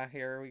cry.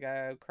 Here we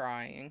go,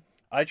 crying.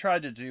 I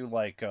tried to do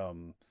like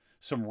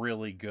some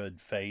really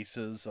good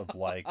faces of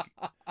like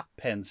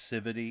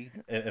pensivity,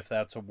 if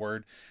that's a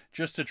word,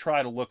 just to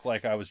try to look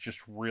like I was just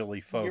really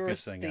You were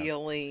focusing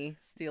on.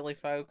 steely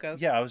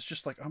focused. Yeah, I was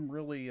just like I'm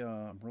really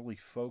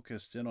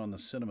focused in on the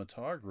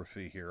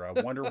cinematography here. I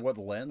wonder what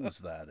lens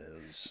that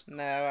is.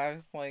 No, I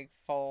was like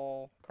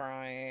full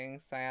crying,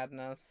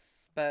 sadness.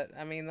 But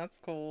I mean, that's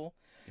cool.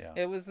 Yeah.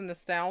 It was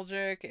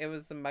nostalgic. It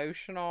was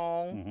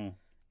emotional. Mhm.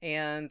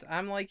 And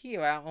I'm like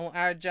you.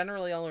 I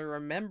generally only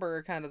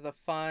remember kind of the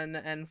fun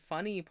and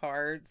funny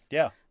parts,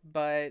 Yeah.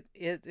 but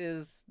it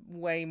is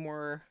way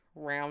more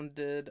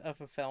rounded of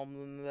a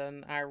film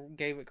than I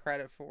gave it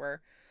credit for,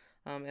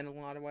 in a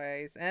lot of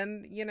ways.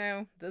 And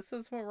this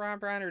is what Rob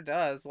Reiner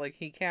does. Like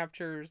he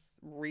captures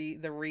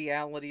the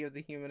reality of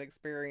the human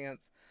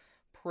experience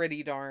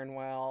pretty darn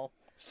well.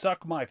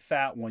 Suck my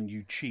fat one,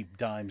 you cheap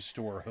dime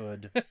store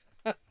hood.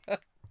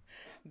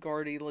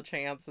 Gordy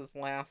LeChance's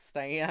last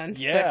stand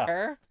Yeah.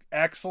 there.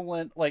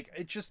 Excellent. Like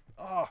it just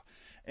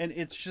and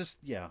it's just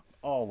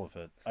all of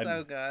it.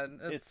 So good.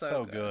 It's so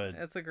so good. good.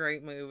 It's a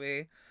great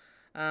movie.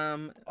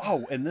 Um,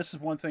 Oh, and this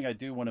is one thing I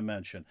do want to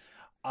mention.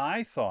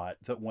 I thought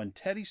that when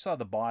Teddy saw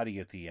the body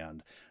at the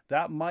end,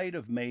 that might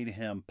have made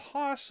him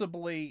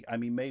possibly, I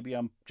mean, maybe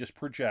I'm just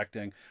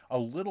projecting, a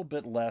little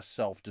bit less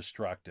self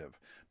destructive.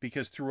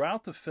 Because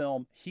throughout the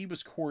film, he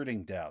was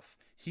courting death.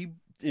 He,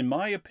 in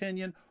my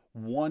opinion,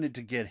 wanted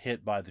to get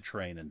hit by the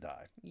train and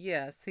die.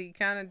 yes, he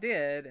kind of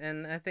did,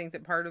 and I think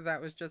that part of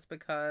that was just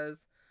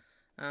because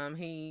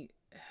he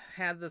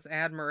had this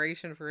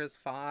admiration for his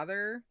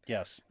father,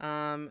 Yes.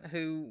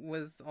 who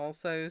was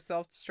also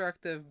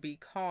self-destructive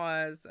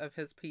because of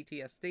his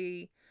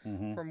PTSD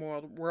Mm-hmm. from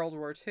World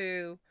War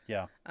II.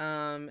 Yeah.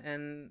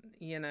 And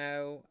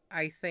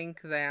I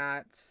think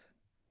that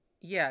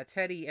yeah,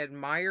 Teddy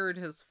admired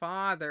his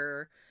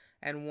father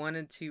and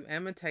wanted to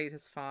imitate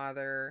his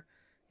father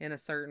in a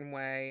certain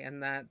way,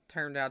 and that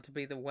turned out to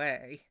be the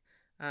way,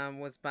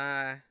 was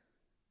by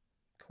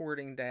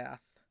courting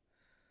death.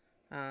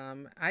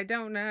 I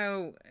don't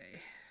know.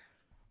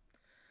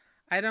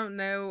 I don't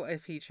know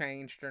if he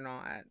changed or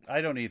not.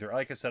 I don't either.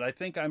 Like I said, I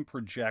think I'm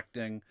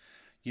projecting,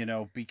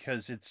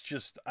 because it's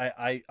just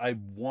I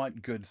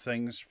want good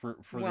things for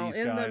Well, these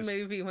in the guys.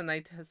 movie, when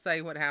they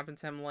say what happened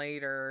to him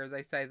later,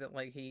 they say that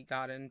like he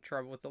got in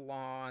trouble with the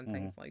law and Mhm.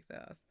 things like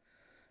this.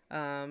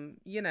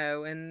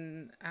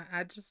 And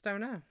I just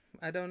don't know.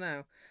 I don't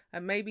know.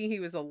 Maybe he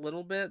was a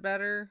little bit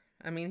better.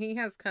 I mean, he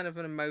has kind of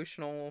an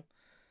emotional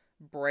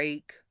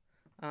break,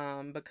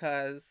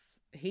 because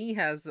he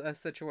has a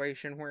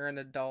situation where an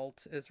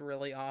adult is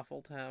really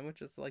awful to him,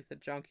 which is like the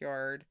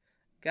junkyard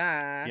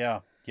guy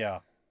Yeah, yeah,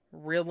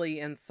 really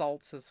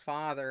insults his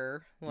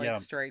father, like yeah,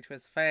 straight to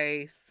his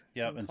face,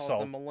 yeah. and calls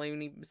Insult. him a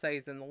loony,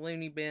 says in the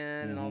loony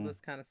bin, and all Hmm. this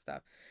kind of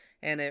stuff.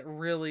 And it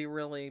really,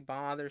 really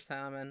bothers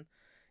him. And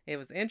it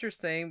was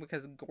interesting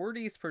because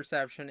Gordy's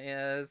perception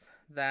is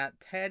that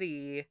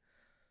Teddy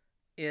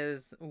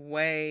is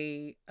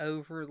way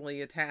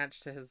overly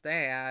attached to his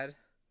dad.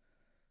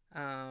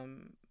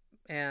 Um,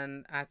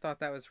 and I thought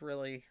that was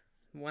really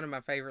one of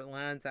my favorite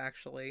lines,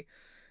 actually,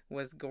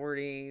 was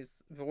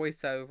Gordy's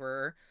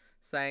voiceover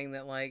saying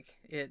that like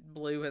it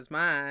blew his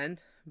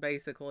mind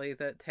basically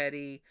that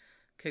Teddy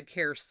could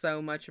care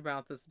so much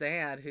about this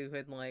dad who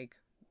had like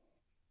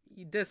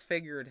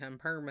disfigured him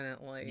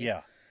permanently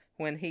Yeah.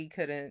 when he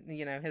couldn't,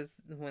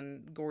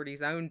 when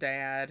Gordy's own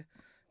dad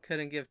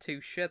couldn't give two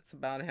shits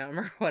about him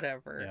or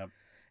whatever. Yeah.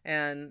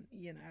 And,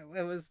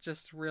 it was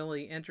just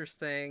really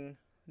interesting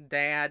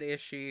dad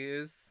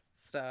issues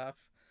stuff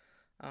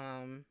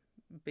um,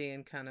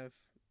 being kind of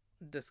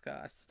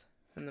discussed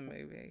in the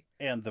movie.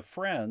 And the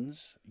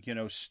friends,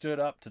 stood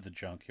up to the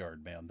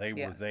junkyard man. They were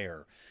Yes.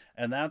 there.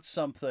 And that's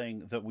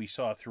something that we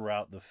saw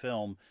throughout the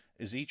film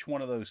is each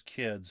one of those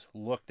kids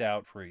looked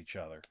out for each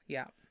other.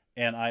 Yeah.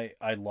 And I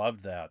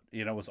loved that.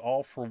 It was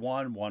all for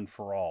one, one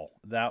for all.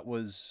 That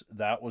was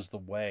the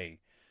way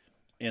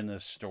in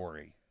this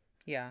story.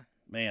 Yeah.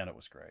 Man, it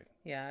was great.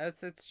 Yeah.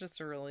 It's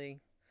just a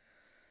really,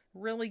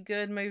 really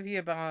good movie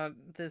about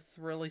this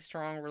really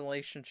strong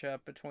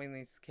relationship between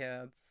these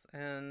kids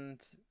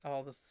and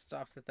all the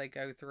stuff that they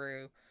go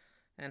through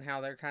and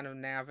how they're kind of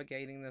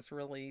navigating this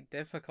really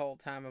difficult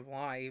time of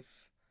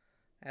life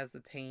as a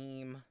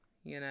team,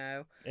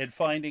 And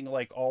finding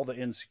like all the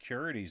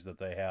insecurities that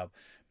they have,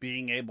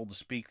 being able to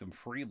speak them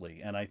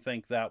freely. And I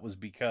think that was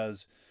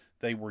because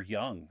they were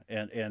young.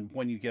 And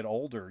when you get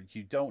older,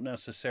 you don't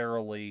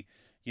necessarily,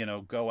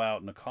 go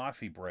out in a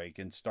coffee break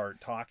and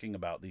start talking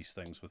about these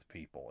things with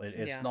people.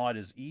 It's Yeah. not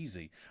as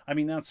easy. I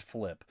mean, that's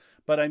flip.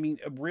 But I mean,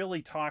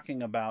 really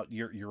talking about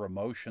your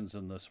emotions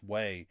in this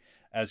way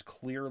as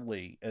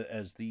clearly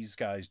as these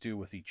guys do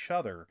with each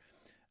other,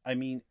 I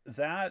mean,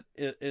 that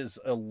is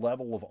a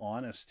level of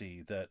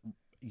honesty that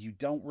you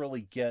don't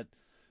really get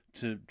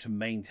to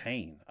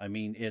maintain. I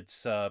mean,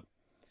 it's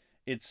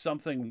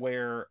something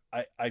where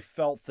I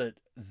felt that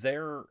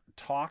their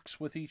talks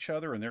with each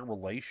other and their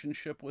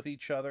relationship with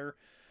each other,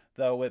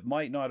 though it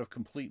might not have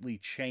completely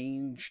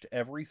changed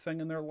everything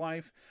in their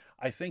life,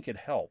 I think it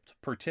helped,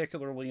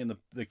 particularly in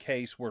the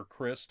case where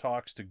Chris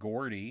talks to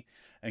Gordy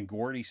and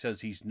Gordy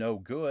says he's no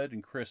good,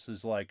 and Chris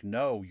is like,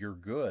 no, you're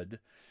good.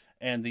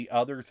 And the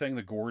other thing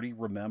that Gordy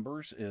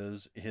remembers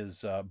is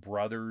his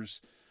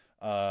brother's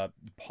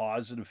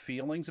positive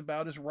feelings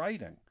about his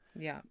writing.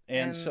 Yeah.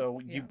 And And so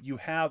yeah. you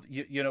have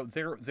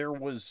there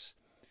was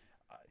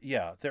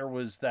there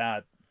was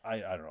that I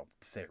don't know,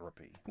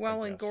 therapy, I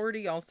Well, and guess.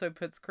 Gordy also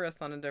puts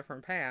Chris on a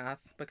different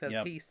path because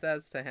Yep. he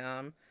says to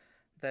him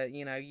that,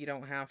 you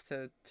don't have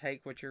to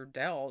take what you're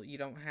dealt. You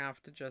don't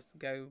have to just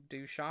go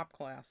do shop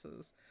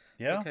classes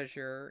Yeah. because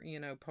you're,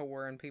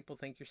 poor and people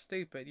think you're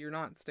stupid. You're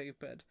not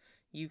stupid.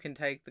 You can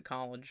take the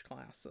college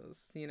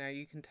classes. You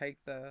can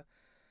take the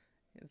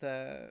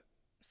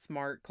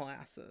smart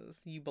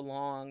classes. You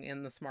belong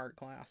in the smart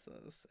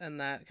classes. And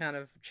that kind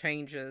of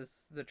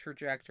changes the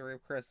trajectory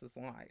of Chris's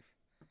life.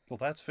 Well,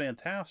 that's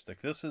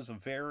fantastic. This is a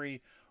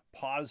very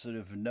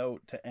positive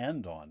note to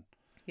end on.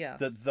 Yes.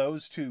 That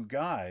those two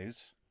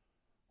guys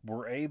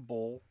were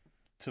able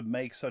to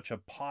make such a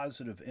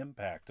positive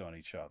impact on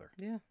each other.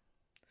 Yeah.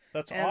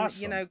 That's And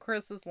awesome.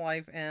 Chris's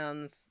life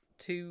ends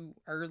too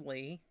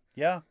early.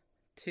 Yeah.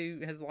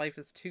 His life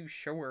is too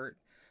short,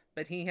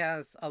 but he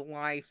has a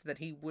life that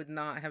he would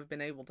not have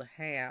been able to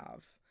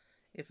have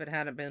if it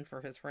hadn't been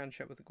for his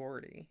friendship with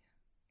Gordy.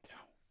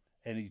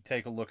 And you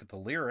take a look at the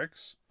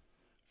lyrics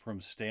from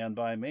Stand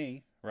By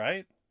Me,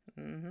 right?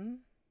 Mhm.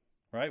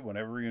 Right?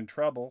 Whenever you're in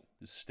trouble,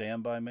 just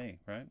stand by me,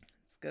 right?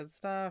 It's good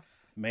stuff.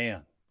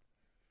 Man,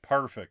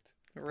 perfect.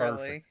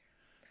 Really. Perfect.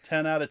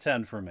 10 out of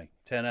 10 for me.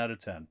 10 out of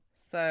 10.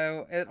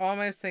 So it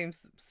almost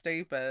seems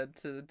stupid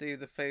to do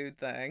the food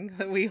thing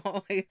that we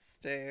always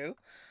do,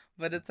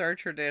 but it's our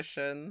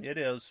tradition. It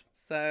is.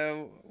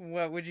 So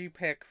what would you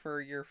pick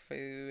for your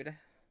food?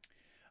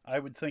 I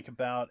would think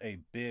about a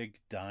big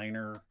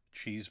diner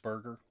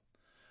cheeseburger.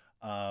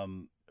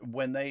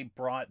 When they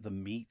brought the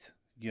meat,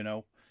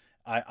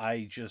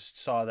 I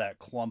just saw that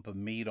clump of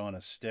meat on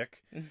a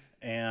stick,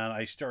 and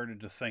I started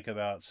to think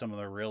about some of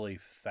the really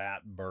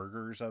fat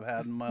burgers I've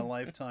had in my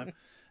lifetime.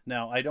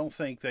 Now, I don't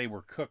think they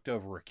were cooked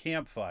over a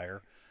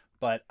campfire,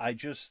 but I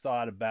just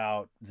thought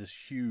about this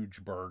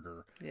huge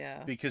burger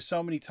Yeah. because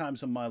so many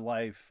times in my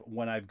life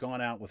when I've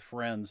gone out with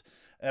friends,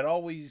 it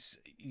always,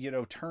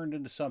 turned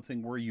into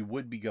something where you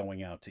would be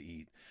going out to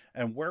eat.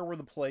 And where were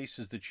the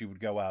places that you would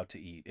go out to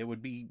eat? It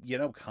would be,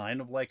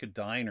 kind of like a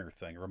diner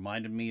thing. It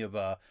reminded me of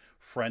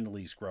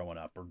Friendlies growing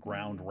up or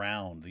Ground Mm.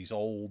 Round, these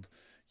old,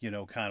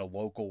 kind of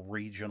local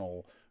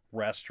regional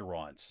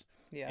restaurants.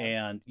 Yeah.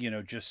 And,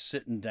 just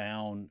sitting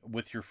down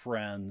with your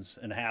friends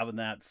and having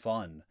that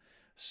fun.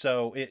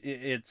 So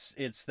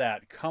it's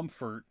that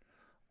comfort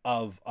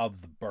of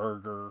the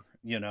burger,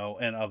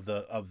 and of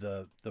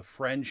the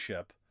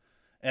friendship.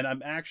 And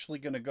I'm actually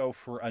going to go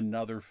for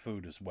another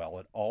food as well.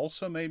 It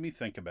also made me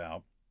think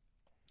about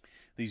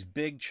these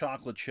big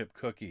chocolate chip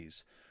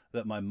cookies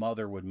that my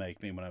mother would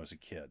make me when I was a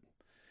kid.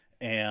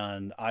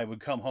 And I would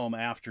come home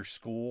after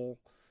school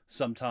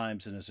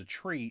sometimes, and as a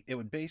treat, it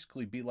would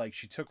basically be like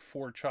she took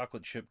 4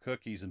 chocolate chip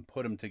cookies and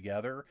put them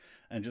together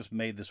and just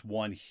made this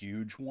one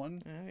huge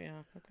one. Oh yeah.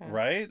 Okay.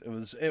 Right?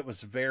 It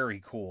was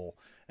very cool.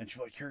 And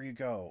she's like, "Here you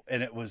go."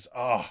 And it was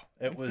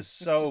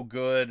so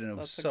good, and it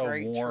was That's a so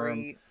great warm.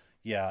 treat.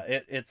 Yeah,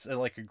 it's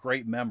like a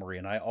great memory,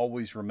 and I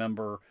always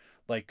remember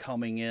like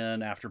coming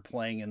in after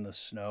playing in the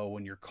snow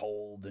when you're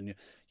cold, and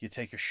you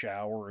take a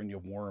shower and you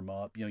warm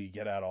up. You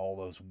get out all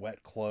those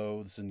wet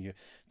clothes and you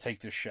take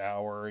the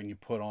shower and you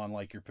put on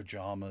like your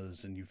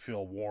pajamas and you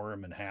feel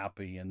warm and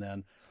happy, and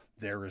then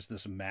there is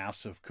this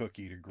massive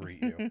cookie to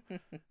greet you.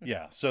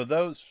 Yeah, so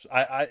those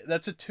I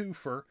that's a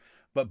twofer,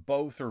 but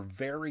both are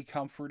very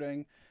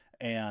comforting,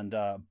 and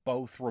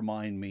both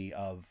remind me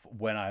of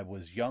when I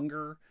was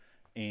younger,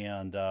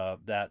 and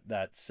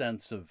that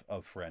sense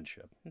of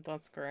friendship.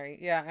 That's great.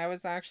 Yeah, I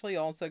was actually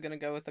also going to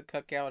go with a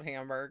cookout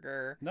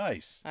hamburger.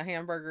 Nice. A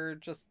hamburger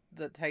just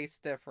that tastes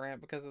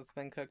different because it's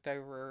been cooked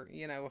over,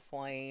 a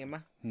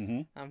flame,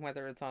 Mm-hmm.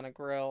 whether it's on a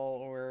grill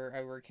or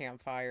over a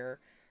campfire,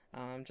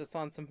 just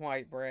on some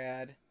white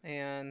bread.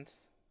 And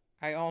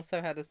I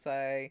also had to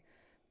say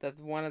that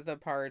one of the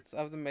parts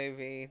of the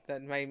movie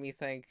that made me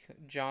think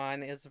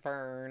John is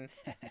Vern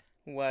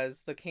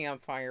was the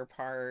campfire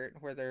part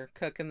where they're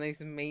cooking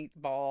these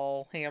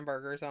meatball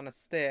hamburgers on a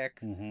stick,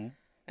 Mm-hmm.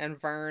 and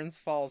Vern's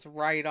falls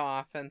right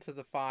off into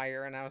the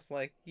fire, and I was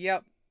like,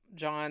 "Yep,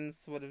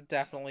 John's would have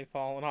definitely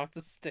fallen off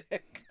the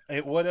stick."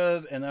 It would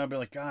have, and then I'd be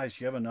like, "Guys,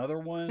 you have another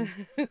one?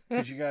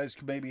 Could you guys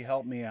maybe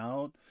help me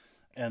out?"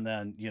 And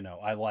then,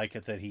 I like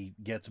it that he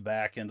gets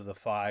back into the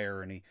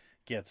fire and he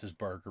gets his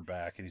burger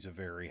back, and he's a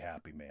very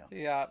happy man.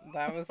 Yeah,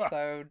 that was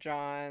so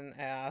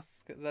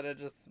John-esque that it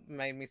just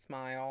made me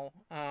smile.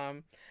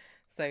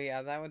 So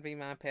yeah, that would be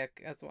my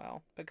pick as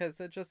well because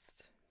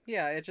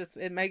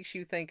it makes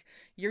you think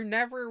you're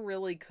never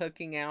really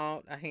cooking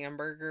out a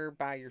hamburger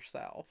by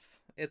yourself.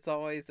 It's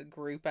always a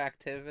group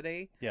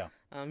activity. Yeah.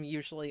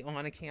 Usually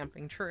on a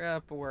camping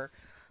trip or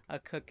a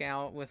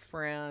cookout with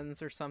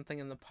friends or something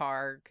in the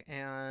park,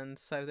 and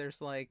so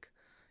there's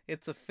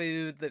it's a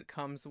food that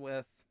comes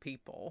with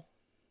people,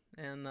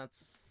 and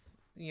that's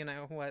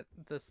what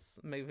this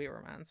movie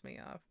reminds me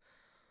of.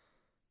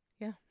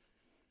 Yeah.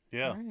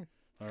 Yeah. All right.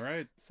 All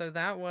right. So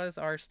that was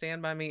our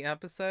Stand By Me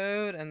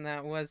episode, and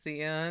that was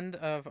the end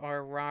of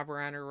our Rob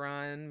Reiner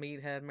Run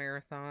Meathead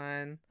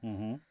Marathon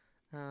Mm-hmm.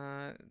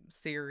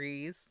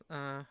 series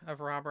of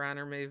Rob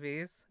Reiner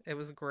movies. It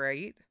was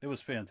great. It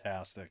was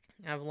fantastic.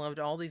 I've loved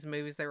all these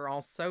movies. They were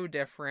all so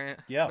different,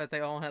 Yeah. but they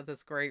all had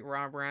this great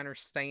Rob Reiner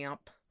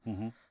stamp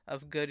Mm-hmm.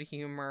 of good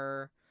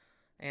humor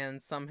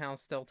and somehow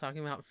still talking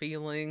about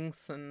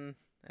feelings and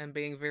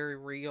being very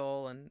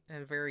real and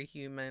very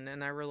human,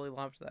 and I really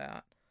loved that.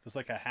 It was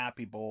like a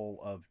happy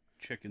bowl of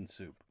chicken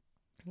soup.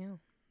 Yeah.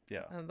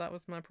 Yeah. That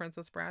was my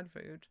Princess Bride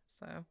food.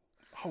 So,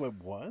 Oh, it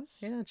was?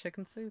 yeah,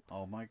 chicken soup.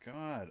 Oh my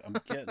God. I'm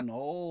getting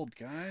old,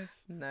 guys.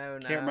 No.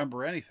 Can't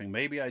remember anything.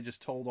 Maybe I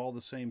just told all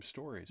the same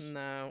stories.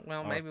 No.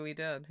 Well, Oh. maybe we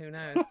did. Who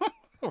knows?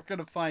 We're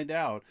gonna find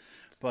out.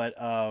 But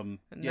yeah.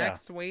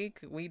 Next week,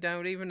 we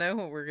don't even know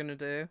what we're going to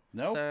do.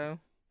 Nope. So,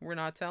 we're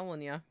not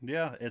telling you.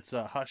 Yeah, it's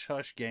a hush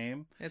hush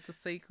game. It's a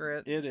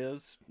secret. It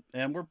is.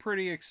 And we're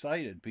pretty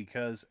excited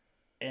because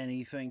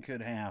anything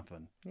could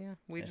happen. Yeah,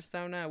 we Yeah. just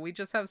don't know. We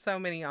just have so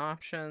many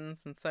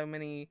options and so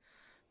many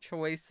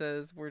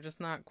choices. We're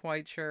just not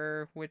quite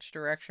sure which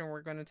direction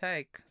we're going to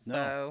take.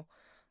 No.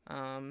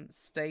 So,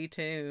 stay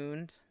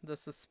tuned. The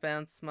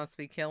suspense must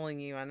be killing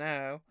you, I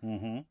know.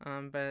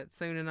 Mm-hmm. But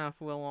soon enough,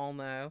 we'll all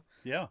know.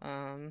 Yeah.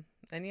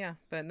 And yeah,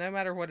 but no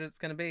matter what it's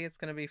going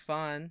to be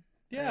fun.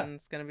 Yeah. And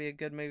it's going to be a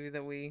good movie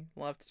that we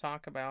love to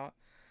talk about.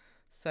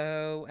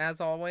 So, as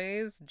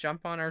always,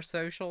 jump on our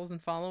socials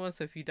and follow us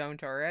if you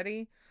don't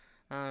already.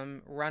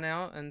 Run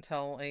out and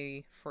tell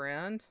a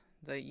friend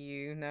that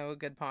you know a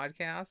good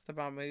podcast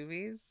about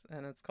movies,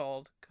 and it's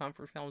called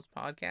Comfort Films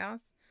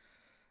Podcast.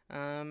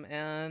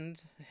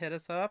 And hit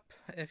us up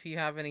if you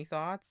have any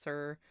thoughts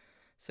or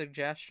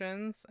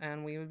suggestions,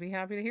 and we would be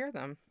happy to hear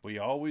them. We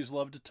always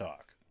love to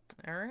talk.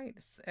 All right,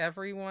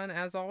 everyone,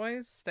 as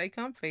always, stay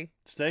comfy.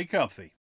 Stay comfy.